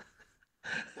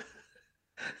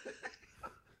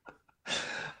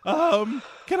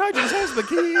 Can I just have the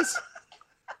keys?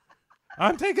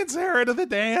 I'm taking Sarah to the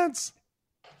dance.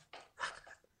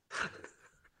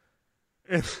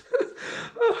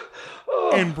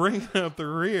 And bringing up the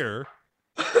rear.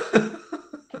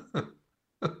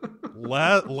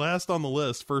 Last on the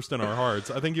list, first in our hearts,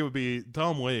 I think it would be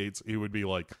Tom Waits. He would be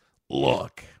like,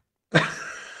 look.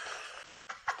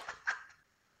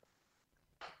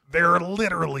 There are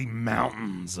literally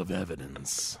mountains of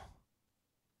evidence.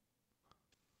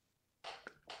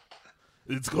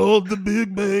 It's called the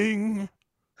Big Bang.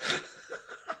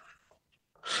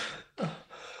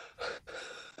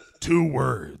 2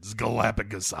 words,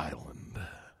 Galapagos Island.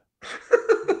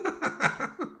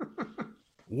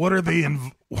 What are they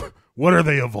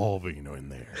evolving in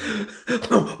there?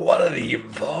 What are they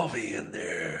evolving in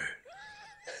there?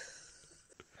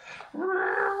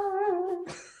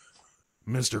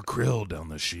 Mr. Krill down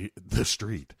the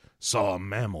street saw a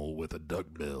mammal with a duck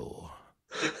bill.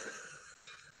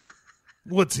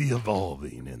 What's he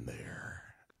evolving in there?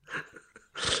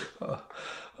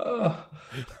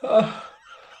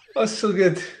 That's so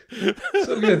good.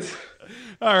 So good.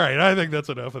 All right, I think that's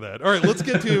enough of that. All right, let's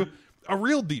get to a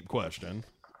real deep question.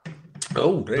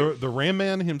 Oh, great. The Ram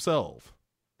Man himself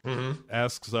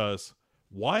asks us,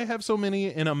 why have so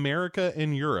many in America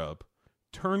and Europe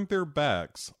turned their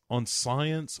backs on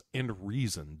science and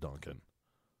reason, Duncan?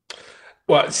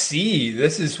 Well, see,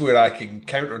 this is where I can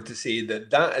counter to say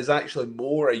that is actually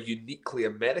more a uniquely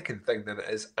American thing than it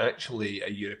is actually a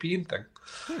European thing.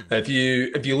 If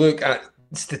you look at,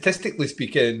 statistically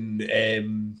speaking,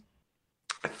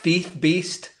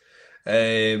 faith-based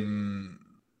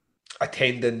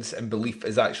attendance and belief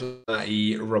is actually at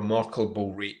a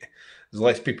remarkable rate. There's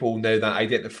less people now that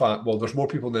identify, well, there's more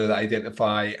people now that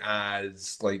identify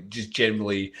as like just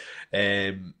generally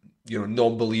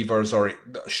non-believers or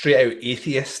straight out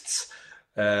atheists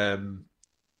in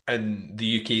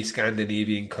the UK,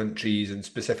 Scandinavian countries, and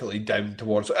specifically down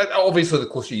towards, obviously the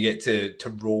closer you get to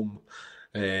Rome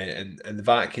and the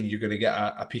Vatican, you're going to get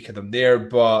a peak of them there.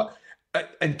 But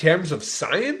in terms of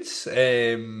science,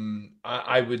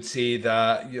 I would say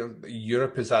that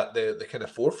Europe is at the kind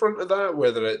of forefront of that,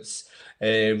 whether it's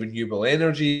renewable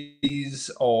energies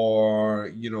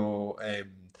or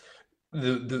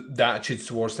the attitudes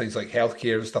towards things like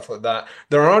healthcare and stuff like that.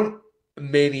 There aren't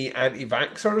many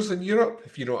anti-vaxxers in Europe,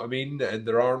 if you know what I mean, and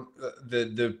there aren't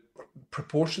the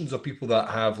proportions of people that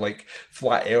have like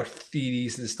flat Earth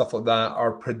theories and stuff like that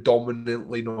are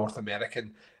predominantly North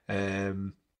American,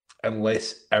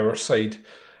 unless our side.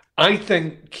 I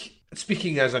think,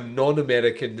 speaking as a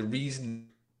non-American, the reason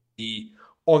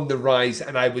on the rise,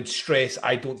 and I would stress,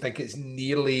 I don't think it's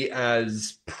nearly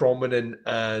as prominent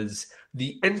as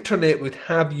the internet would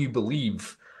have you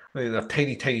believe. I mean, there are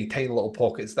tiny, tiny, tiny little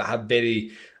pockets that have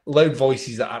very loud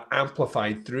voices that are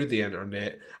amplified through the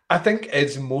internet. I think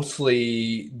it's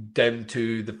mostly down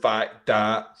to the fact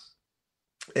that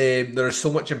there is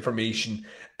so much information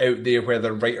out there,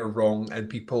 whether right or wrong, and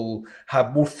people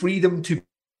have more freedom to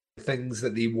things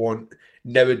that they want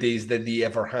nowadays than they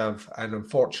ever have, and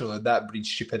unfortunately that breeds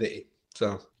stupidity.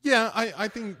 So yeah, I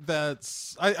think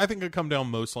that's I think it come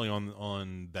down mostly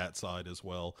on that side as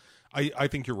well. I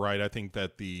think you're right. I think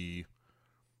that the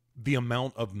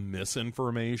amount of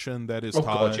misinformation that is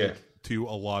tied to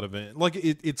a lot of it, like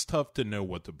it's tough to know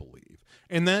what to believe,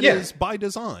 and that is by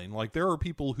design. Like there are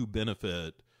people who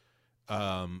benefit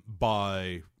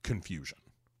by confusion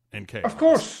and chaos, of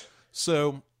course.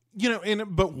 So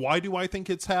but why do I think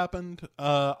it's happened?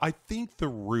 I think the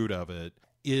root of it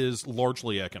is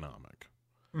largely economic.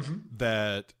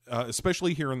 That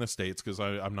especially here in the States, because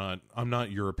I'm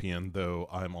not European, though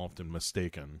I'm often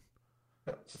mistaken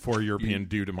for European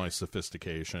due to my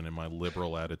sophistication and my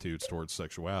liberal attitudes towards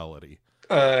sexuality.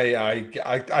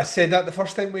 I said that the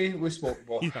first time we spoke.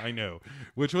 Well. Yeah, I know,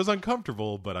 which was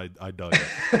uncomfortable, but I dug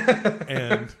it.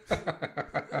 And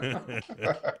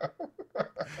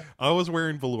I was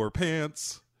wearing velour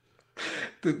pants.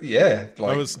 Yeah,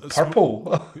 like I was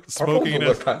purple. Smoking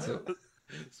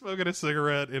a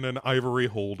cigarette in an ivory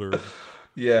holder.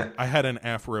 Yeah. I had an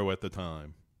afro at the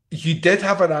time. You did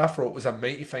have an afro. It was a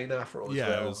mighty fine afro as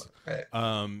well.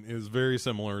 It was very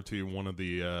similar to one of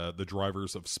the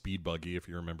drivers of Speed Buggy, if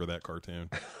you remember that cartoon.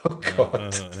 Oh, God.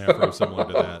 An afro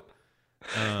similar to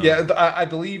Yeah, I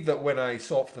believe that when I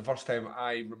saw it for the first time,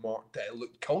 I remarked that it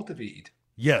looked cultivated.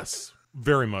 Yes,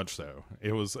 very much so.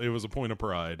 It was a point of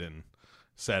pride, and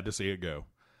sad to see it go.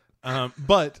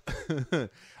 But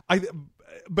I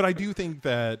do think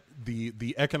that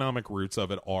the economic roots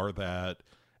of it are that,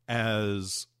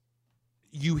 as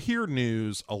you hear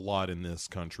news a lot in this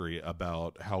country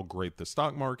about how great the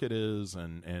stock market is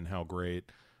and how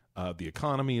great the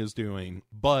economy is doing,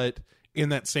 but in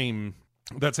that same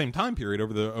time period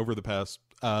over the past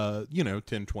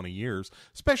 10, 20 years,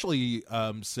 especially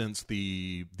since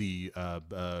the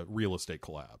real estate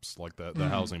collapse, like the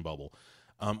housing bubble,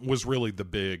 was really the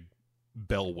big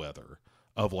bellwether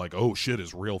of like, oh shit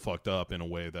is real fucked up in a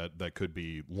way that could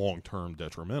be long-term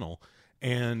detrimental.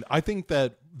 And I think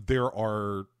that there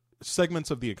are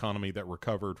segments of the economy that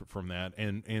recovered from that,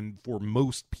 and for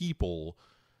most people,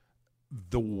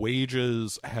 the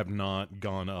wages have not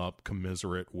gone up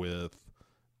commensurate with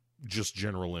just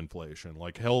general inflation,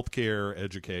 like healthcare,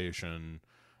 education,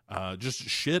 just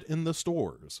shit in the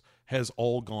stores has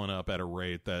all gone up at a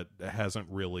rate that hasn't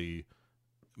really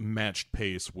matched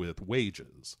pace with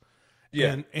wages.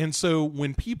 Yeah. And so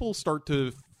when people start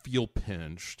to feel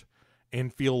pinched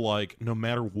and feel like no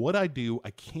matter what I do,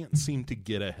 I can't seem to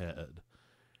get ahead,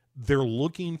 they're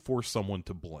looking for someone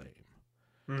to blame.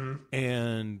 Mm-hmm.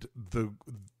 And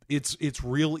it's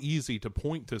real easy to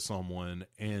point to someone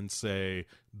and say,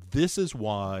 this is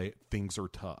why things are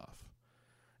tough.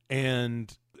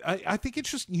 And I think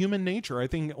it's just human nature. I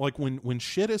think like when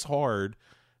shit is hard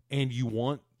and you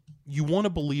want to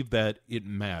believe that it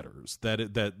matters, that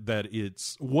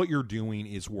it's what you're doing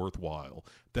is worthwhile,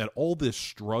 that all this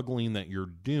struggling that you're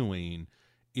doing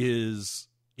is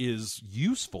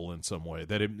useful in some way,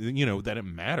 that it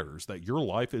matters, that your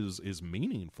life is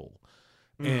meaningful.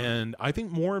 And I think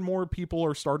more and more people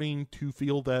are starting to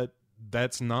feel that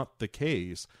that's not the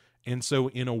case. And so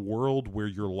in a world where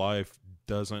your life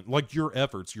doesn't, like your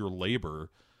efforts, your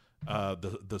labor,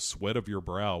 the sweat of your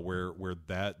brow, where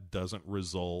that doesn't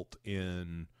result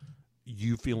in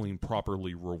you feeling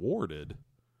properly rewarded,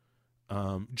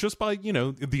 just by,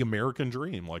 the American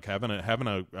dream, like having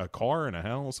a car and a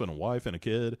house and a wife and a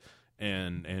kid,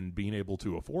 and being able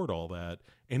to afford all that.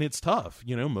 And it's tough.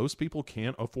 Most people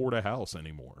can't afford a house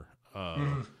anymore.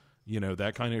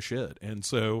 That kind of shit. And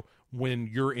so when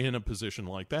you're in a position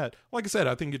like that, like I said,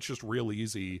 I think it's just real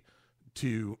easy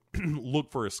to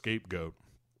look for a scapegoat.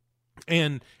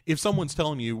 And if someone's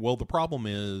telling you, well, the problem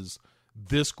is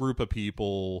this group of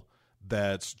people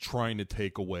that's trying to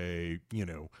take away,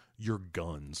 your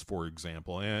guns, for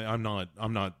example. And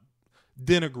I'm not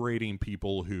denigrating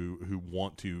people who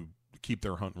want to keep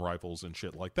their hunting rifles and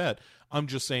shit like that. I'm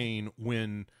just saying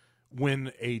when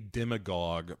a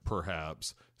demagogue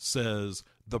perhaps says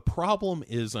the problem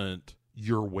isn't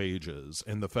your wages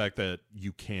and the fact that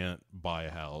you can't buy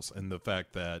a house and the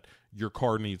fact that your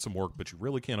car needs some work but you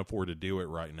really can't afford to do it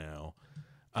right now,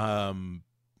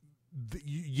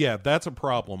 yeah, that's a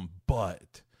problem.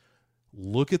 But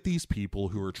look at these people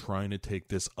who are trying to take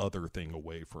this other thing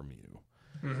away from you.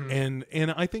 Mm-hmm.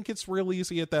 And I think it's real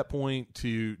easy at that point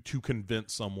to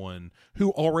convince someone who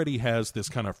already has this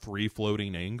kind of free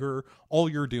floating anger. All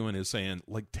you're doing is saying,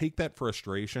 like, take that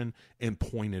frustration and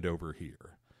point it over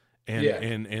here,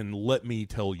 and let me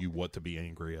tell you what to be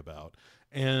angry about.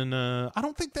 And I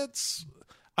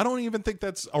don't even think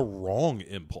that's a wrong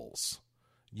impulse.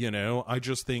 I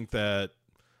just think that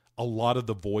a lot of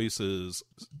the voices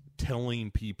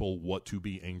telling people what to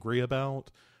be angry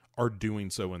about are doing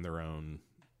so in their own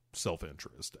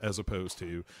self-interest, as opposed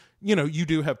to, you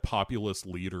do have populist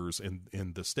leaders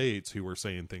in the States who are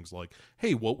saying things like,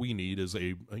 hey, what we need is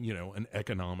an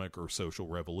economic or social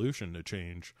revolution to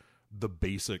change the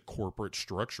basic corporate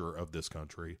structure of this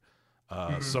country.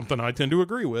 Something I tend to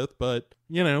agree with, but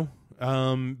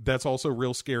that's also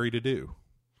real scary to do.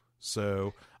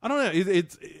 So I don't know.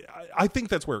 I think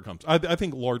that's where it comes. I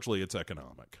think largely it's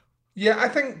economic. Yeah, I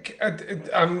think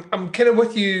I'm kind of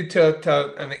with you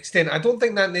to an extent. I don't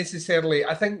think that necessarily.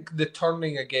 I think the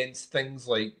turning against things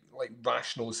like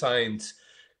rational science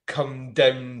come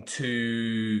down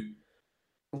to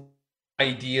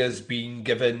ideas being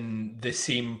given the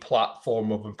same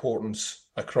platform of importance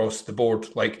across the board.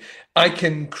 Like, I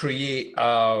can create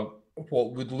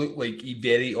what would look like a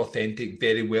very authentic,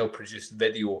 very well produced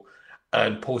video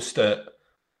and post it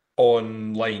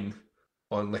online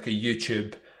on like a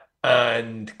YouTube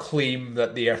and claim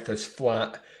that the earth is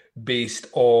flat based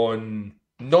on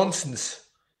nonsense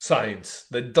science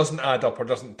that doesn't add up or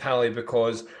doesn't tally,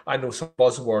 because I know some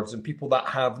buzzwords, and people that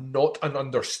have not an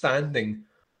understanding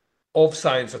of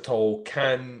science at all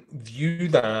can view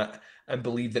that and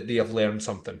believe that they have learned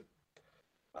something.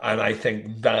 And I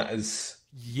think that is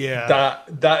Yeah.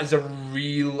 that is a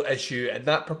real issue, and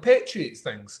that perpetuates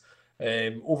things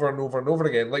over and over and over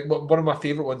again. Like one of my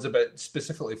favorite ones about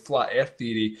specifically flat Earth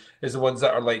theory is the ones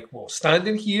that are like, well,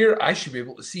 standing here, I should be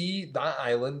able to see that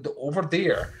island over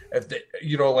there. If the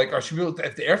like I should be able to,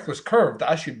 if the Earth was curved,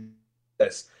 I should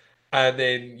this. And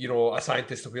then a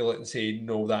scientist will be able to say,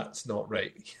 no, that's not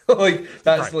right. Like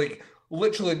that's Right. like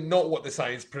literally not what the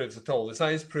science proves at all. The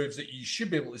science proves that you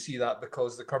should be able to see that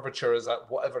because the curvature is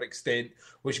at whatever extent,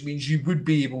 which means you would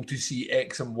be able to see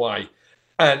X and Y.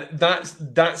 And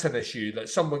that's an issue that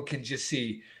someone can just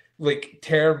say like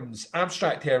terms,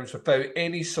 abstract terms, without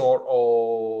any sort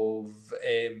of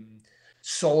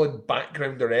solid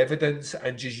background or evidence,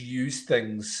 and just use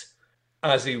things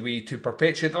as a way to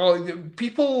perpetuate.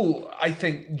 People, I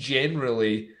think,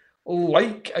 generally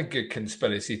like a good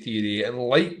conspiracy theory and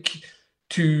like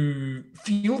to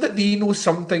feel that they know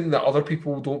something that other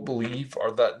people don't believe,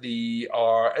 or that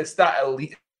it's that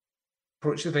elite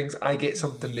approach to things. I get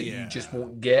something that you just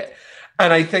won't get.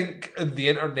 And I think the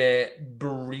internet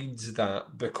breeds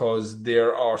that, because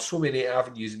there are so many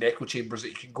avenues and echo chambers that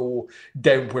you can go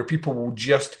down where people will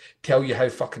just tell you how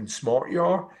fucking smart you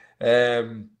are.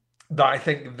 That I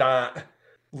think that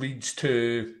leads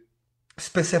to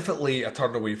specifically a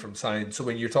turn away from science. So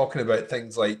when you're talking about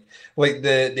things like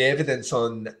the evidence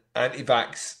on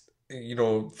anti-vax,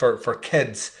 for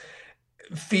kids,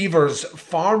 favors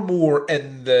far more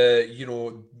in the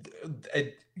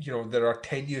there are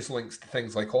tenuous links to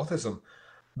things like autism,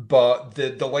 but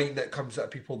the line that comes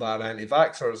at people that are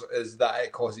anti-vaxxers is that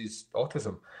it causes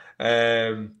autism.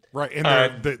 Right,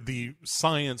 and the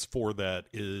science for that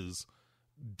is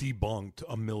debunked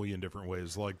a million different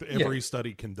ways. Like every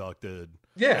study conducted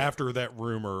after that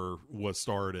rumor was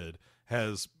started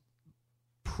has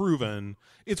proven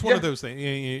it's one of those things.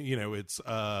 It's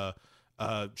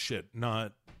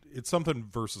it's something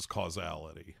versus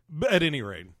causality. But at any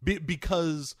rate,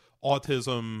 because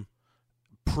autism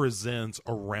presents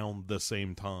around the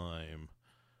same time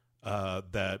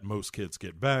that most kids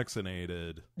get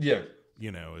vaccinated. Yeah.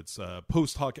 It's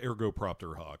post hoc ergo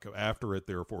propter hoc. After it,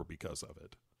 therefore, because of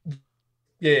it.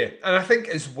 Yeah, and I think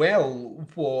as well,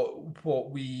 what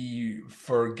we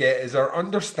forget is our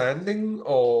understanding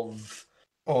of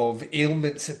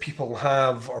ailments that people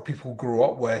have or people grow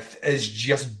up with is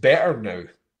just better now.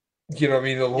 You know what I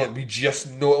mean? Like, we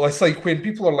just know. It's like when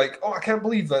people are like, "Oh, I can't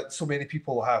believe that so many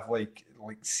people have like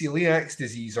celiac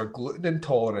disease or gluten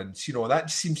intolerance." That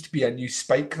seems to be a new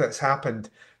spike that's happened.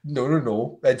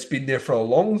 No. It's been there for a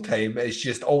long time. It's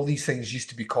just all these things used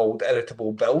to be called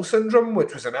irritable bowel syndrome,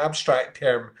 which was an abstract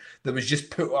term that was just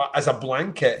put as a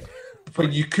blanket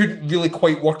when you couldn't really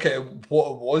quite work out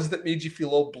what it was that made you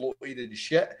feel all bloated and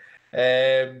shit.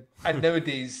 And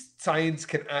nowadays, science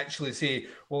can actually say,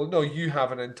 well, no, you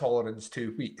have an intolerance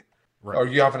to wheat. Right. Or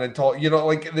you have an intolerance.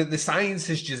 Like the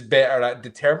science is just better at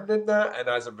determining that. And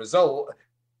as a result,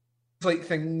 like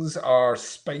things are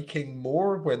spiking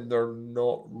more when they're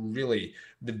not really.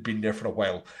 They've been there for a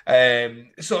while.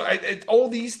 So all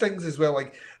these things as well,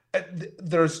 like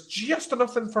there's just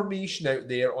enough information out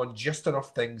there on just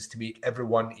enough things to make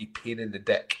everyone a pain in the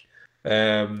dick.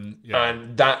 And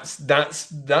that's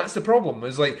the problem.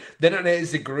 Is like the internet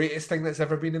is the greatest thing that's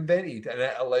ever been invented, and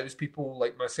it allows people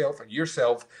like myself and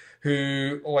yourself,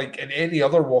 who like in any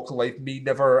other walk of life may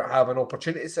never have an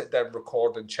opportunity to sit down,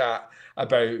 record and chat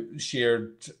about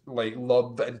shared like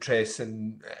love interests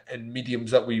and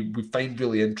mediums that we find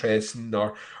really interesting,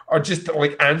 or just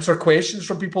like answer questions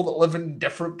from people that live in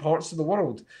different parts of the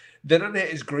world. The internet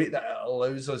is great that it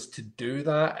allows us to do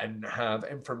that and have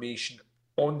information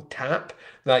on tap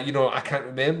that I can't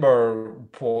remember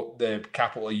what the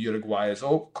capital of Uruguay is.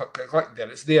 Oh, click,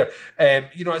 there it's there.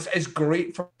 It's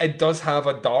great it does have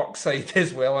a dark side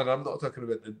as well, and I'm not talking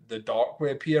about the dark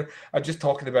web here. I'm just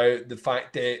talking about the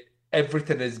fact that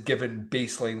everything is given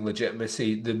baseline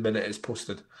legitimacy the minute it's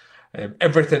posted.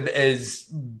 Everything is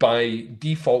by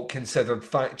default considered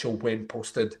factual when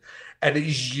posted, and it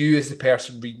is you as the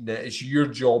person reading it. It's your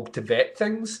job to vet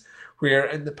things, where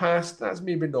in the past that's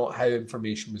maybe not how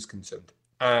information was consumed,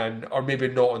 or maybe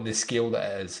not on the scale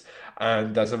that it is.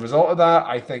 And as a result of that,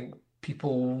 I think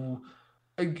people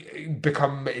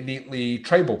become innately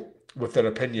tribal with their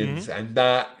opinions, and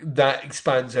that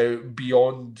expands out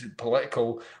beyond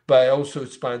political, but it also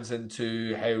expands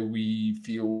into how we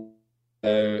feel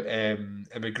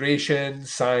immigration,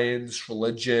 science,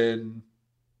 religion,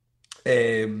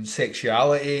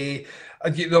 sexuality.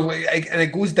 And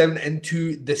it goes down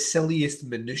into the silliest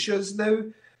minutiae now,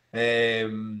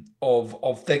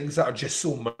 of things that are just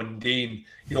so mundane.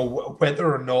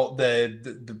 Whether or not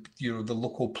the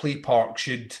local play park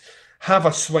should have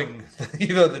a swing,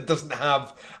 that doesn't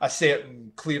have a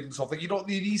certain clearance of it.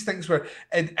 These things where,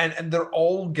 and they're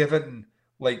all given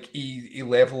like a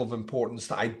level of importance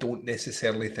that I don't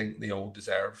necessarily think they all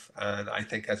deserve. And I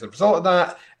think as a result of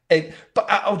that, but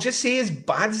I'll just say, as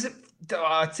bad as it,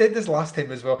 I said this last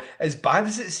time as well, as bad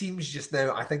as it seems just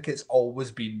now, I think it's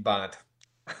always been bad.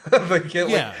 I think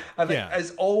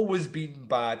it's always been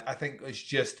bad. I think it's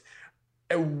just,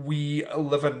 we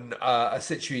live in a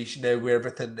situation now where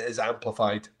everything is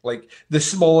amplified. Like the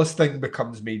smallest thing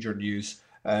becomes major news,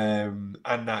 and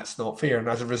that's not fair. And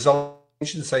as a result,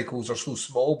 cycles are so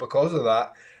small because of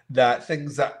that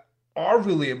things that are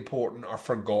really important are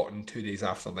forgotten 2 days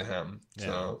after they happen. Yeah.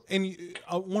 So, and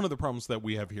one of the problems that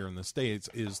we have here in the States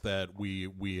is that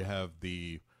we have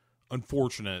the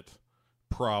unfortunate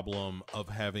problem of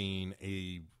having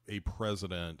a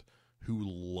president who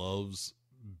loves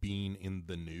being in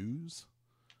the news.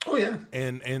 Oh yeah.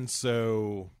 And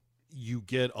so you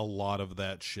get a lot of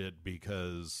that shit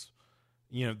because,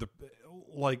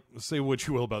 say what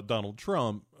you will about Donald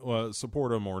Trump,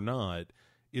 support him or not,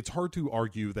 it's hard to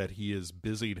argue that he has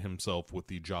busied himself with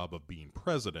the job of being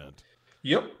president.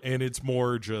 Yep. And it's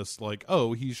more just like,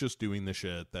 oh, he's just doing the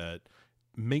shit that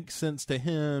makes sense to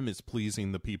him, is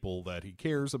pleasing the people that he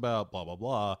cares about, blah, blah,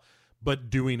 blah, but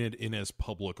doing it in as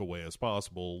public a way as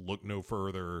possible. Look no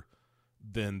further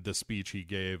than the speech he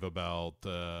gave about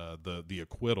the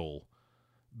acquittal.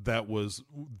 That was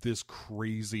this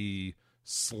crazy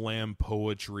slam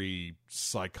poetry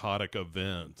psychotic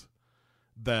event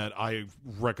that I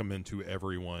recommend to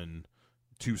everyone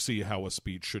to see how a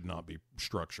speech should not be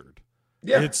structured.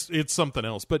 Yeah. It's something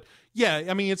else. But yeah,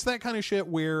 I mean, it's that kind of shit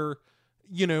where,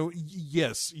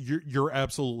 yes, you're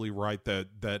absolutely right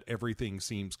that everything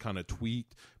seems kind of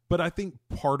tweaked. But I think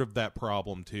part of that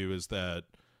problem too is that,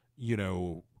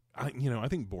 I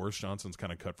think Boris Johnson's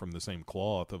kind of cut from the same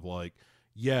cloth of like,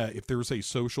 yeah, if there's a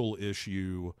social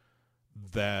issue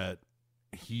that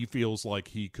he feels like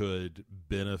he could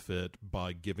benefit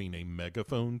by giving a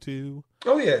megaphone to,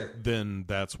 oh yeah, then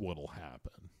that's what'll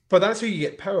happen. But that's how you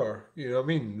get power. You know what I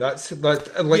mean? That's like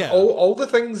all the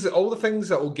things that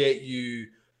will get you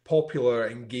popular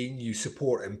and gain you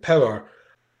support and power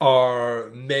are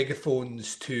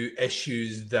megaphones to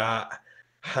issues that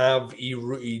have a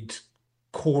rooted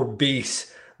core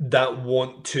base that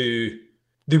want to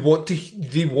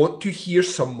hear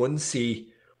someone say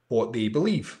what they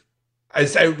believe.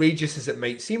 As outrageous as it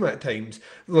might seem at times,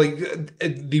 like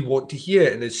they want to hear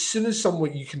it, and as soon as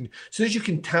you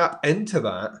can tap into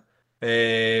that,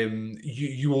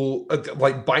 you will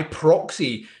like by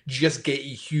proxy just get a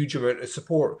huge amount of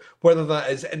support. Whether that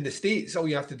is in the States, all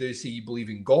you have to do is say you believe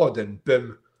in God, and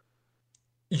boom,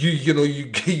 you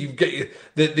get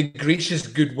the gracious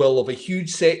goodwill of a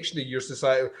huge section of your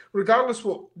society, regardless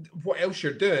what else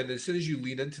you're doing. As soon as you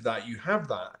lean into that, you have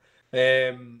that.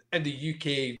 In the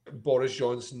UK, Boris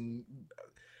Johnson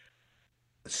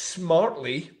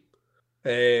smartly,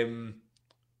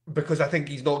 because I think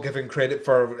he's not given credit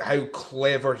for how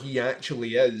clever he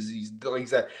actually is. He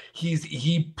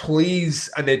plays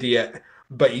an idiot,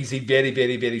 but he's a very,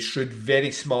 very, very shrewd,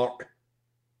 very smart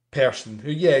person.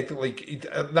 Who,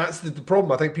 that's the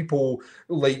problem. I think people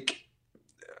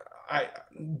I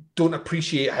don't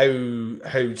appreciate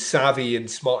how savvy and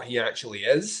smart he actually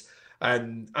is.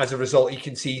 And as a result, you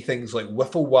can see things like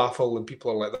Wiffle Waffle, and people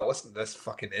are like, listen to this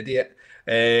fucking idiot.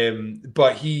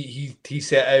 But he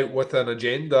set out with an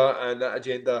agenda, and that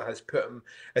agenda has put him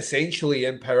essentially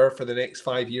in power for the next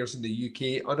 5 years in the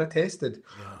UK unattested.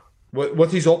 Yeah.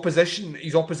 With his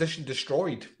opposition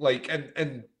destroyed. Like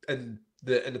in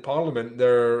the Parliament,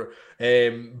 they're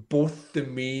both the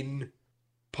main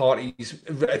parties.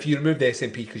 If you remove the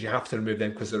SNP, because you have to remove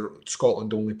them because they're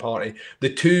Scotland only party,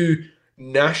 the two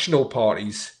national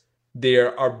parties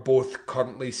there are both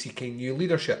currently seeking new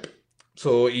leadership.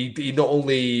 So he not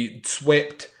only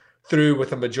swept through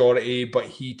with a majority, but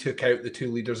he took out the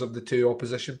two leaders of the two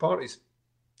opposition parties.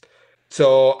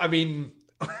 So, I mean,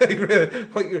 I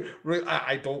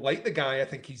don't like the guy. I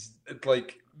think he's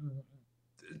like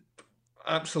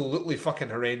absolutely fucking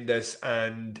horrendous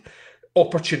and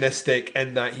opportunistic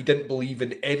in that he didn't believe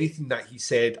in anything that he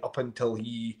said up until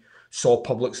he saw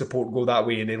public support go that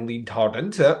way and then leaned hard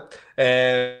into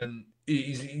it.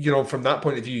 He's, from that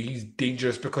point of view, he's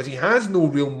dangerous because he has no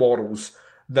real morals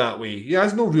that way. He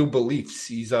has no real beliefs.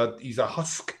 He's a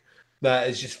husk that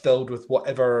is just filled with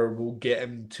whatever will get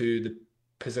him to the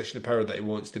position of power that he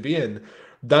wants to be in.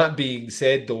 That being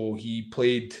said, though, he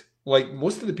played, like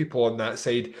most of the people on that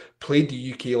side, played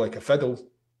the UK like a fiddle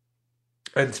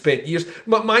and spent years.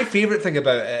 My favourite thing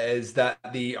about it is that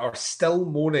they are still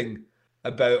moaning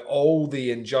about all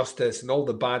the injustice and all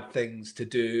the bad things to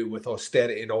do with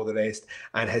austerity and all the rest.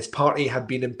 And his party had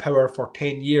been in power for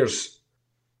 10 years.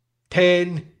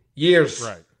 10 years.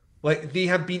 Right. Like, they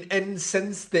have been in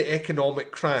since the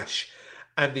economic crash,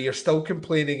 and they are still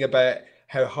complaining about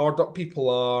how hard up people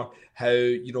are, how,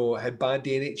 you know, how bad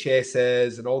the NHS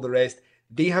is and all the rest.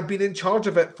 They have been in charge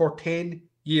of it for 10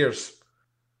 years.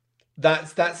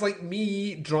 That's like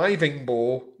me driving,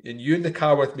 Bo, and you in the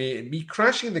car with me, and me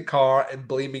crashing the car and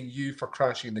blaming you for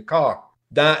crashing the car.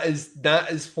 That is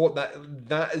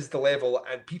the level,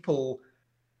 and people,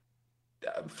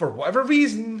 for whatever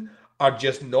reason, are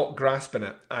just not grasping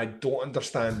it. I don't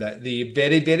understand it. They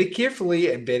very, very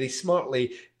carefully and very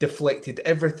smartly deflected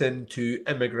everything to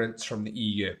immigrants from the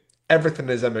EU. Everything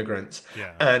is immigrants.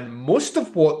 Yeah. And most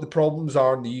of what the problems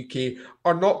are in the UK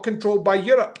are not controlled by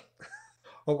Europe.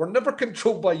 Or were never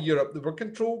controlled by Europe. They were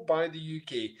controlled by the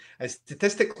UK. And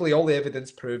statistically, all the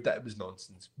evidence proved that it was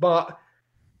nonsense. But,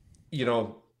 you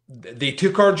know, they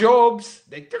took our jobs.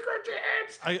 They took our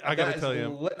jobs. I got to tell you.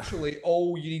 Literally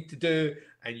all you need to do.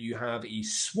 And you have a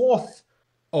swath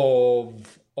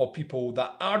of people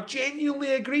that are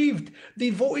genuinely aggrieved.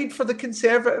 They voted for the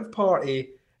Conservative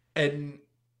Party in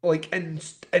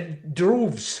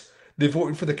droves. They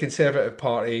voted for the Conservative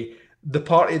Party, the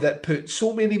party that put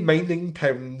so many mining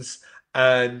towns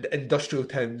and industrial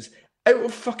towns out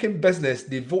of fucking business.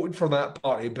 They voted for that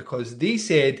party because they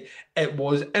said it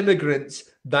was immigrants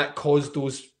that caused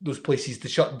those places to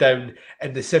shut down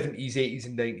in the 70s, 80s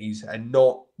and 90s, and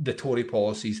not the Tory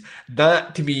policies.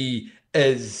 That to me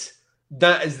is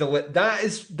what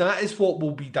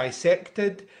will be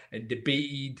dissected and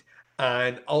debated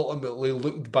and ultimately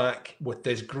looked back with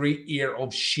this great air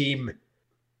of shame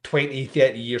 20,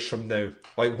 30 years from now.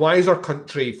 Like, why is our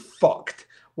country fucked?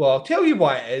 Well, I'll tell you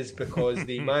why it is, because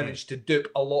they managed to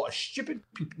dupe a lot of stupid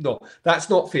people. No, that's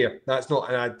not fair. That's not,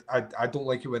 and I don't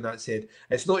like it when that's said.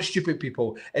 It's not stupid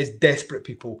people, it's desperate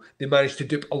people. They managed to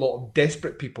dupe a lot of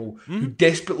desperate people who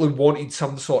desperately wanted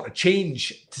some sort of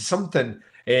change to something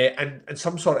and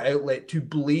some sort of outlet to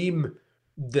blame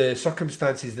the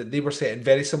circumstances that they were set in,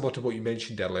 very similar to what you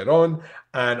mentioned earlier on.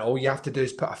 And all you have to do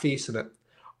is put a face on it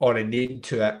or a name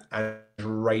to it and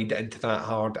ride it into that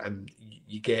hard, and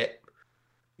you get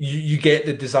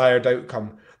the desired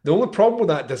outcome. The only problem with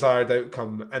that desired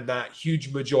outcome and that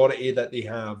huge majority that they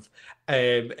have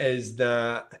is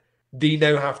that they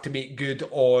now have to make good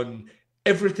on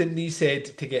everything they said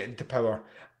to get into power,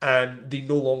 and they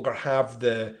no longer have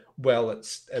it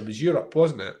was Europe,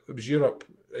 wasn't it? It was Europe.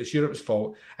 It's Europe's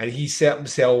fault, and he said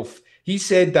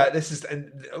that this is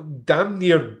damn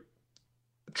near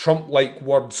Trump-like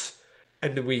words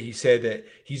in the way he said it.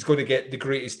 He's going to get the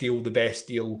greatest deal, the best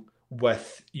deal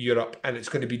with Europe, and it's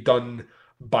going to be done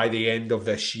by the end of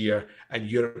this year. And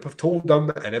Europe have told them,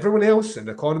 and everyone else, and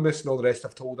economists and all the rest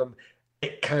have told them,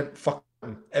 it can't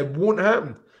fucking, it won't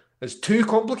happen. It's too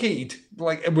complicated.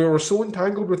 Like, we were so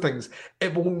entangled with things.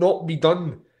 It will not be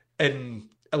done in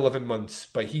 11 months,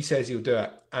 but he says he'll do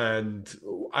it. And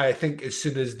I think as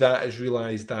soon as that is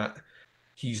realised that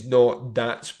he's not,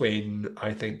 that's when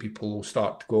I think people will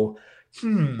start to go,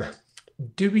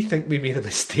 do we think we made a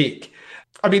mistake?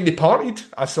 I mean, they partied.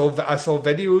 I saw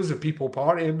videos of people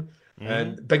partying,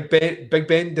 and Big Ben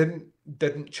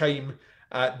didn't chime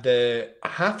at the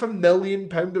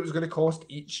 £500,000 it was going to cost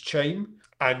each chime,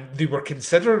 and they were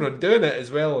considering on doing it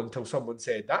as well until someone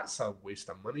said, "That's a waste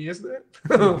of money, isn't it?"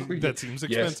 That seems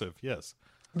expensive. Yes,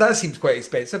 that seems quite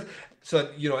expensive.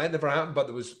 So it never happened, but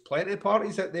there was plenty of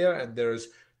parties out there, and there's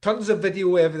tons of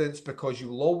video evidence, because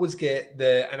you'll always get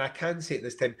and I can say it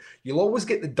this time, you'll always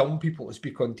get the dumb people to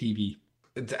speak on TV.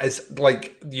 It's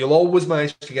like you'll always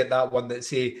manage to get that one that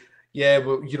say, yeah,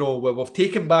 well, we've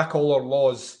taken back all our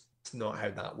laws. It's not how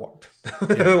that worked.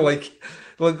 Yeah. like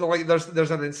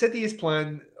there's an insidious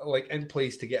plan in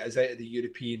place to get us out of the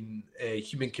European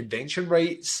Human Convention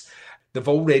rights. They've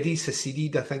already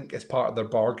seceded, I think, as part of their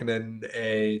bargaining,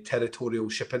 territorial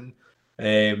shipping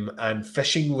and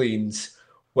fishing lanes,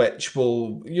 which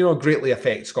will, greatly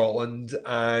affect Scotland,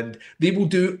 and they will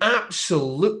do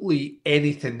absolutely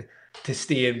anything to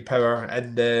stay in power.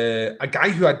 And a guy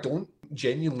who I don't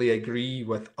genuinely agree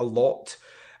with a lot,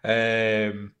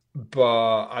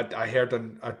 but I heard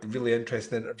a really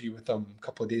interesting interview with him a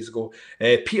couple of days ago.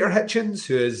 Peter Hitchens,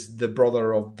 who is the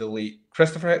brother of the late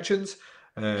Christopher Hitchens,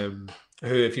 who,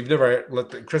 if you've never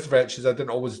looked at Christopher Hitchens, I didn't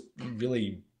always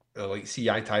really see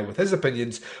eye to eye with his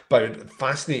opinions, but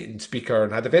fascinating speaker,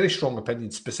 and had a very strong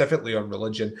opinion specifically on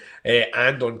religion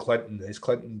and on Clinton. His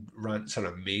Clinton rants are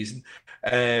amazing.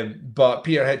 But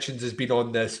Peter Hitchens has been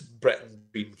on this Britain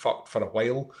been fucked for a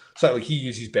while. So he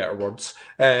uses better words,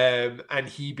 and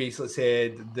he basically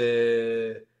said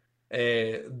the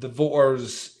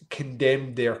voters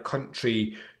condemned their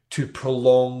country to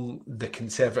prolong the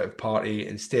Conservative Party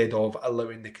instead of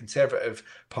allowing the Conservative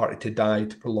Party to die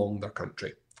to prolong their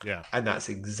country. Yeah, and that's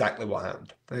exactly what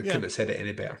happened. I couldn't have said it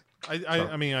any better.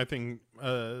 I mean, I think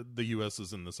the U.S.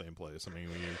 is in the same place. I mean,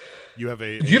 you have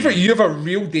a you have a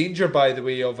real danger, by the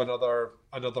way, of another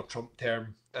Trump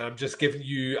term. And I'm just letting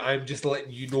you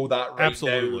know that right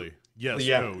absolutely. now. Yes,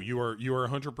 yeah. No, you are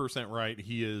 100% right.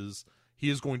 He is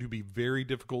going to be very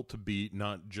difficult to beat,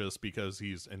 not just because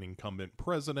he's an incumbent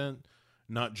president,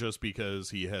 not just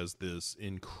because he has this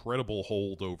incredible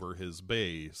hold over his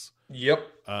base. Yep.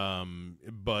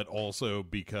 But also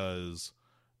because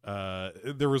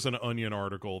there was an Onion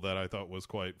article that I thought was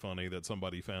quite funny that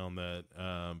somebody found that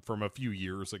from a few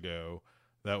years ago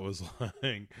that was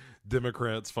like,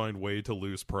 Democrats find way to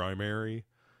lose primary.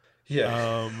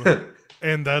 Yeah.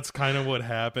 And that's kind of what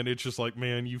happened. It's just like,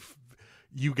 man,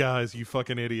 you guys, you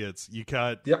fucking idiots. You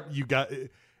got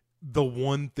the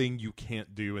one thing you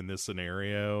can't do in this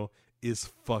scenario is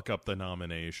fuck up the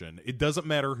nomination. It doesn't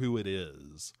matter who it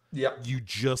is. Yeah. You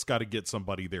just got to get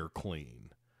somebody there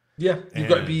clean. Yeah.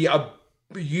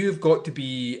 You've got to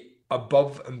be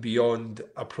above and beyond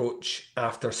approach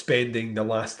after spending the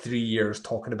last 3 years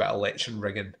talking about election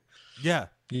rigging. Yeah.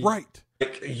 Right.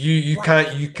 Like you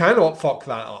cannot fuck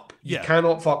that up. You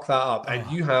cannot fuck that up.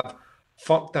 And you have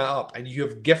fucked that up, and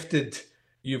you've gifted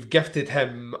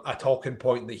him a talking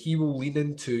point that he will lean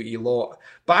into a lot.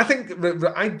 But I think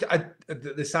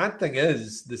the sad thing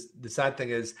is,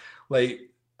 like,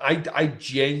 I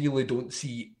genuinely don't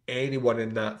see anyone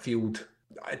in that field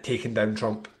taking down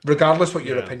Trump, regardless what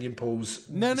your opinion polls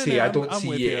say. I don't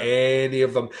see any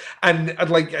of them. And I'd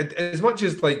like, as much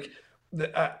as like,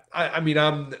 I mean,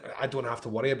 I don't have to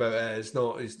worry about it. It's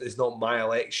not my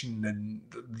election, and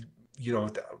you know,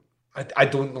 I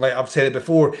don't, like I've said it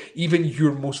before. Even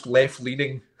your most left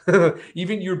leaning,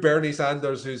 even your Bernie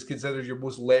Sanders, who's considered your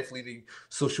most left leaning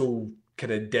social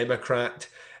kind of Democrat,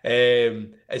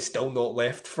 is still not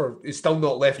left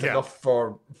enough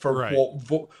for right.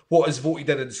 what is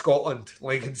voted in Scotland.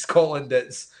 Like in Scotland,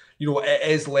 it's, you know, it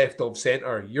is left of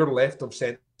centre. You're left of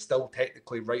centre, still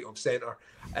technically right of centre.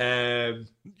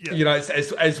 You know,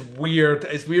 it's weird.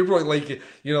 It's weird, like,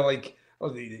 you know, like,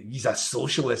 oh, he's a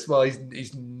socialist. Well,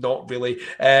 he's not really.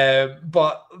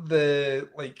 But the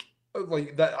like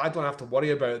that, I don't have to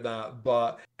worry about that.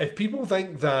 But if people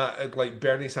think that like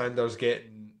Bernie Sanders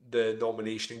getting the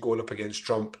nomination and going up against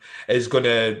Trump is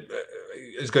gonna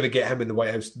get him in the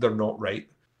White House, they're not right.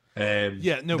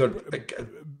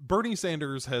 Bernie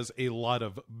Sanders has a lot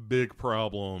of big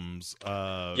problems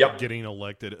getting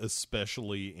elected,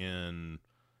 especially in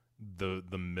the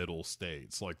middle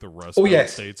states, like the Rust Belt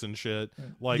states and shit.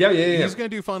 Like, he's gonna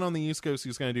do fine on the East Coast,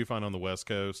 he's gonna do fine on the West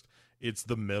Coast. It's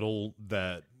the middle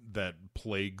that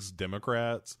plagues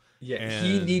Democrats. And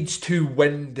he needs to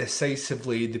win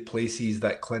decisively the places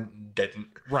that Clinton didn't.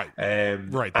 Right.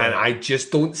 Right. And I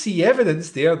just don't see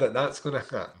evidence there that that's going to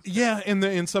happen. Yeah,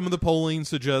 and some of the polling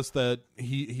suggests that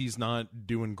he's not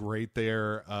doing great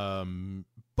there.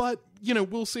 But you know,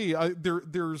 we'll see. I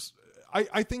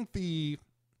think the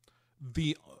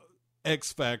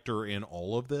X factor in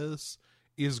all of this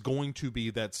is going to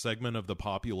be that segment of the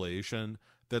population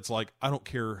that's like, I don't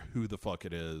care who the fuck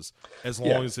it is, as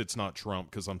long as it's not Trump,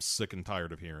 because I'm sick and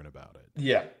tired of hearing about it.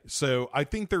 Yeah. So I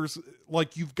think there's,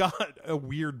 like, you've got a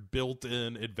weird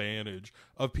built-in advantage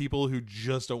of people who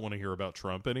just don't want to hear about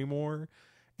Trump anymore.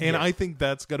 And I think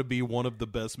that's got to be one of the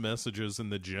best messages in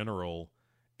the general,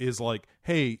 is like,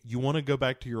 hey, you want to go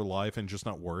back to your life and just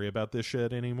not worry about this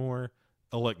shit anymore?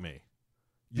 Elect me.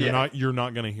 You're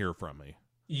not going to hear from me.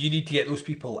 You need to get those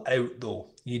people out, though.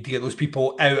 You need to get those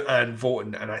people out and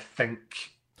voting, and I think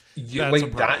there's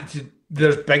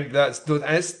big.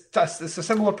 It's a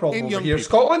similar problem over here.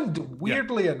 Scotland,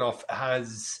 weirdly enough,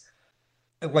 has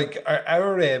like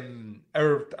our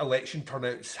election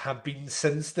turnouts have been,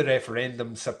 since the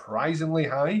referendum, surprisingly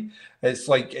high. It's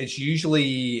like it's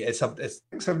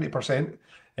 70%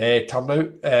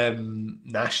 turnout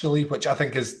nationally, which I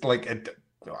think is like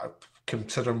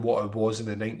considering what it was in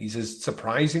the 90s, is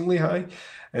surprisingly high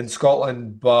in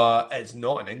Scotland, but it's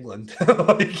not in England.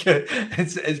 Like,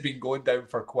 it's been going down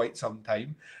for quite some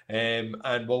time, and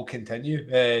will continue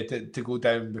to go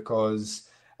down, because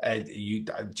you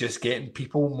just getting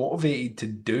people motivated to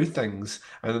do things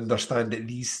and understand that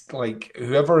these, like,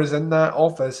 whoever is in that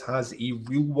office has a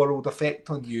real world effect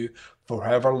on you for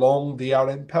however long they are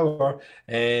in power.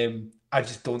 I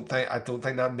don't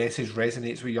think that message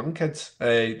resonates with young kids,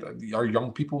 or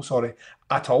young people, sorry,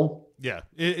 at all. Yeah,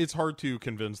 it's hard to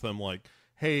convince them, like,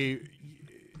 hey,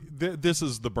 this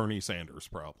is the Bernie Sanders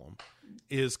problem,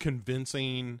 is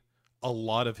convincing a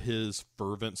lot of his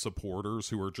fervent supporters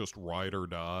who are just ride or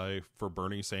die for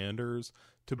Bernie Sanders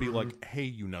to be like, hey,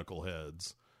 you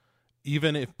knuckleheads,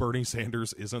 even if Bernie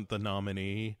Sanders isn't the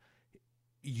nominee,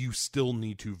 you still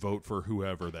need to vote for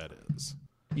whoever that is.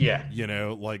 Yeah. You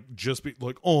know, like, just be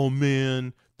like, oh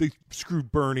man, they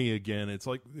screwed Bernie again. It's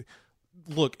like,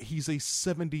 look, he's a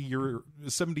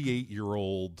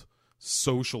 78-year-old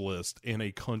socialist in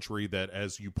a country that,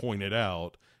 as you pointed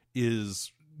out,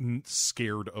 is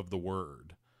scared of the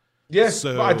word. Yes,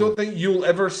 So, but I don't think you'll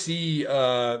ever see,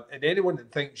 and anyone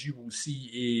that thinks you will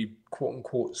see a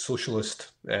quote-unquote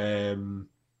socialist, you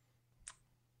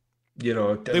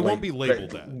know... they won't be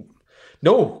labeled that.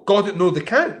 No, God, no, they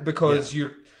can't, because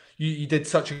you did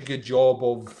such a good job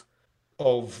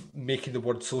of making the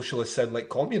word socialist sound like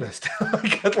communist.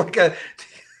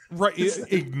 Right,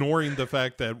 ignoring the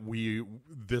fact that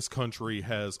this country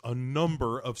has a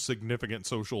number of significant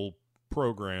social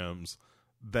programs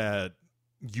that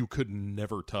you could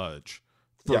never touch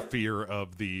for fear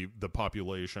of the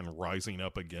population rising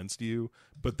up against you,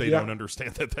 but they don't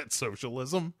understand that that's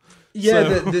socialism. Yeah,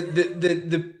 so...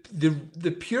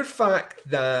 the pure fact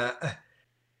that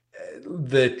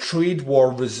the trade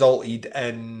war resulted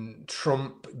in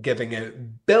Trump giving out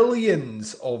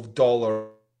billions of dollars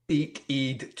state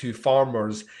aid to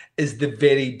farmers is the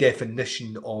very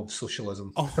definition of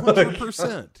socialism.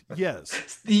 100%.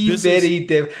 Yes. And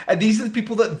these are the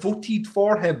people that voted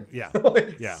for him. Yeah.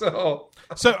 Yeah. So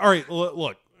all right,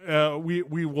 look,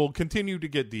 we will continue to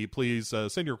get deep. Please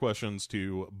send your questions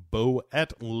to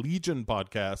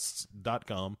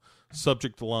bo@legionpodcasts.com.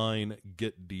 Subject line,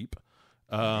 get deep.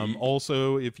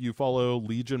 Also, if you follow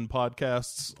Legion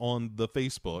Podcasts on the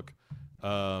Facebook,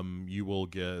 you will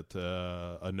get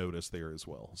a notice there as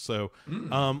well. So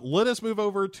let us move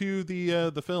over to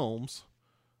the films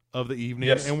of the evening.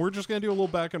 Yes. And we're just going to do a little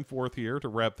back and forth here to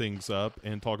wrap things up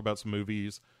and talk about some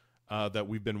movies that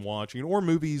we've been watching, or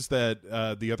movies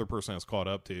that the other person has caught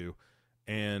up to.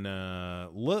 And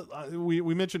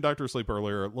we mentioned Dr. Sleep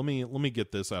earlier. Let me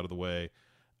get this out of the way.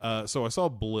 So I saw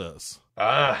Bliss.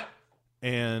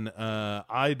 And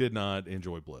I did not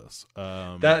enjoy Bliss.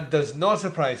 That does not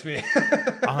surprise me.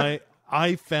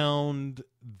 I found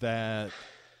that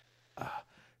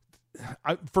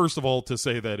first of all, to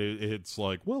say that it's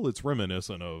like, well, it's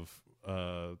reminiscent of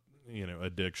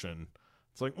addiction.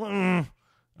 It's like,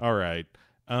 all right.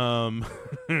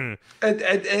 It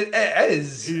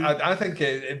is. I think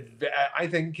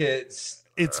it's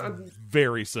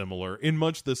very similar in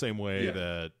much the same way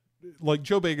that, like,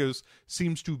 Joe Begos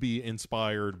seems to be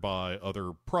inspired by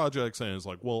other projects and is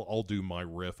like, well, I'll do my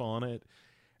riff on it.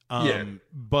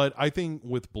 But I think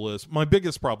with Bliss, my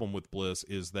biggest problem with Bliss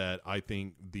is that I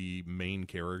think the main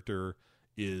character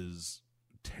is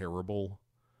terrible,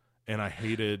 and I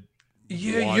hated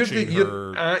you're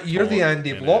the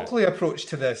Andy Blockley approach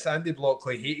to this. Andy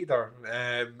Blockley hated her,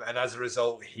 and as a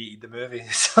result, hated the movie.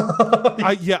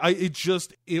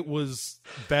 It was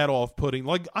that off-putting.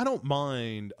 Like, I don't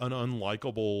mind an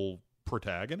unlikable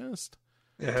protagonist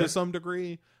to some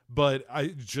degree, but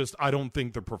I don't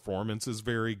think the performance is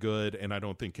very good, and I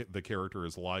don't think the character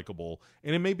is likable.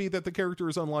 And it may be that the character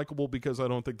is unlikable because I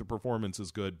don't think the performance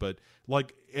is good, but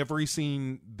like every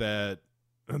scene that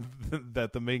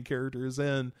the main character is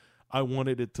in, I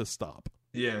wanted it to stop.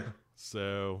 Yeah.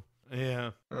 So,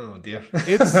 yeah. Oh dear.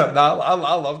 It's I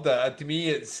love that. To me,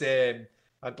 it's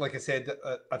like I said,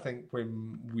 I think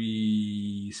when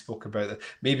we spoke about it,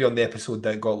 maybe on the episode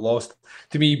that got lost,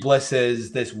 to me, Bliss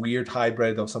is this weird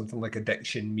hybrid of something like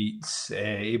Addiction meets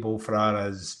Abel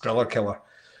Ferrara's Driller Killer.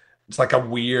 It's like a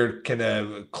weird kind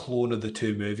of clone of the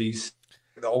two movies,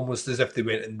 almost as if they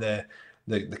went in the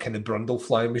kind of Brundle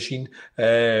flying machine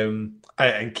and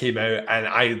came out, and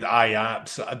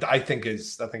I think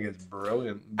it's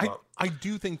brilliant. But... I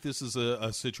do think this is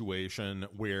a situation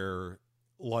where,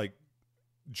 like,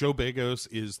 Joe Begos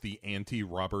is the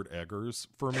anti-Robert Eggers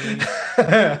for me.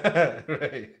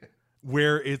 Right.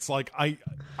 Where it's like, I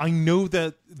know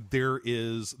that there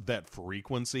is that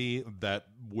frequency that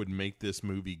would make this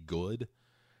movie good,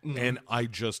 and I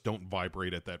just don't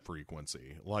vibrate at that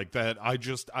frequency. Like that, I've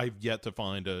yet to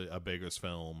find a Begos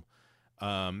film.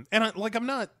 And I'm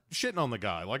not shitting on the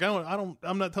guy. Like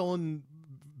I'm not telling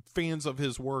fans of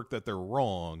his work that they're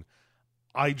wrong.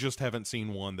 I just haven't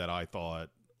seen one that I thought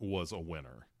was a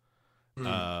winner.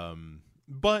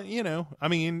 But I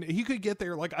mean, he could get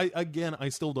there. Like I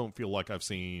still don't feel like I've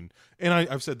seen, and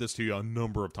I've said this to you a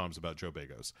number of times about Joe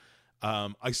Begos.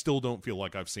 I still don't feel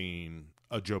like I've seen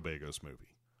a Joe Begos movie.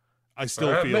 I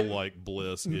still feel like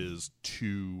Bliss is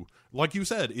too, like you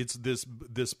said, it's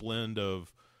this blend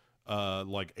of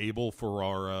like Abel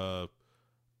Ferrara,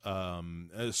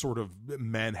 sort of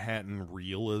Manhattan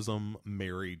realism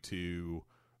married to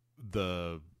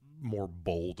the more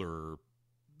bolder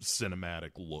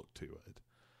cinematic look to it.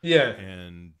 Yeah.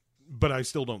 But I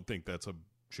still don't think that's a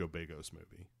Joe Begos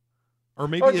movie. Or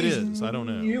maybe it is. I don't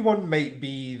know. New one might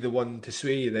be the one to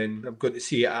sway you then. I'm going to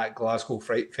see it at Glasgow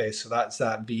Fright Fest. So that's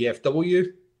that VFW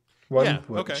one,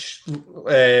 which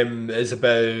is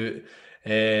about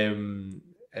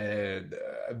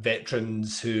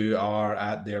veterans who are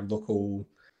at their local...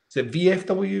 Is it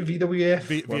VFW?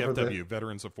 VWF? VFW,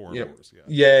 Veterans of Foreign Wars.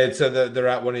 Yeah, so they're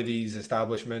at one of these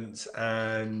establishments,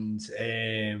 and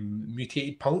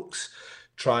mutated punks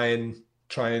try and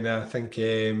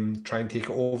take it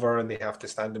over, and they have to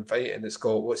stand and fight. And it's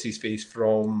got what's his face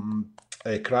from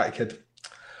Karate Kid.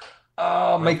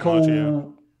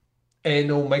 Michael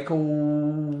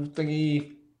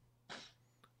thingy.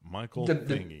 Michael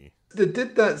thingy. The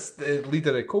dude that's the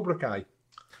leader of Cobra Kai.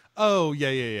 Oh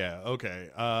yeah. Okay,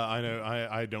 I know.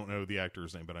 I don't know the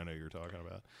actor's name, but I know you're talking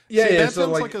about. Yeah, See, yeah. That So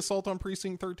sounds like like Assault on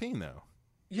Precinct 13, though.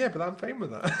 Yeah, but I'm fine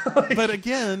with that. But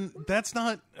again, that's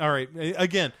not all right.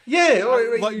 Again, yeah.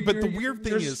 But the weird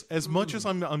thing is, as much as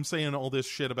I'm saying all this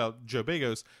shit about Joe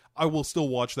Begos, I will still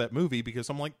watch that movie because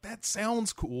I'm like, that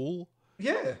sounds cool.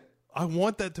 Yeah, I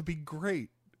want that to be great.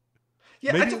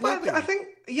 Yeah, Maybe I think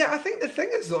the thing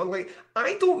is though, like,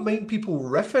 I don't mind people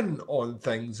riffing on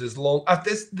things as long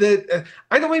as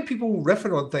I don't mind people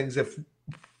riffing on things if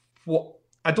what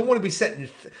I don't want to be sitting.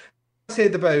 I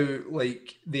said about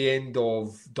like the end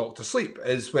of Doctor Sleep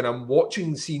is when I'm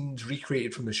watching scenes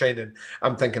recreated from The Shining,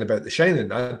 I'm thinking about The Shining.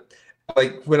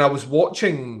 Like when I was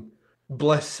watching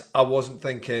Bliss, I wasn't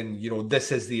thinking,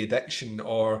 this is the addiction,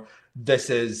 or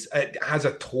it has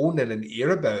a tone and an air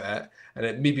about it, and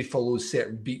it maybe follows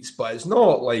certain beats, but it's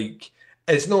not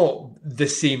the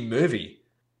same movie.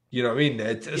 You know what I mean?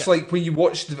 It's like when you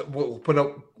watch me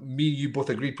and you both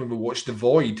agreed when we watched The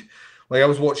Void. Like I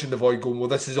was watching The Void going, well,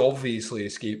 this is obviously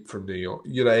Escape from New York.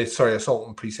 Assault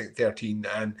on Precinct 13,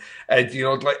 and like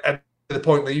at the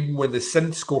point that even when the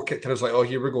synth score kicked in, I was like, oh,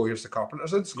 here we go, here's the Carpenter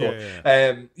synth score.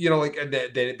 And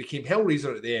then it became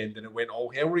Hellraiser at the end, and it went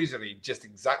all Hellraiser-y, just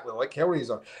exactly like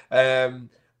Hellraiser. I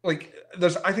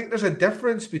think there's a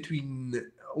difference between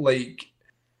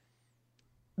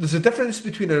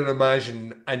an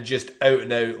imagine and just out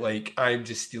and out like I'm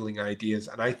just stealing ideas.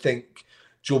 And I think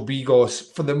Joe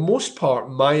Begos, for the most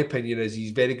part, my opinion is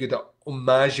he's very good at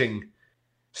homaging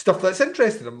stuff that's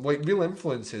interesting him, like real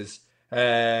influences.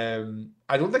 I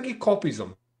don't think he copies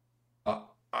them.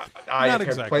 I've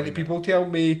heard plenty of people tell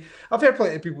me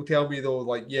though,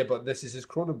 like, yeah, but this is his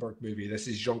Cronenberg movie, this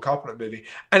is John Carpenter movie,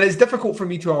 and it's difficult for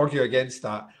me to argue against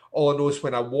that. All I know is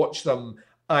when I watch them,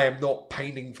 I am not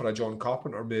pining for a John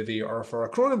Carpenter movie or for a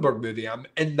Cronenberg movie. I'm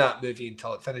in that movie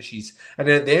until it finishes, and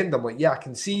then at the end, I'm like, yeah, I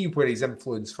can see where his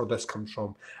influence for this comes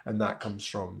from and that comes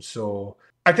from. So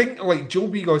I think like Joe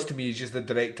Begos to me is just the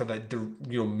director that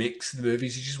makes the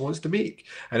movies he just wants to make,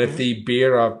 and if they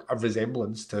bear a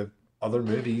resemblance to other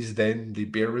movies, then they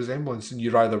bear resemblance, and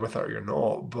you're either with it or you're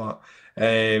not. But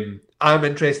I'm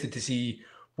interested to see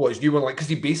what his new one like, because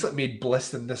he basically made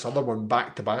Bliss and this other one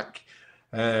back to back.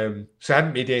 So I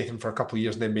hadn't made anything for a couple of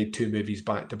years, and then made two movies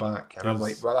back to back, and I'm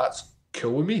like, well, that's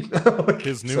cool with me.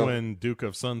 His new one, Duke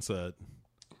of Sunset,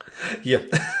 yeah,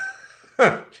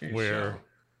 where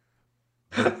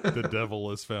the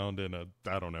devil is found in a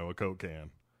Coke can.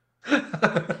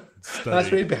 That's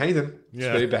very behind him. It's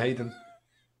very behind him.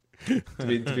 to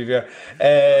be fair,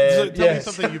 so tell me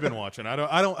something you've been watching. I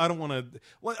don't want to.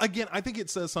 Well, again, I think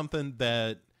it says something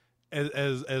that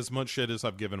as much shit as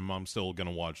I've given him, I'm still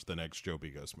gonna watch the next Joe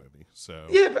Begos movie. So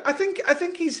yeah, but I think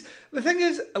he's, the thing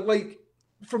is, like,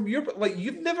 from your, like,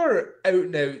 you've never out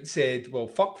and out said, well,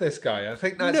 fuck this guy. I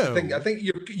think that's the thing. I think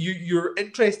you're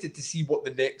interested to see what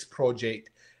the next project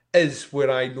is,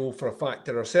 where I know for a fact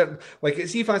there are certain, like,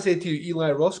 see if I said to you,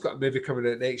 Eli Roth got a movie coming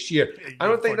out next year, I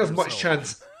don't think there's much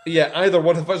chance. Yeah, either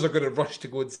one of us are going to rush to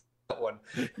go and see that one.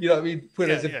 You know what I mean?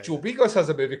 Whereas if Joe Begos has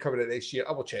a movie coming out next year,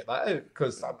 I will check that out,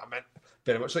 because I'm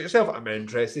very much like yourself. I'm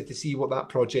interested to see what that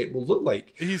project will look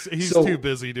like. He's too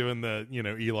busy doing the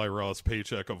Eli Roth's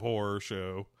Paycheck of Horror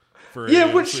show for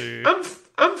AMC. Which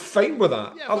I'm fine with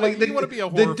that. Yeah, like, you want to be a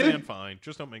horror fan, fine.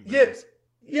 Just don't make movies.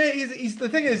 Yeah. He's the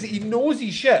thing is, he knows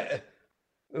his shit.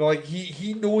 Like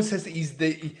he knows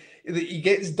he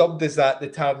gets dubbed as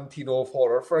the Tarantino of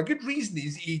horror for a good reason.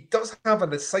 He does have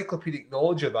an encyclopedic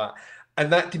knowledge of that,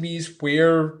 and that to me is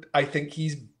where I think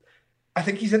his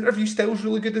interview style is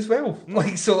really good as well.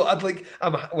 Like, so I'm like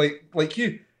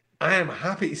you. I am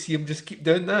happy to see him just keep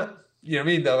doing that. You know what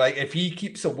I mean? They're like, if he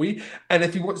keeps away, and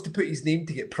if he wants to put his name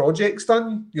to get projects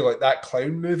done, you know, like that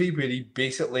clown movie where he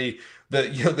basically,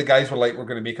 the guys were like, we're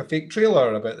going to make a fake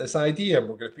trailer about this idea, and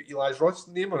we're going to put Eli Roth's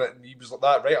name on it, and he was like,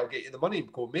 that right, I'll get you the money,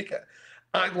 go make it.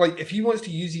 And like, if he wants to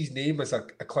use his name as a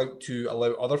clout to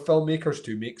allow other filmmakers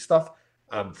to make stuff,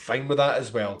 I'm fine with that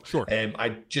as well. Sure.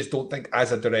 I just don't think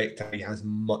as a director he has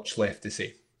much left to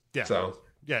say. Yeah. So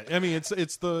yeah, I mean,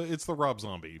 it's the Rob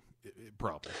Zombie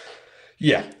problem.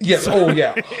 yeah. Oh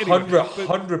yeah,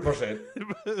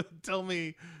 100%. Tell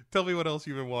me what else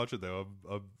you've been watching though.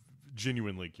 I'm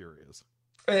genuinely curious.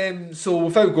 So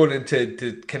without going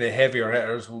into kind of heavier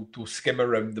hitters, we'll skim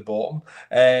around the bottom.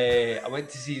 I went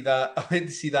to see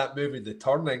that movie, The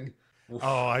Turning. Oof.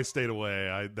 Oh, I stayed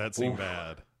away. That seemed Oof.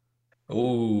 bad.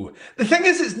 Oh, the thing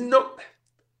is, it's not.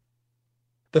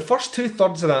 The first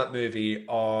 2/3 of that movie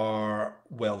are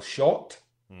well shot,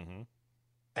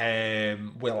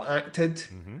 well acted,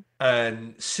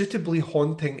 and suitably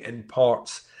haunting in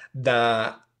parts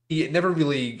that it never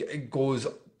really goes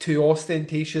too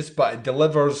ostentatious, but it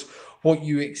delivers what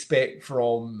you expect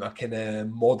from a kind of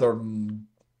modern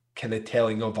kind of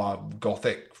telling of a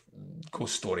gothic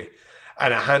ghost story.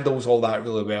 And it handles all that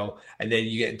really well. And then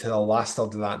you get into the last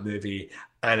third of that movie,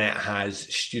 and it has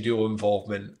studio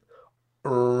involvement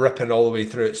ripping all the way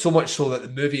through it. So much so that the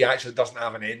movie actually doesn't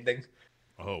have an ending.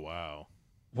 Oh, wow.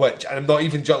 Which, and I'm not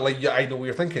even just like, I know what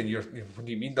you're thinking. What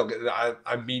do you mean?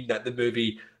 I mean that the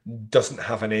movie doesn't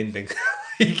have an ending.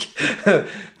 The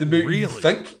movie,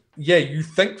 really? you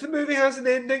think the movie has an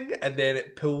ending, and then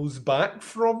it pulls back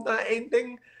from that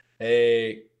ending,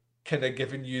 kind of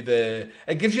giving you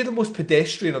it gives you the most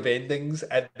pedestrian of endings,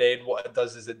 and then what it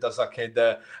does is it does a kind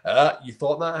of, you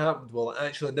thought that happened, well, it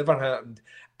actually never happened,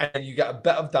 and you get a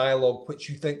bit of dialogue which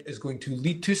you think is going to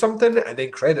lead to something, and then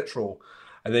credits roll,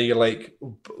 and then you're like,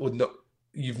 well, no,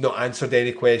 you've not answered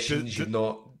any questions,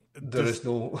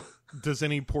 Does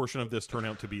any portion of this turn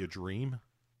out to be a dream?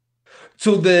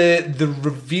 So the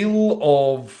reveal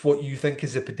of what you think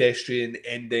is a pedestrian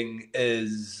ending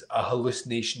is a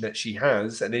hallucination that she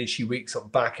has, and then she wakes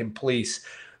up back in place,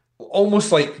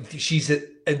 almost like she's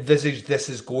envisaged this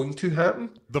is going to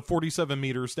happen. The 47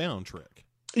 meters down trick.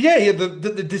 Yeah,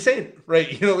 the descent, right?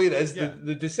 You know what it is, yeah.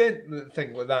 the descent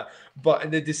thing like that. But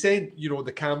in the descent, you know,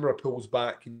 the camera pulls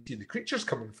back and you see the creatures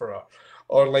coming for her.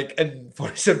 Or like in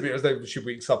 47 meters down, she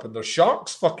wakes up and there's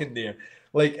sharks fucking there.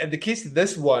 Like in the case of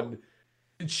this one,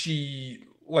 she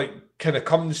like kind of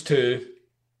comes to,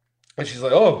 and she's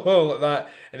like, oh, like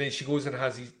that, and then she goes and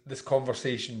has this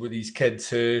conversation with these kids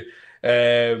who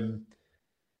then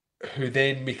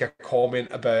make a comment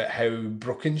about how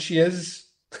broken she is.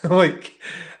 Like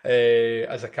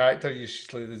as a character,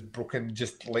 she's like this broken,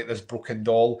 just like this broken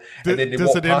doll. And then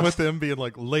does it end with them being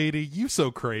like, "Lady, you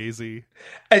so crazy"?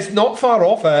 It's not far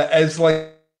off it. It's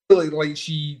like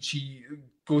she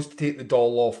goes to take the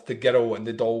doll off the girl, and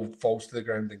the doll falls to the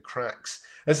ground and cracks.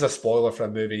 This is a spoiler for a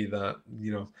movie that,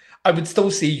 you know, I would still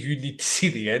say you need to see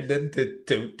the ending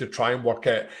to try and work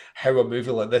out how a movie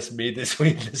like this made its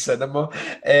way into cinema. All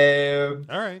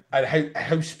right. And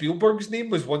how Spielberg's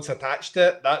name was once attached to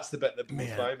it, that's the bit that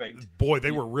blows my mind. Boy, they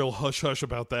were real hush-hush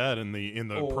about that in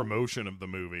the promotion of the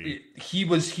movie. He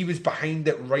was behind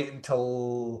it right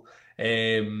until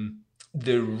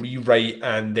the rewrite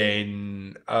and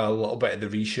then a little bit of the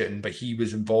reshooting, but he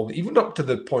was involved even up to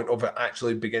the point of it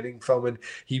actually beginning filming.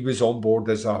 He was on board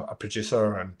as a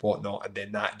producer and whatnot, and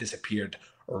then that disappeared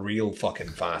real fucking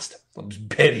fast. It was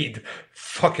buried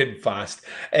fucking fast.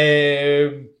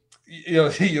 You know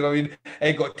what I mean?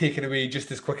 It got taken away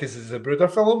just as quick as the Brooder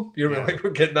film. You know, like we're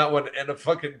getting that one in a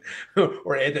fucking,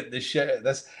 we're editing the shit out of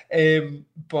this.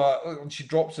 But when she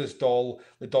drops this doll,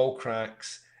 the doll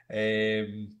cracks.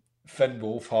 Finn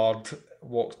Wolfhard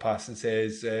walks past and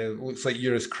says, looks like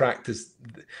you're as cracked as,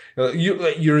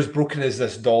 you're as broken as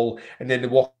this doll. And then they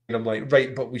walk in, I'm like,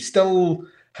 right, but we still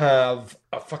have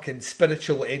a fucking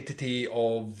spiritual entity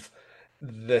of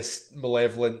this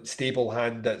malevolent stable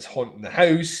hand that's haunting the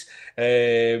house.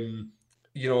 You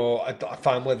know, a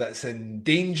family that's in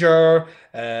danger,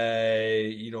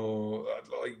 you know,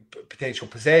 like potential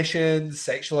possessions,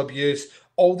 sexual abuse,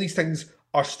 all these things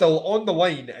are still on the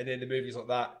line. And then the movie's like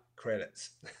that.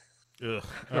 Credits. Ugh.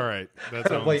 All right. That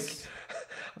sounds...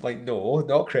 I'm like, no,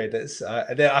 not credits.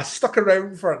 And then I stuck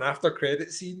around for an after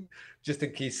credit scene just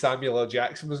in case Samuel L.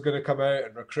 Jackson was going to come out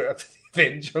and recruit her to the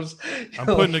Avengers. I'm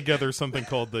putting together something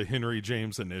called the Henry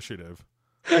James Initiative.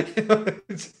 The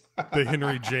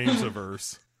Henry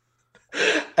James-averse.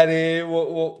 And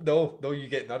no, you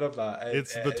get none of that.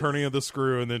 It's the turning of the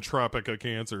screw and then Tropic of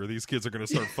Cancer. These kids are going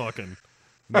to start fucking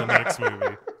in the next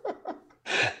movie.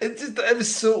 It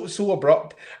was so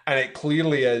abrupt, and it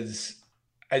clearly is.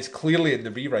 It's clearly in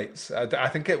the rewrites. I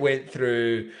think it went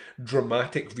through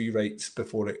dramatic rewrites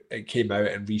before it came out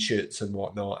and reshoots and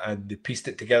whatnot, and they pieced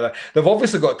it together. They've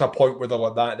obviously got to a point where they're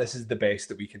like, that this is the best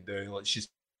that we can do. Let's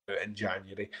just do it in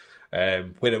January,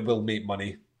 when it will make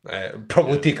money.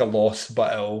 Probably take a loss,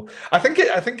 but I think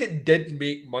it did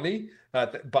make money,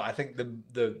 but I think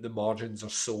the margins are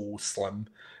so slim.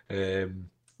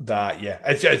 That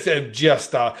it's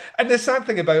just and the sad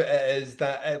thing about it is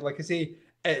that, like I say,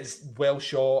 it's well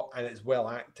shot and it's well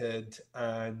acted,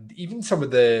 and even some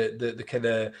of the kind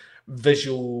of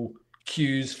visual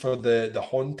cues for the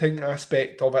haunting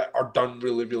aspect of it are done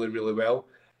really, really, really well.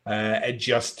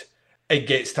 It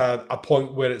gets to a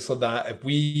point where it's like that. If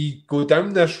we go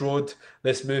down this road,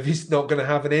 this movie's not going to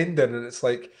have an ending, and it's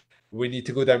like, we need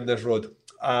to go down this road.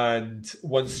 And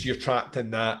once you're trapped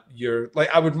in that, you're like,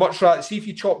 I would much rather see if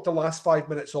you chopped the last 5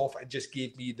 minutes off and just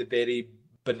gave me the very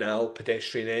banal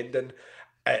pedestrian ending.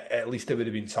 At least it would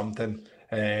have been something.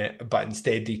 But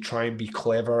instead, they try and be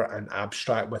clever and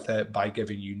abstract with it by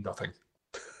giving you nothing.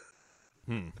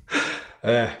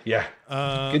 Yeah.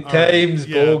 Good times,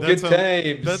 Bo. Good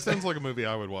times. That sounds like a movie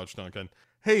I would watch, Duncan.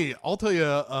 Hey, I'll tell you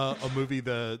a movie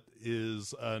that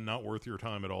is not worth your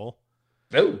time at all.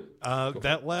 No.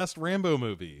 That last Rambo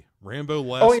movie, Rambo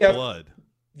Last Blood.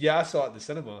 Yeah, I saw it in the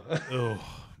cinema.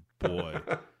 Oh, boy.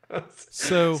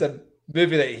 So it's a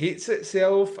movie that hates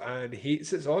itself and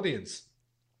hates its audience.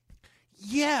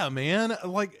 Yeah, man.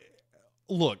 Like,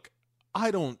 look,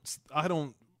 I don't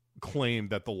claim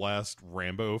that the last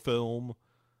Rambo film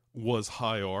was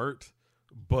high art,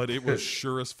 but it was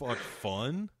sure as fuck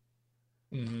fun.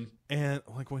 Mm-hmm. And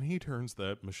like when he turns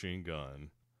that machine gun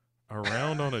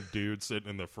around on a dude sitting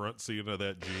in the front seat of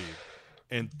that Jeep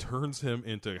and turns him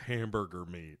into hamburger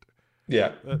meat.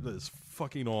 Yeah. That is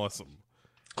fucking awesome.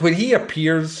 When he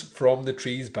appears from the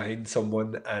trees behind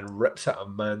someone and rips at a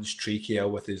man's trachea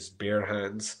with his bare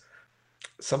hands,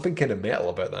 something kind of metal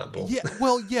about that, Bo. Yeah,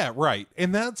 well, yeah, right.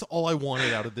 And that's all I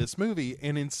wanted out of this movie.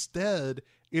 And instead,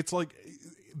 it's like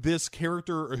this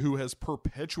character who has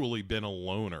perpetually been a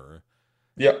loner.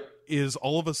 Yep. Is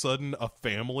all of a sudden a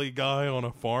family guy on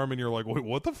a farm, and you're like, wait,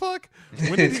 what the fuck?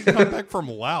 When did he come back from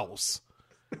Laos?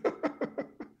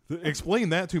 Explain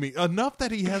that to me. Enough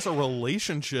that he has a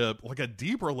relationship, like a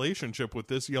deep relationship with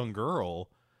this young girl.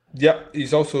 Yeah,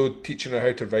 he's also teaching her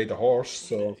how to ride a horse,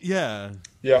 so... Yeah.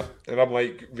 Yeah, and I'm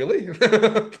like, really?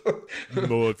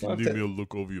 No, if you need me to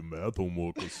look over your math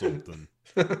homework or something.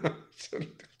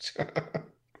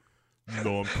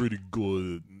 No, I'm pretty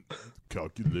good at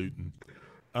calculating.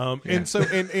 And so,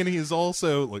 and he's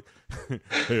also like,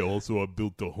 hey, also I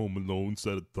built a Home Alone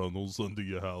set of tunnels under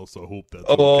your house. I hope that's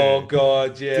okay. Oh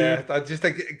God, yeah. Dude. I just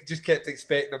kept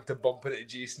expecting him to bump into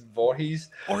Jason Voorhees.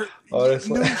 Or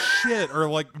honestly. No shit, or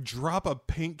like drop a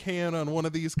paint can on one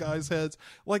of these guys' heads.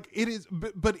 Like it is,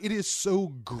 but it is so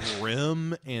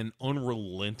grim and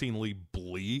unrelentingly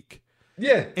bleak.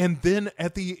 Yeah. And then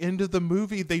at the end of the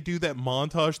movie, they do that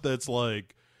montage that's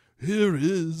like, here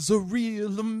is a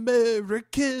real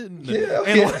American. Yeah.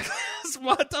 And like this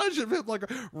montage of him like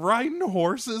riding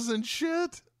horses and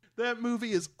shit. That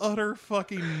movie is utter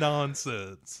fucking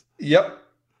nonsense. Yep.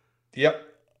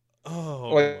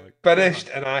 Oh, like, finished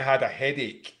and I had a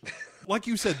headache. Like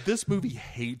you said, this movie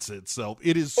hates itself.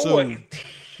 It is Oh, so... it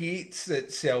hates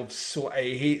itself. So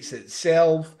it hates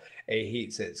itself. It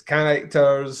hates its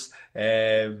characters.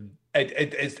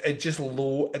 It just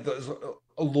there's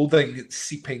a loathing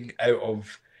seeping out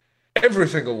of every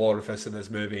single orifice in this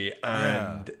movie,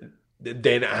 and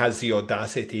then it has the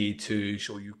audacity to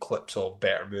show you clips of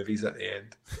better movies at the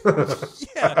end.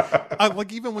 Yeah,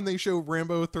 like even when they show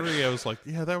Rambo 3, I was like,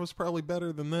 yeah, that was probably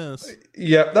better than this.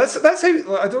 Yeah, that's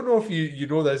how. I don't know if you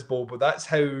know this, Bo, but that's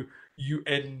how you,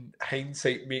 in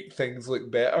hindsight, make things look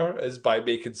better, is by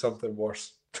making something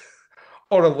worse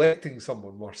or electing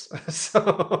someone worse.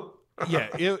 So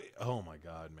yeah, oh my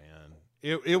god, man.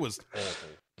 It was awful.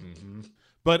 Mm-hmm.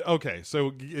 But okay,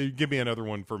 so give me another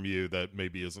one from you that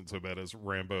maybe isn't so bad as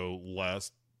Rambo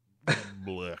Last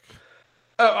Blick.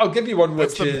 I'll give you one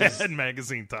which That's the is Mad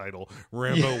Magazine title,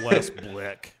 Rambo Last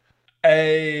Blick.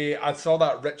 I saw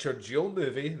that Richard Jewell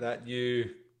movie, that new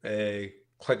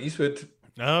Clint Eastwood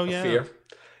affair.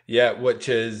 Yeah, which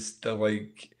is a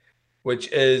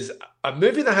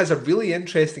movie that has a really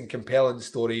interesting, compelling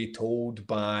story told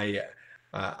by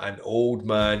an old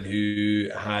man who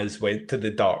has went to the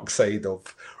dark side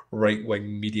of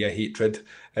right-wing media hatred.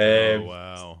 Oh,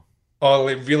 wow. Oh,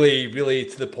 like really, really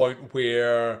to the point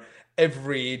where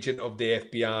every agent of the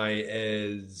FBI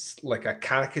is like a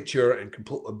caricature and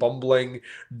completely bumbling.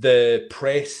 The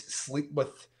press sleep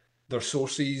with their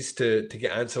sources to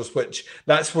get answers, which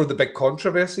that's where the big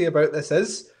controversy about this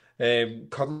is.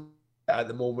 Currently at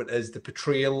the moment is the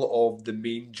portrayal of the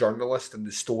main journalist in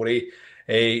the story.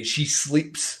 She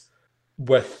sleeps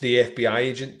with the FBI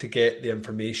agent to get the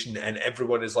information, and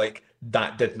everyone is like,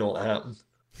 that did not happen.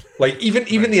 Like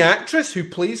even the actress who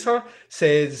plays her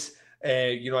says,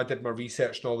 I did my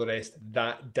research and all the rest.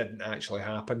 That didn't actually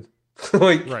happen.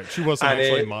 Like, right, she wasn't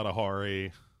actually Mata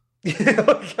Hari. You're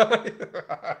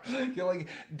like,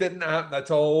 didn't happen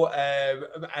at all. And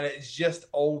it's just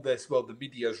all this, well, the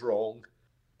media's wrong,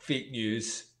 fake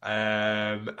news,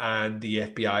 and the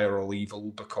FBI are all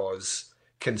evil because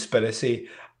conspiracy.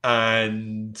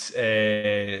 And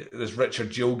this Richard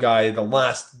Jewell guy, the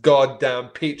last goddamn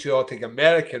patriotic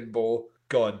American beau,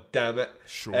 god damn it.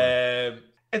 Sure. And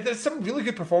there's some really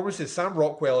good performances. Sam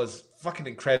Rockwell is fucking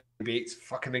incredible. Bates,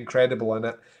 fucking incredible in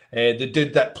it. The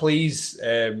dude that plays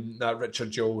that Richard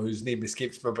Jewell, whose name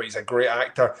escapes me, but he's a great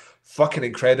actor, fucking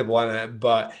incredible in it.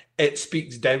 But it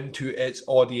speaks down to its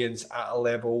audience at a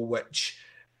level which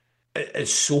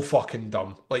is so fucking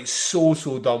dumb, like so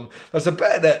dumb. There's a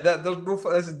bit in it that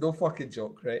this is no fucking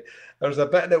joke, right? There's a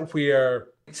bit in it where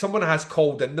someone has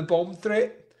called in the bomb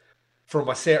threat from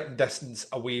a certain distance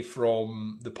away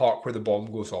from the park where the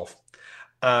bomb goes off,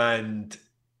 and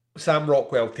Sam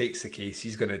Rockwell takes the case.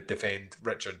 He's going to defend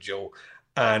Richard Jewell.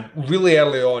 And really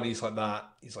early on, he's like,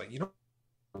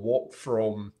 walk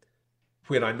from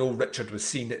where I know Richard was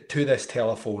seen to this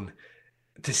telephone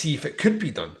to see if it could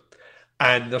be done.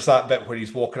 And there's that bit where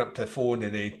he's walking up to the phone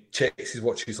and he checks his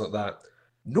watch. He's like that.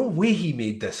 No way he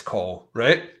made this call,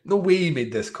 right? No way he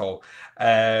made this call.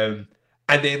 And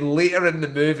then later in the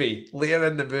movie,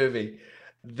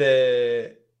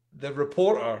 the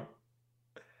reporter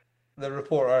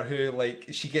who, like,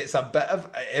 she gets a bit of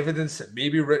evidence that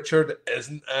maybe Richard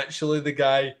isn't actually the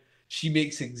guy. She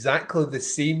makes exactly the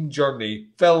same journey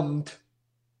filmed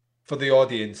for the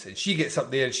audience, and she gets up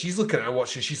there and she's looking at her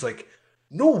watch and she's like,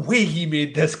 no way he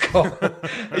made this call.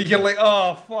 And you're like,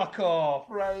 oh, fuck off,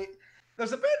 right?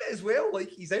 There's a bit as well, like,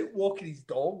 he's out walking his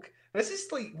dog. This is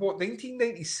like,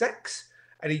 1996?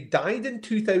 And he died in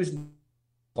 2000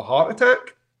 of a heart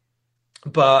attack.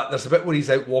 But there's a bit where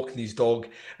he's out walking his dog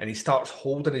and he starts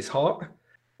holding his heart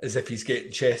as if he's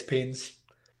getting chest pains,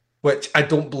 which I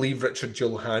don't believe Richard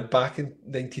Jewell had back in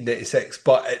 1996.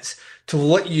 But it's to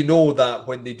let you know that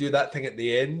when they do that thing at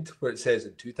the end where it says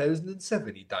in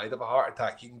 2007 he died of a heart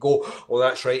attack, you can go, oh,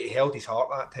 that's right, he held his heart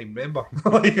that time, remember?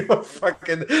 Like,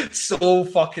 fucking so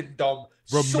fucking dumb.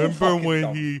 Remember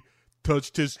when he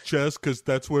touched his chest, because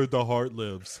that's where the heart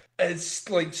lives. It's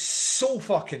like so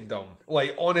fucking dumb.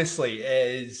 Like, honestly,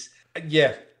 it is.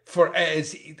 Yeah,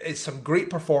 it's some great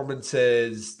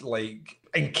performances, like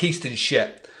encased in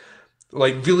shit,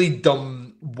 like really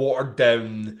dumb, watered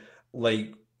down,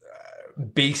 like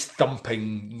bass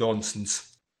thumping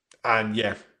nonsense. And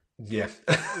yeah.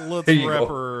 Let's wrap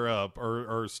her up,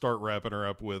 or start wrapping her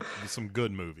up with some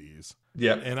good movies.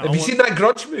 Yeah. And have you seen that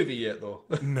Grudge movie yet, though?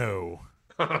 No.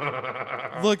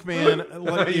 Look, man,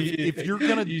 if you're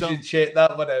gonna should check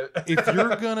that one out. If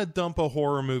you're gonna dump a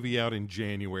horror movie out in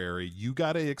January, you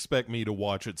got to expect me to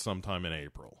watch it sometime in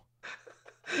April.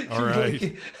 All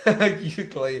right,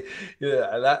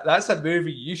 that's a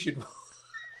movie you should.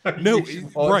 No,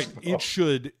 right?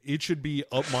 It should be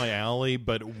up my alley.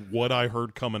 But what I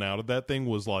heard coming out of that thing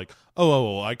was like,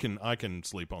 oh, I can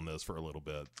sleep on this for a little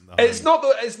bit. It's not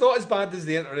as bad as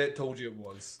the internet told you it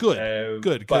was.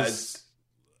 Good, but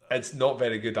it's not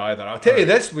very good either. I'll tell you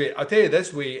this way.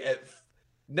 If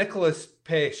Nicholas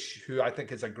Pesce, who I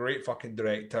think is a great fucking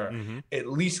director, at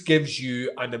least gives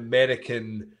you an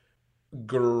American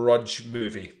Grudge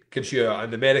movie, gives you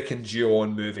an American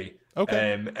Ju-on movie.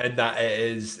 Okay. And that it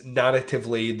is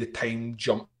narratively the time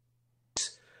jump.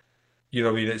 You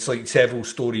know what I mean? It's like several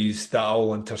stories that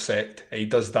all intersect. And he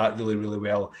does that really, really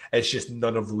well. It's just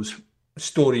none of those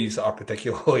stories are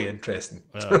particularly interesting.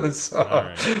 So, all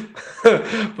right.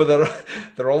 but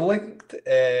they're all linked.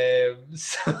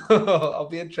 So I'll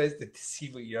be interested to see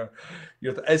what your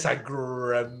it's a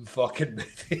grim fucking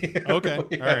movie. Okay.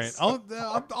 Yes. All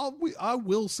right. I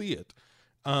will see it.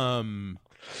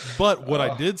 But what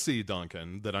I did see,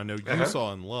 Duncan, that I know you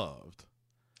saw and loved,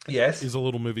 yes, is a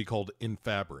little movie called In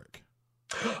Fabric.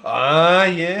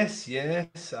 Yes.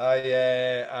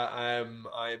 I'm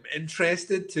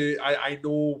interested to. I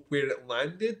know where it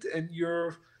landed in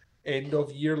your end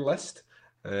of year list,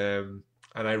 and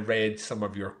I read some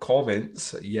of your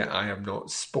comments. Yet I have not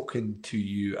spoken to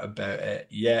you about it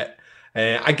yet.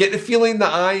 I get the feeling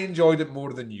that I enjoyed it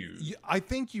more than you. I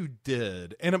think you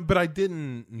did, but I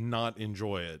didn't not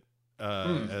enjoy it,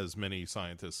 as many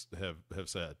scientists have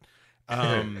said.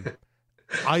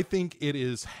 I think it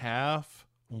is half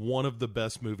one of the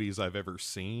best movies I've ever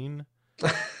seen,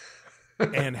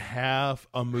 and half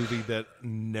a movie that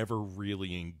never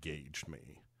really engaged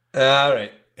me. All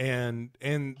right.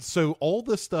 And so all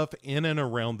the stuff in and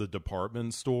around the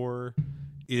department store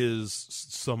is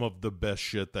some of the best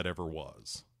shit that ever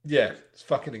was. Yeah, it's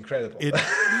fucking incredible. It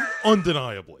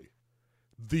undeniably.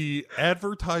 The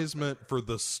advertisement for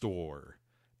the store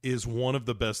is one of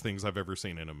the best things I've ever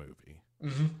seen in a movie.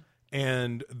 Mm-hmm.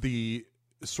 And the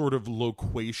sort of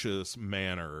loquacious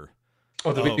manner.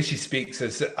 Oh, the way she speaks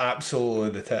is absolutely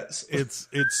the tits. It's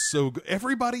so good.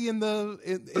 Everybody in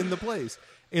the place.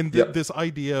 And this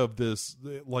idea of this,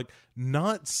 like,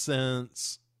 not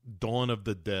since Dawn of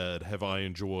the Dead have I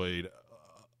enjoyed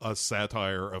a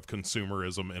satire of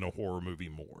consumerism in a horror movie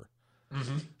more.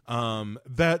 Mm-hmm.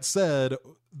 That said,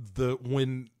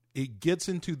 when it gets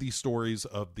into the stories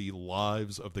of the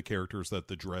lives of the characters that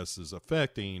the dress is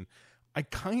affecting, I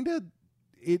kind of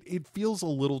it feels a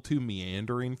little too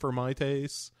meandering for my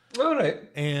taste. All right.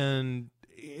 And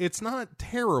it's not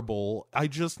terrible. I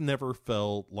just never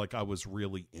felt like I was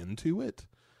really into it.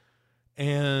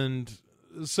 And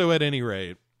so at any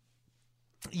rate,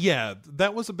 yeah,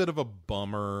 that was a bit of a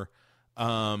bummer.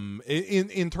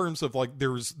 In terms of like,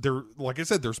 like I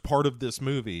said, there's part of this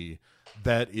movie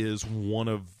that is one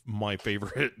of my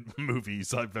favorite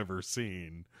movies I've ever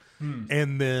seen.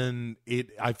 And then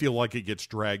I feel like it gets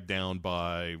dragged down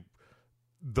by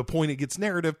the point it gets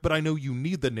narrative, but I know you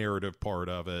need the narrative part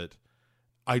of it.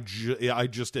 I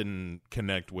just didn't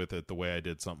connect with it the way I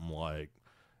did something like,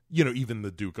 even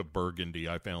the Duke of Burgundy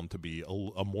I found to be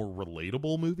a more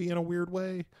relatable movie in a weird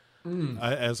way,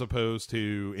 as opposed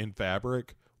to In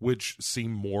Fabric, which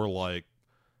seemed more like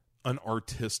an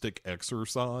artistic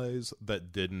exercise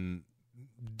that didn't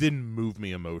move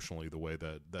me emotionally the way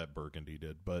that Burgundy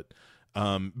did. But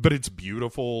it's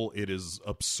beautiful. It is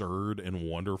absurd and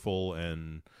wonderful.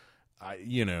 And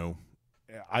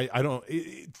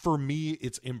for me,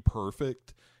 it's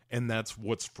imperfect. And that's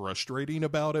what's frustrating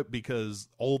about it, because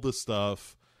all the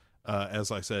stuff,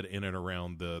 as I said, in and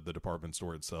around the department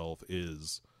store itself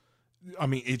is,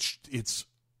 it's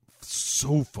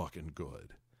so fucking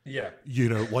good. Yeah.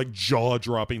 Like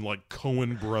jaw-dropping, like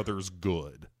Coen Brothers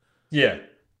good. Yeah.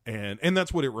 And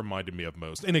that's what it reminded me of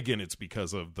most. And again, it's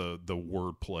because of the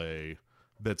wordplay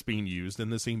that's being used in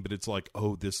the scene, but it's like,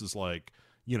 oh, this is like,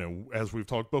 as we've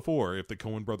talked before, if the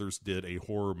Coen Brothers did a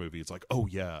horror movie, it's like, oh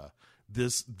yeah,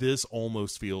 this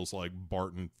almost feels like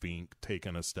Barton Fink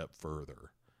taken a step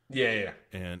further. Yeah.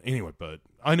 And anyway, but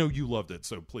I know you loved it,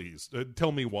 so please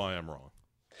tell me why I'm wrong.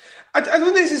 I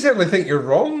don't necessarily think you're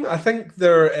wrong. I think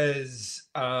there is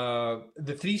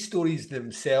the three stories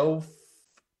themselves,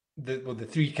 the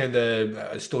three kind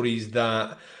of stories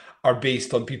that are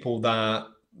based on people that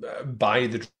buy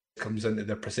the dress comes into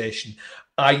their possession,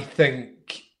 I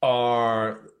think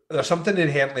there's something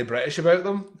inherently British about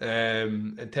them,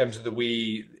 in terms of the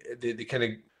way they kind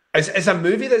of. It's a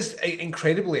movie that's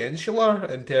incredibly insular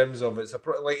in terms of there's a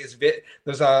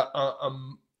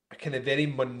kind of very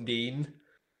mundane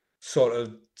sort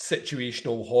of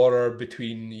situational horror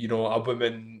between, a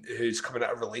woman who's coming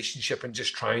out of a relationship and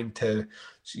just trying to,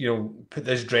 put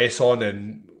this dress on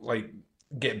and like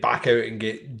get back out and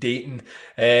get dating,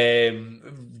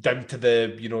 down to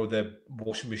the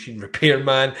washing machine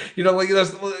repairman.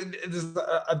 There's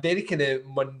a very kind of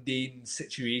mundane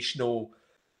situational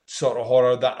sort of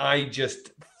horror that I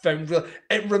just found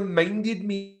it reminded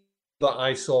me that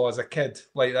I saw as a kid.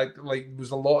 Like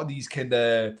there's a lot of these kind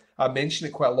of, I mention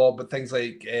it quite a lot, but things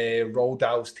like Roald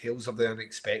Dahl's Tales of the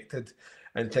Unexpected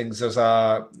and things. There's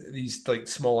these like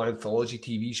small anthology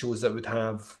TV shows that would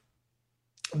have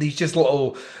these just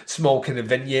little small kind of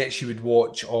vignettes you would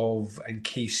watch of and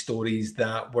case stories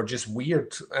that were just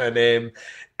weird. And it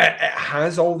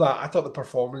has all that. I thought the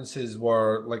performances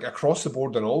were like across the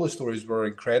board and all the stories were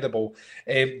incredible.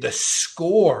 The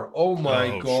score, oh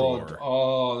my God. Sure.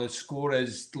 Oh, the score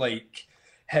is like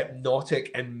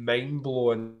hypnotic and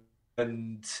mind-blowing.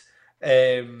 And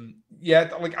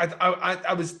like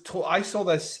I was told, I saw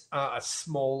this at a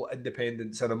small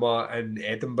independent cinema in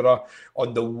Edinburgh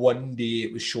on the one day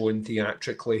it was shown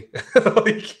theatrically,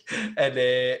 like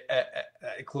and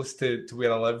close to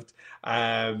where I lived,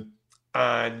 and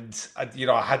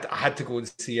I had to go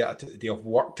and see it. I took the day off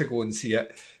work to go and see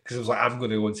it because I was like, I'm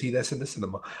going to go and see this in the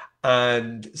cinema,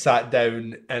 and sat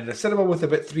down in the cinema with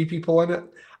about 3 people in it,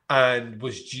 and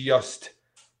was just.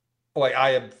 Like I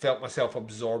had felt myself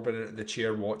absorbing it in the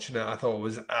chair watching it. I thought it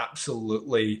was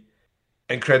absolutely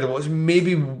incredible. It's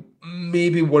maybe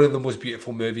one of the most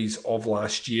beautiful movies of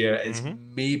last year. It's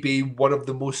maybe one of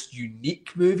the most unique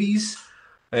movies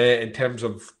in terms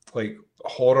of like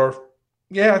horror.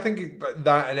 Yeah, I think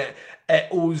that, and it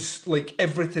owes like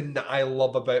everything that I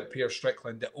love about Peter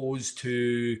Strickland. It owes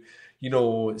to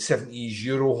 70s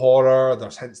Euro horror.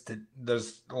 There's hints to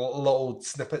there's little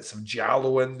snippets of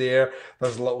giallo in there.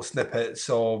 There's little snippets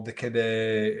of the kind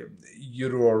of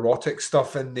Euro erotic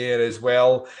stuff in there as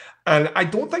well. And I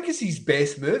don't think it's his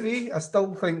best movie. I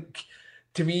still think,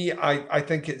 to me, I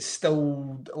think it's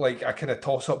still like a kind of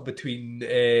toss up between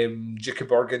Duke of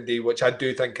Burgundy, which I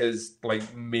do think is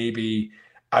like maybe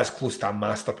as close to a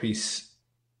masterpiece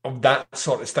of that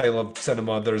sort of style of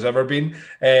cinema there's ever been,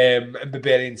 and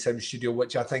Barbarian Sim Studio,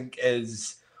 which I think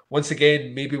is, once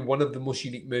again, maybe one of the most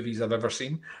unique movies I've ever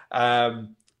seen. But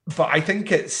I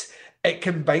think it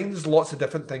combines lots of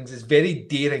different things. It's very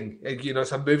daring.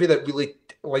 It's a movie that really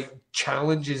like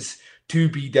challenges to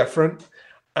be different.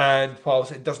 And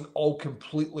whilst it doesn't all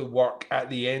completely work at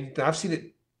the end, and I've seen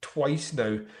it twice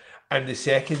now, and the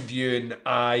second viewing,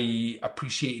 I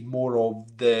appreciated more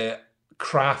of the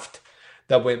craft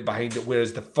that went behind it,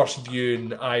 whereas the first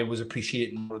viewing, I was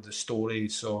appreciating more of the story.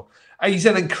 So he's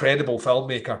an incredible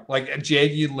filmmaker. Like,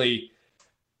 genuinely,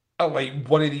 like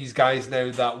one of these guys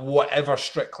now that whatever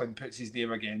Strickland puts his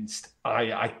name against,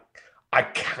 I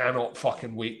cannot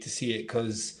fucking wait to see it,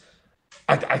 because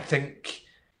I think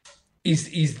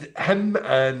he's him,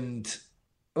 and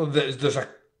there's a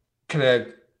kind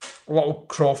of little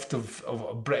croft of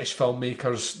British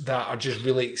filmmakers that are just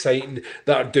really exciting,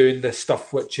 that are doing this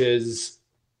stuff which is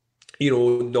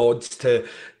nods to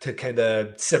kind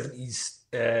of 70s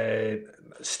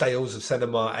styles of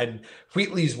cinema, and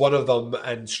Wheatley's one of them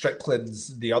and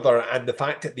Strickland's the other. And the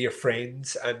fact that they're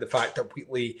friends, and the fact that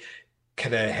Wheatley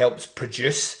kind of helps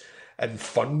produce and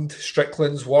fund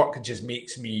Strickland's work, just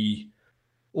makes me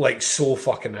like so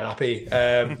fucking happy.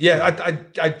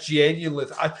 I genuinely,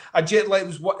 it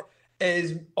was what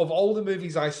is, of all the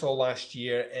movies I saw last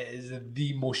year, it is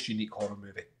the most unique horror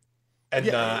movie. And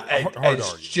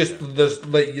it's just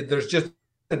there's just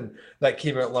nothing that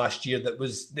came out last year that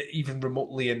was even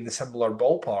remotely in the similar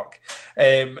ballpark.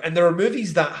 And there are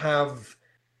movies that have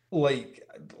like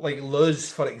Luz,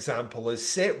 for example, is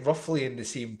set roughly in the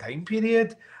same time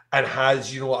period, and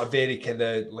has, a very kind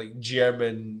of like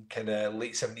German kind of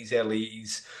late 70s, early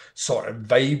 80s sort of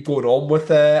vibe going on with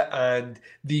it. And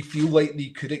they feel like they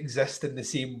could exist in the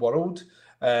same world.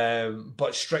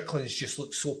 But Strickland's just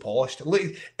looks so polished.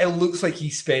 It looks like he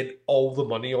spent all the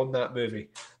money on that movie.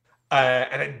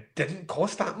 And it didn't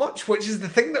cost that much, which is the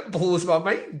thing that blows my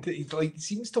mind. He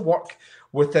seems to work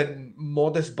within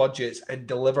modest budgets and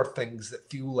deliver things that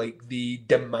feel like they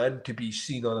demand to be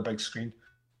seen on a big screen.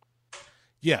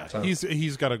 Yeah, so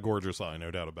he's got a gorgeous eye,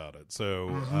 no doubt about it.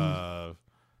 So,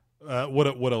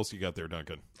 what else you got there,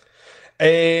 Duncan?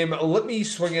 Let me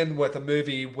swing in with a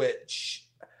movie which,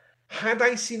 had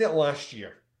I seen it last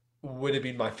year, would have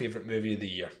been my favorite movie of the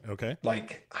year. Okay,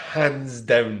 like hands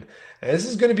down. And this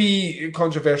is going to be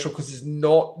controversial because it's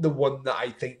not the one that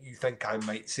I think I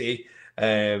might say.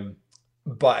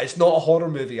 But it's not a horror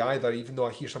movie either, even though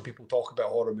I hear some people talk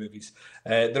about horror movies.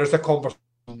 There's a conversation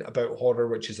about horror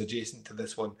which is adjacent to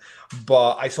this one,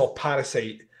 but I saw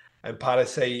Parasite, and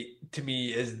Parasite to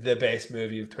me is the best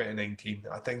movie of 2019.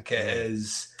 I think it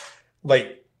is,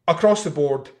 like, across the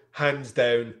board, hands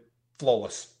down,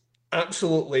 flawless,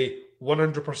 absolutely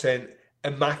 100%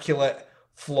 immaculate,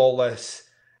 flawless,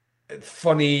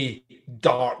 funny,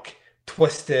 dark,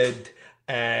 twisted,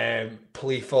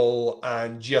 playful,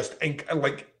 and just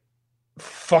like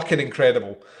fucking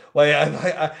incredible.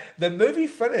 Like the movie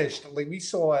finished, like we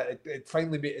saw it. It's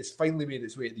finally made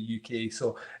its way to the UK.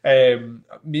 So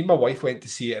me and my wife went to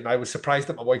see it, and I was surprised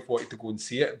that my wife wanted to go and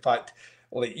see it. In fact,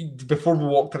 like before we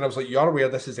walked in, I was like, "You're aware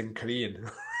this is in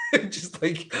Korean?" Just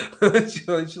like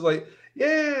she's like,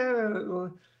 "Yeah."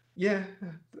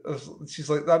 She's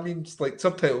like, "That means like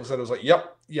subtitles," and I was like,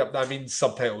 "Yep, that means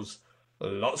subtitles,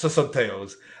 lots of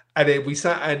subtitles." And then we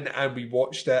sat in and we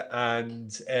watched it,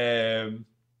 and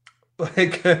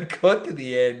like got to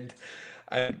the end,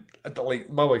 and like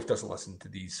my wife doesn't listen to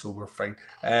these, so we're fine.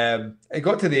 I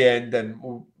got to the end,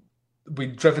 and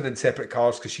we'd driven in separate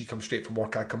cars because she comes straight from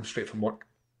work, I come straight from work,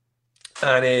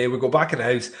 and we go back in the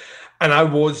house, and I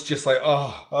was just like,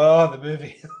 oh, the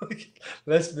movie,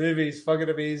 this movie is fucking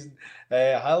amazing,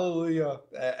 hallelujah.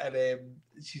 And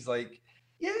she's like,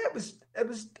 yeah, it was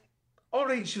all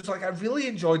right. She was like, I really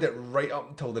enjoyed it right up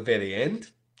until the very end,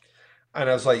 and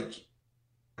I was like,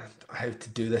 I have to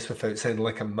do this without sounding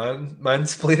like a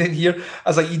mansplaining here. I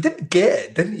was like, you did get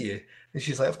it, didn't you? And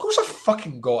she's like, of course I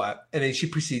fucking got it. And then she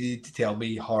proceeded to tell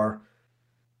me her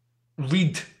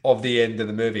read of the end of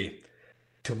the movie.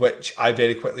 to which I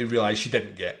very quickly realised she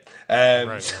didn't get.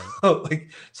 Right.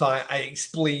 So I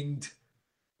explained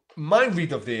my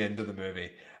read of the end of the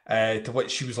movie, to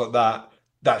which she was like,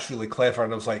 that's really clever.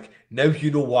 And I was like, now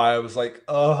you know why I was like,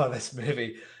 oh, this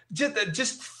movie.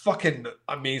 Just fucking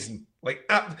amazing.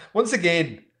 Like, once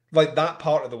again, like that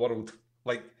part of the world,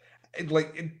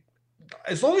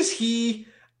 as long as he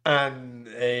and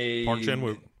Park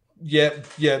Chan-wook. Yeah,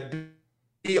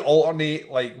 they alternate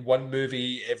like one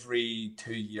movie every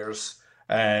 2 years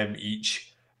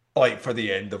each, like for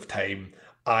the end of time.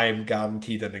 I'm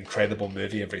guaranteed an incredible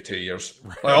movie every 2 years.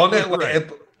 Like, on it,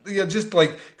 like, yeah, just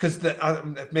like because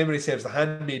if memory serves, The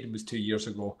Handmaiden was 2 years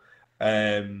ago.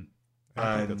 I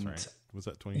think that's right. Was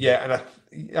that 20? Yeah,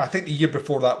 and I think the year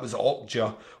before that was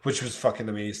Okja, which was fucking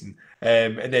amazing.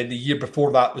 And then the year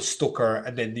before that was Stoker,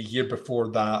 and then the year before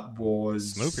that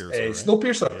was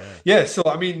Snowpiercer. Right? Yeah, so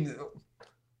I mean,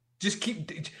 just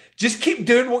keep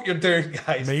doing what you're doing,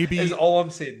 guys. Maybe is all I'm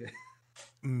saying.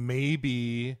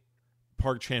 Maybe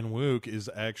Park Chan-wook is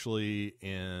actually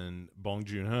in Bong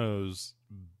Joon-ho's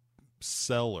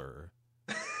cellar,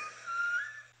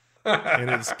 and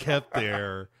it's kept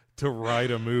there to write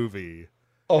a movie.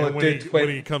 Oh, and when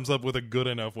he comes up with a good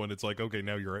enough one, it's like, okay,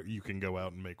 now you can go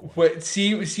out and make one.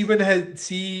 See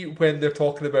when they're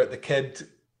talking about the kid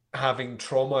having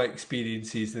trauma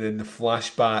experiences, and then the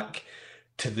flashback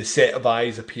to the set of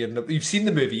eyes appearing. You've seen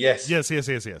the movie, yes? Yes. Yeah,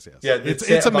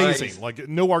 it's amazing. Eyes, like,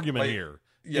 no argument here.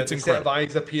 Yeah, it's the incredible. set of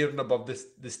eyes appearing above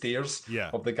the stairs. Yeah.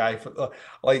 Of the guy.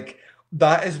 Like,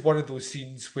 that is one of those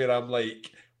scenes where I'm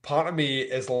like, part of me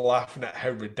is laughing at how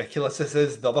ridiculous this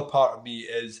is. The other part of me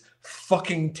is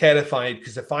fucking terrified,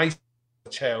 because if I saw a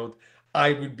child,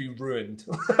 I would be ruined.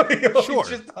 Sure.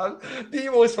 Just the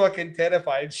most fucking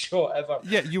terrifying shot ever.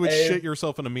 Yeah, you would shit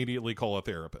yourself and immediately call a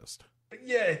therapist.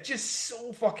 Yeah, just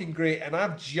so fucking great. And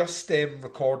I've just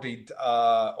recorded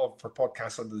for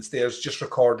Podcast Under the Stairs, just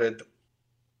recorded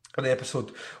an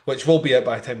episode, which will be out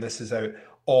by the time this is out,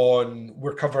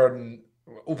 we're covering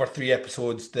over 3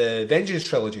 episodes, the Vengeance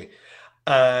trilogy.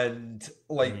 And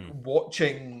like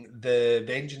watching the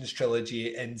Vengeance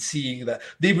trilogy and seeing that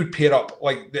they would pair up,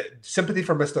 like the Sympathy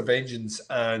for Mr. Vengeance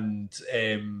and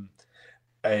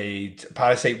a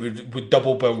Parasite would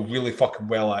double bill really fucking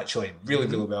well, actually, really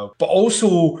well. But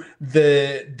also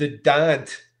the dad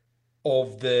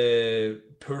of the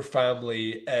poor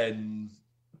family in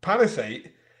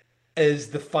Parasite is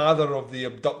the father of the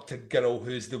abducted girl,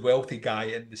 who's the wealthy guy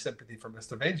in the Sympathy for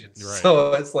Mr. Vengeance. Right.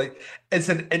 So it's like, it's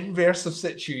an inverse of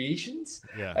situations.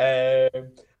 Yeah.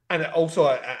 And also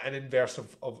an inverse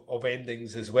of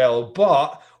endings as well.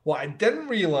 But what I didn't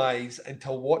realise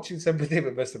until watching Sympathy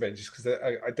for Mr. Vengeance, because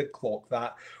I did clock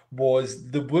that, was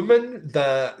the woman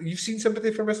that... You've seen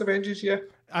Sympathy for Mr. Vengeance, yeah?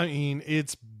 I mean,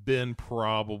 it's been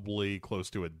probably close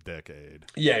to a decade.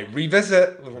 Yeah,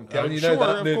 revisit. I'm telling you now, Sure,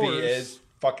 that of movie course. is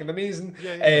fucking amazing.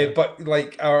 Yeah. But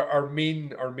like our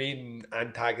main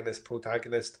antagonist,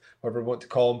 protagonist, whatever you want to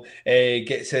call him,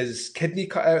 gets his kidney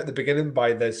cut out at the beginning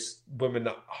by this woman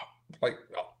that like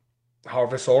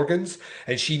harvests organs,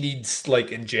 and she needs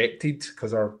like injected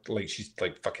because she's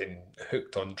like fucking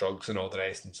hooked on drugs and all the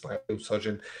rest, and it's like a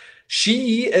surgeon.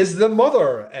 She is the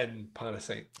mother in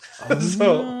Parasite.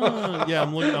 Yeah,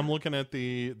 I'm looking at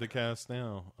the cast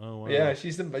now. Oh wow. Yeah,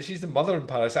 she's the mother in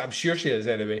Parasite. I'm sure she is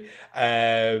anyway.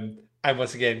 And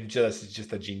once again, this is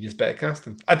just a genius bit of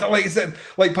casting. I don't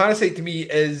like Parasite to me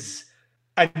is,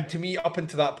 and to me up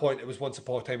until that point, it was Once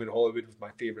Upon a Time in Hollywood was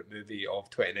my favorite movie of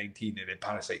 2019, and then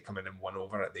Parasite coming in won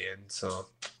over at the end. So.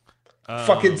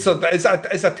 So it's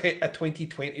a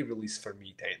 2020 release for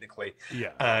me technically.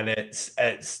 Yeah, and it's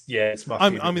my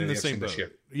favorite. I'm in the same boat. This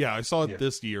year. Yeah, I saw it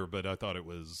this year, but I thought it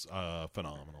was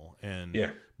phenomenal. And yeah,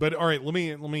 but all right, let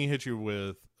me hit you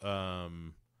with a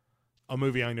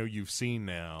movie I know you've seen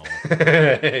now.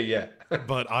 Yeah,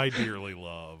 but I dearly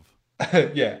love.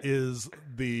 Yeah, is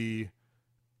the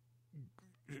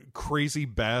crazy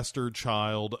bastard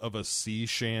child of a sea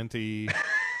shanty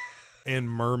and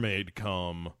mermaid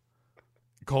cum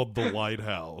called The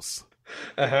Lighthouse.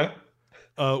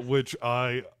 Which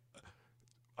I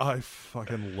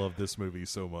fucking love this movie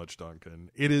so much,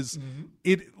 Duncan. It is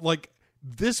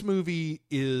this movie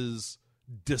is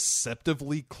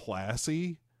deceptively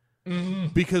classy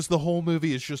because the whole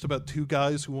movie is just about 2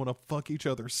 guys who want to fuck each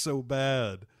other so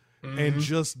bad and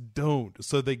just don't,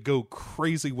 so they go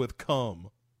crazy with cum.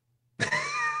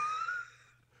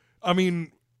 I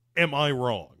mean, am I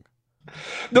wrong?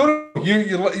 No,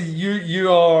 you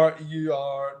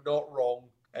are not wrong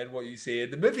in what you say.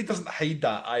 The movie doesn't hide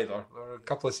that either. There are a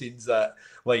couple of scenes that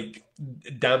like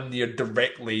damn near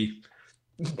directly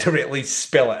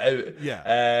spell it out.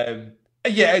 Yeah.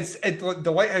 Yeah,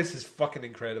 the Lighthouse is fucking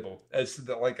incredible. It's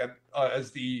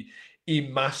as the a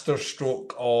master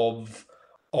stroke of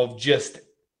just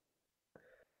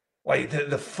like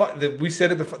we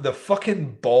said it before, the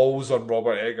fucking balls on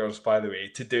Robert Eggers, by the way,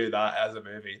 to do that as a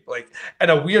movie, like in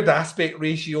a weird aspect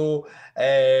ratio,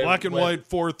 Black and white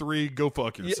 4:3. Go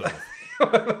fuck yourself.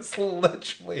 That's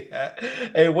literally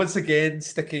it. Once again,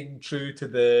 sticking true to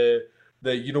the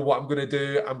you know what I'm going to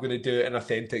do? I'm going to do an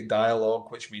authentic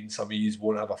dialogue, which means some of you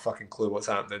won't have a fucking clue what's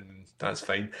happening. That's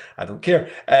fine. I don't care.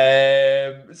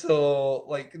 So,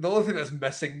 like, the only thing that's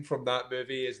missing from that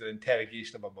movie is an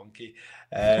interrogation of a monkey.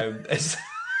 It's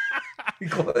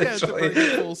Yeah, to bring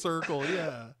it full circle.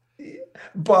 Yeah.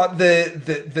 But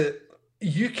the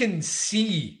you can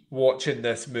see watching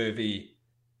this movie.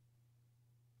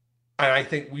 And I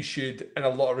think we should, in a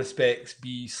lot of respects,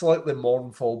 be slightly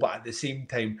mournful, but at the same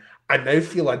time, I now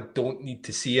feel I don't need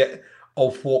to see it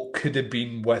of what could have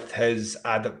been with his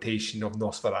adaptation of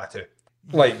Nosferatu.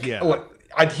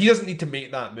 And he doesn't need to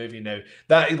make that movie now.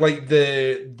 That like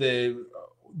the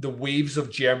waves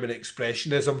of German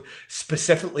expressionism,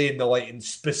 specifically in the light and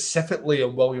specifically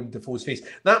on William Dafoe's face,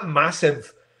 that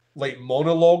massive like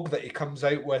monologue that he comes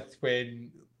out with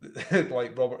when.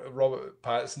 Like Robert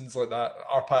Pattinson's like that.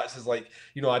 Our Pattinson's like,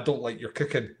 you know, I don't like your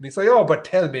cooking, and he's like, oh, but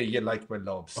tell me you like my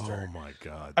lobster. Oh my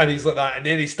god! And he's like that, and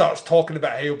then he starts talking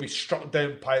about how he'll be struck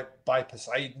down by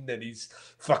Poseidon, and he's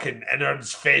fucking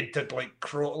innards fed to like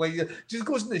crow. Like, just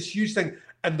goes in this huge thing,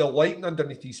 and the lighting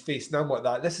underneath his face. And I'm like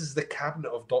that. This is the cabinet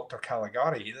of Dr.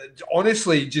 Caligari.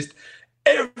 Honestly, just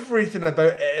everything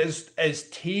about it is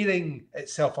tearing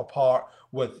itself apart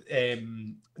with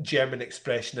German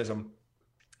expressionism.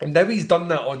 And now he's done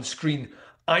that on screen.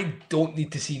 I don't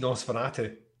need to see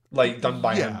Nosferatu like done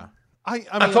by him. I mean,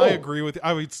 I agree with you.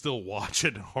 I would still watch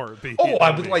it in a heartbeat. Oh,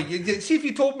 I would like. See, if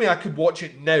you told me I could watch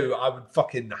it now, I would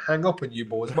fucking hang up on you,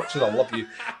 Bo. As much as I love you,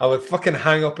 I would fucking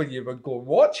hang up on you and go and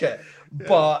watch it.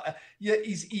 But yeah,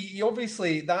 he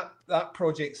obviously that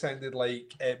project sounded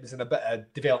like it was in a bit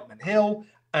of development hell,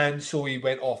 and so he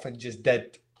went off and just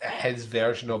did his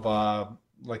version of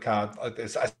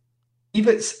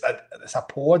it's a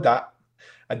pod that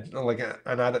like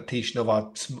an adaptation of a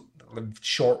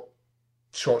short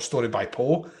story by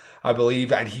Poe, I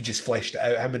believe, and he just fleshed it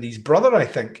out. Him and his brother, I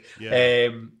think,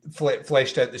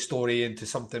 fleshed out the story into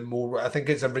something more. I think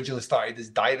it's originally started as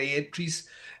diary entries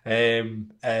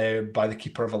by the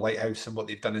keeper of a lighthouse, and what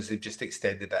they've done is they've just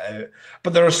extended it out.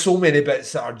 But there are so many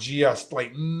bits that are just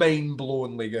like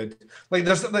mind-blowingly good. Like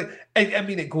there's like, I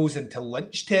mean, it goes into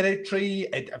Lynch territory.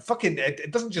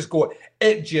 It doesn't just go.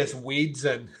 It just wades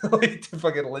in like to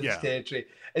fucking Lynch territory,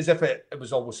 as if it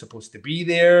was always supposed to be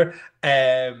there.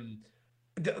 My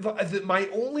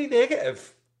only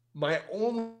negative, my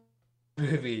only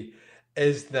movie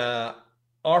is that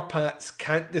Arpats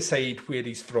can't decide where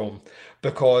he's from,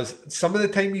 because some of the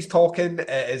time he's talking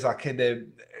is a kind of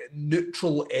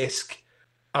neutral-esque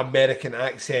American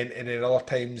accent, and then other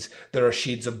times there are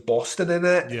shades of Boston in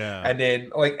it. Yeah. And then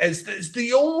like it's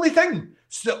the only thing.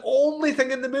 It's the only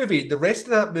thing in the movie. The rest of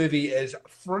that movie is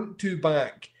front to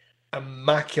back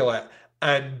immaculate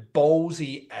and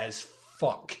ballsy as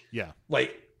fuck. Yeah.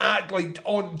 Like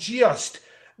on just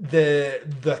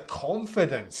the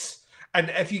confidence. And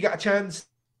if you get a chance,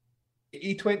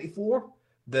 A24,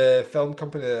 the film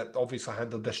company that obviously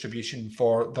handled distribution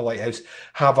for The Lighthouse,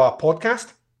 have a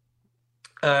podcast.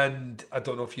 And I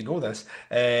don't know if you know this,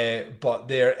 but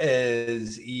there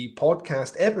is a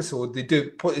podcast episode.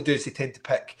 What they do is they tend to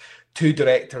pick two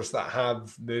directors that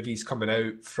have movies coming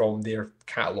out from their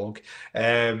catalogue,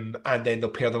 and then they'll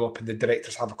pair them up and the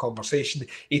directors have a conversation.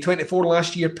 A24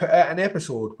 last year put out an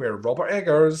episode where Robert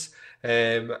Eggers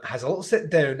has a little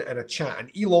sit down and a chat, an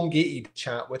elongated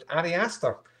chat with Ari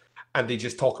Aster. And they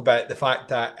just talk about the fact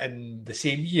that in the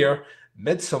same year,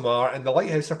 Midsommar and The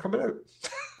Lighthouse are coming out.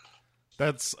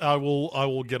 I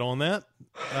will get on that.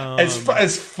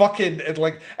 It's fucking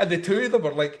like, and the two of them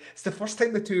are like, it's the first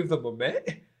time the two of them have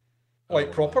met,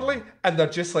 like properly, and they're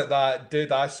just like that.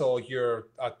 Dude, I saw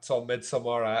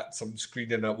Midsommar at some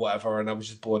screening or whatever, and I was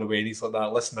just blown away. And he's like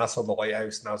that. Listen, I saw The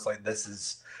Lighthouse, and I was like,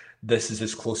 this is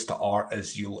as close to art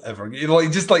as you'll ever get. You know,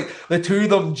 like just like the two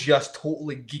of them just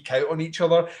totally geek out on each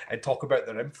other and talk about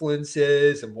their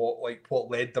influences and what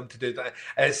led them to do that.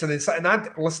 And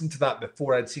I'd listened to that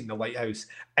before I'd seen The Lighthouse,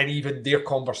 and even their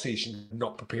conversation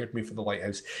not prepared me for The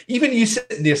Lighthouse. Even you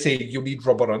sitting there saying you'll need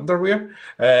rubber underwear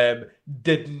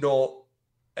did not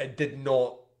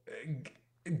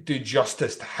do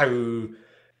justice to how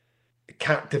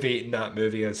captivating that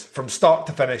movie is from start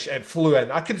to finish. It flew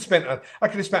in. I could have spent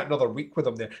another week with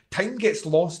him there. Time gets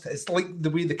lost. It's like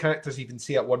the way the characters even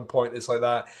say at one point. It's like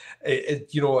that.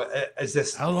 Is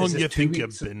this How long is do this you 2 think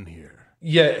weeks? you've been here?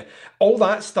 Yeah, all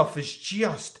that stuff is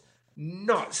just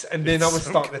nuts. And then It's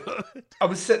so I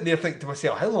was sitting there thinking to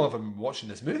myself, how long have I been watching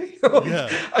this movie? Yeah.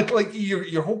 Like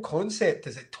your whole concept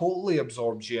is it totally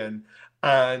absorbs you in,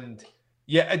 and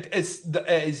yeah, it is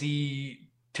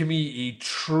to me a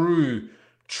true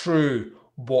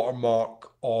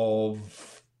watermark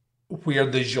of where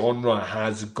the genre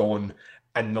has gone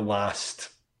in the last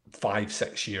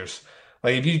 5-6 years.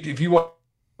 Like if you want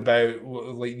about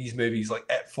like these movies like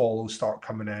It Follows start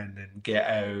coming in, and Get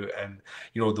Out, and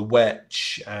The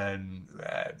Witch, and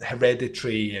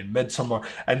Hereditary, and Midsummer,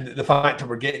 and the fact that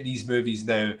we're getting these movies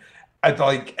now,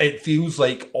 it feels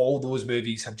like all those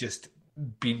movies have just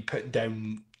been put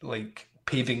down like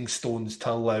paving stones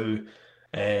to allow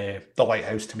The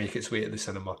Lighthouse to make its way to the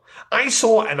cinema. I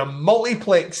saw it in a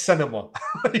multiplex cinema.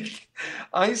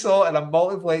 I saw it in a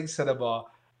multiplex cinema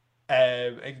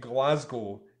in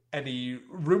Glasgow, in a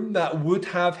room that would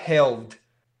have held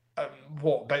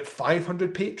about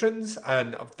 500 patrons,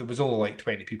 and there was only like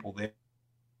 20 people there.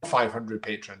 500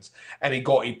 patrons, and it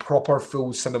got a proper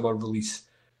full cinema release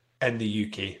in the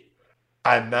UK,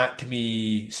 and that to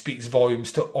me speaks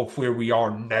volumes of where we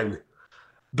are now.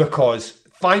 Because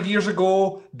 5 years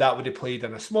ago, that would have played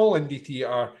in a small indie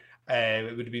theatre.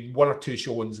 It would have been 1 or 2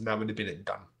 showings, and that would have been it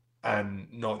done. And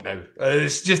not now.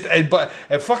 It's just, but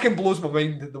it fucking blows my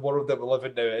mind that the world that we live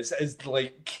in now is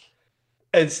like,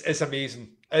 it's amazing.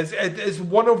 It's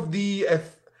one of the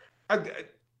if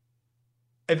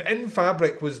In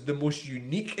Fabric was the most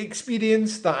unique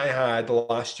experience that I had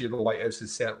last year, The Lighthouse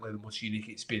is certainly the most unique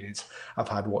experience I've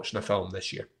had watching a film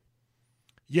this year.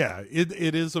 Yeah,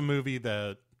 it is a movie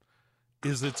that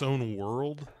is its own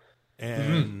world,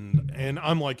 and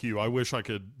I'm like you. I wish I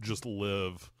could just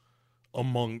live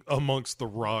amongst the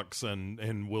rocks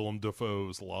and Willem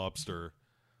Dafoe's Lobster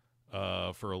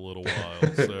for a little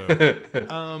while.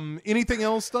 So, anything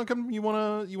else, Duncan? You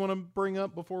wanna bring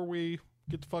up before we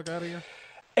get the fuck out of here?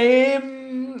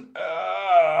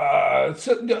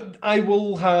 So I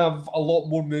will have a lot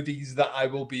more movies that I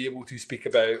will be able to speak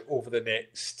about over the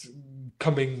next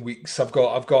coming weeks. I've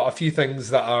got a few things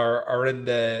that are in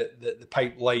the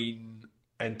pipeline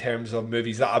in terms of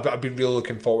movies that I've been really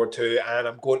looking forward to, and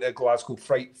I'm going to Glasgow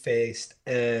Fright Fest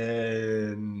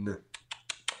in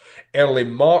early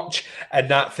March, and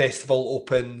that festival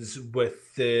opens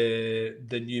with the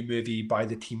new movie by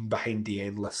the team behind The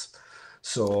Endless.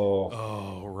 So,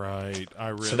 oh right,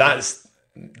 I think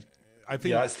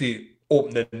that's the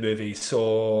opening movie.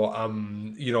 So,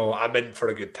 I'm in for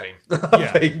a good time.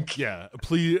 Yeah, I think. Yeah.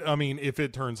 Please, I mean, if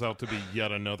it turns out to be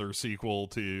yet another sequel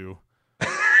to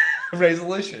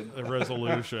Resolution,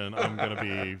 I'm going to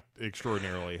be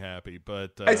extraordinarily happy.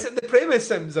 But I said the premise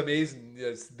sounds amazing.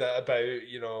 It's about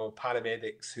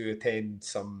paramedics who attend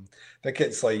some, I think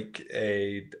it's like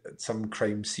some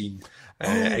crime scene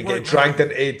and get dragged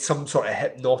into some sort of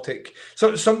hypnotic,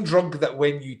 some drug that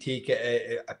when you take it,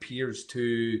 it appears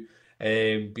to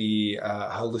be a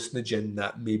hallucinogen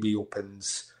that maybe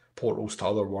opens portals to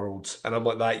other worlds. And I'm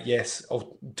like that, yes,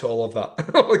 to all of that.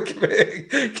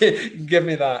 Give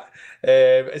me that.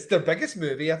 It's their biggest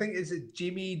movie. I think, is it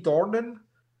Jamie Dornan?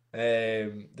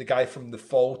 The guy from the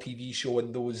Fall TV show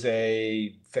and those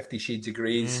 50 Shades of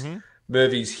Greys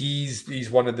movies. He's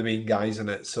one of the main guys in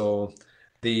it. So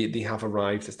they have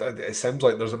arrived. It sounds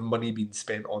like there's money being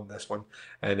spent on this one.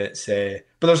 And it's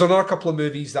but there's another couple of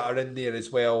movies that are in there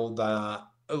as well that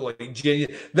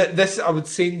this, I was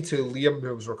saying to Liam, who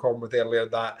I was recording with earlier,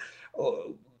 that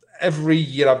every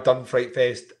year I've done Fright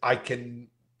Fest, I can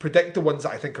predict the ones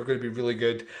that I think are going to be really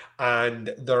good,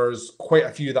 and there's quite a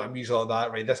few that I'm usually like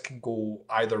that, right, this can go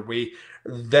either way.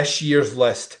 This year's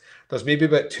list, there's maybe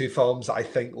about 2 films that I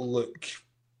think look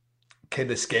kind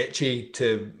of sketchy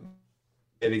to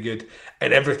very good,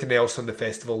 and everything else on the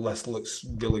festival list looks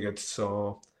really good.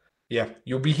 So yeah,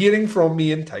 you'll be hearing from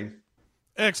me in time.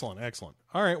 Excellent.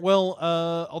 All right, well,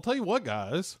 I'll tell you what,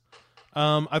 guys.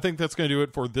 I think that's going to do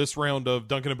it for this round of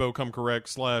Duncan and Bo Come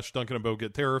Correct / Duncan and Bo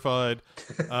Get Terrified.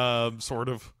 Sort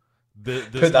of. This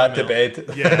Put that to bed.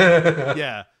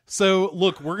 Yeah. So,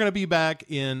 look, we're going to be back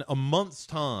in a month's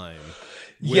time.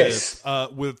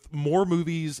 With more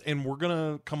movies, and we're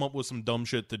going to come up with some dumb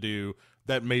shit to do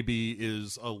that maybe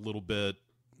is a little bit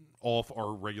off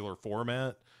our regular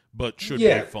format, but should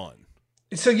be fun.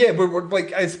 So yeah, we're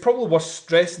like, it's probably worth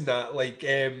stressing that, like,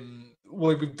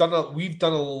 well, we've done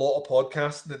a lot of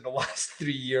podcasting in the last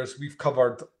 3 years. We've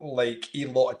covered like a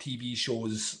lot of TV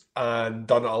shows and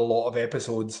done a lot of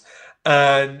episodes.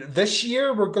 And this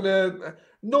year we're gonna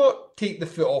not take the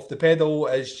foot off the pedal.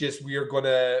 It's just we're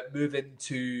gonna move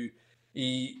into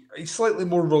a slightly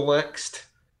more relaxed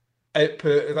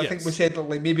output. And I think we said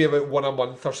like maybe about one a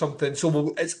month or something.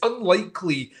 So it's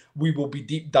unlikely we will be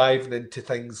deep diving into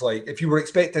things like, if you were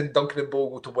expecting Duncan and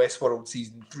Bogle to Westworld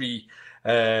season 3,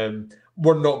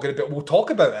 we're not going to be. We'll talk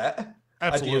about it.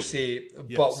 Absolutely. I dare say,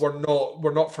 but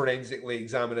we're not forensically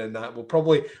examining that.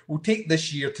 We'll take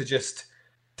this year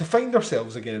to find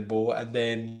ourselves again, Bo, and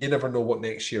then you never know what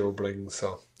next year will bring.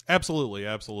 So. Absolutely,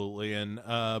 and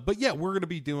but yeah, we're going to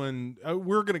be doing.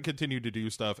 We're going to continue to do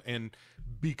stuff, and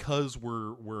because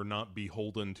we're not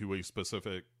beholden to a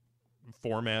specific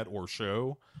format or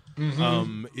show,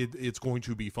 it's going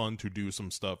to be fun to do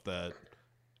some stuff that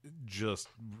just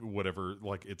whatever,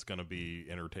 like it's going to be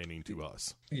entertaining to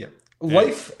us. Yeah,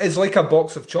 life is like a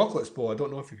box of chocolates, Bo. I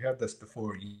don't know if you've heard this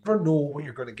before. You never know what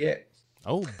you're going to get.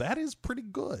 Oh, that is pretty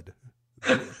good.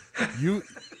 You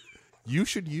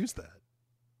should use that.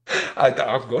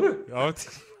 I'm gonna. Oh,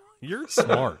 you're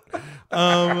smart.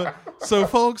 So,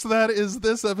 folks, that is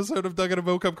this episode of Duncan and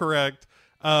Bo Come Correct.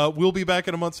 We'll be back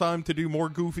in a month's time to do more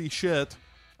goofy shit.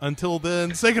 Until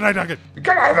then, say goodnight, Duncan.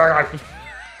 Goodnight, Duncan.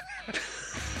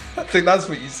 I think that's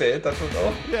what you said. I don't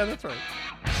know. Yeah, that's right.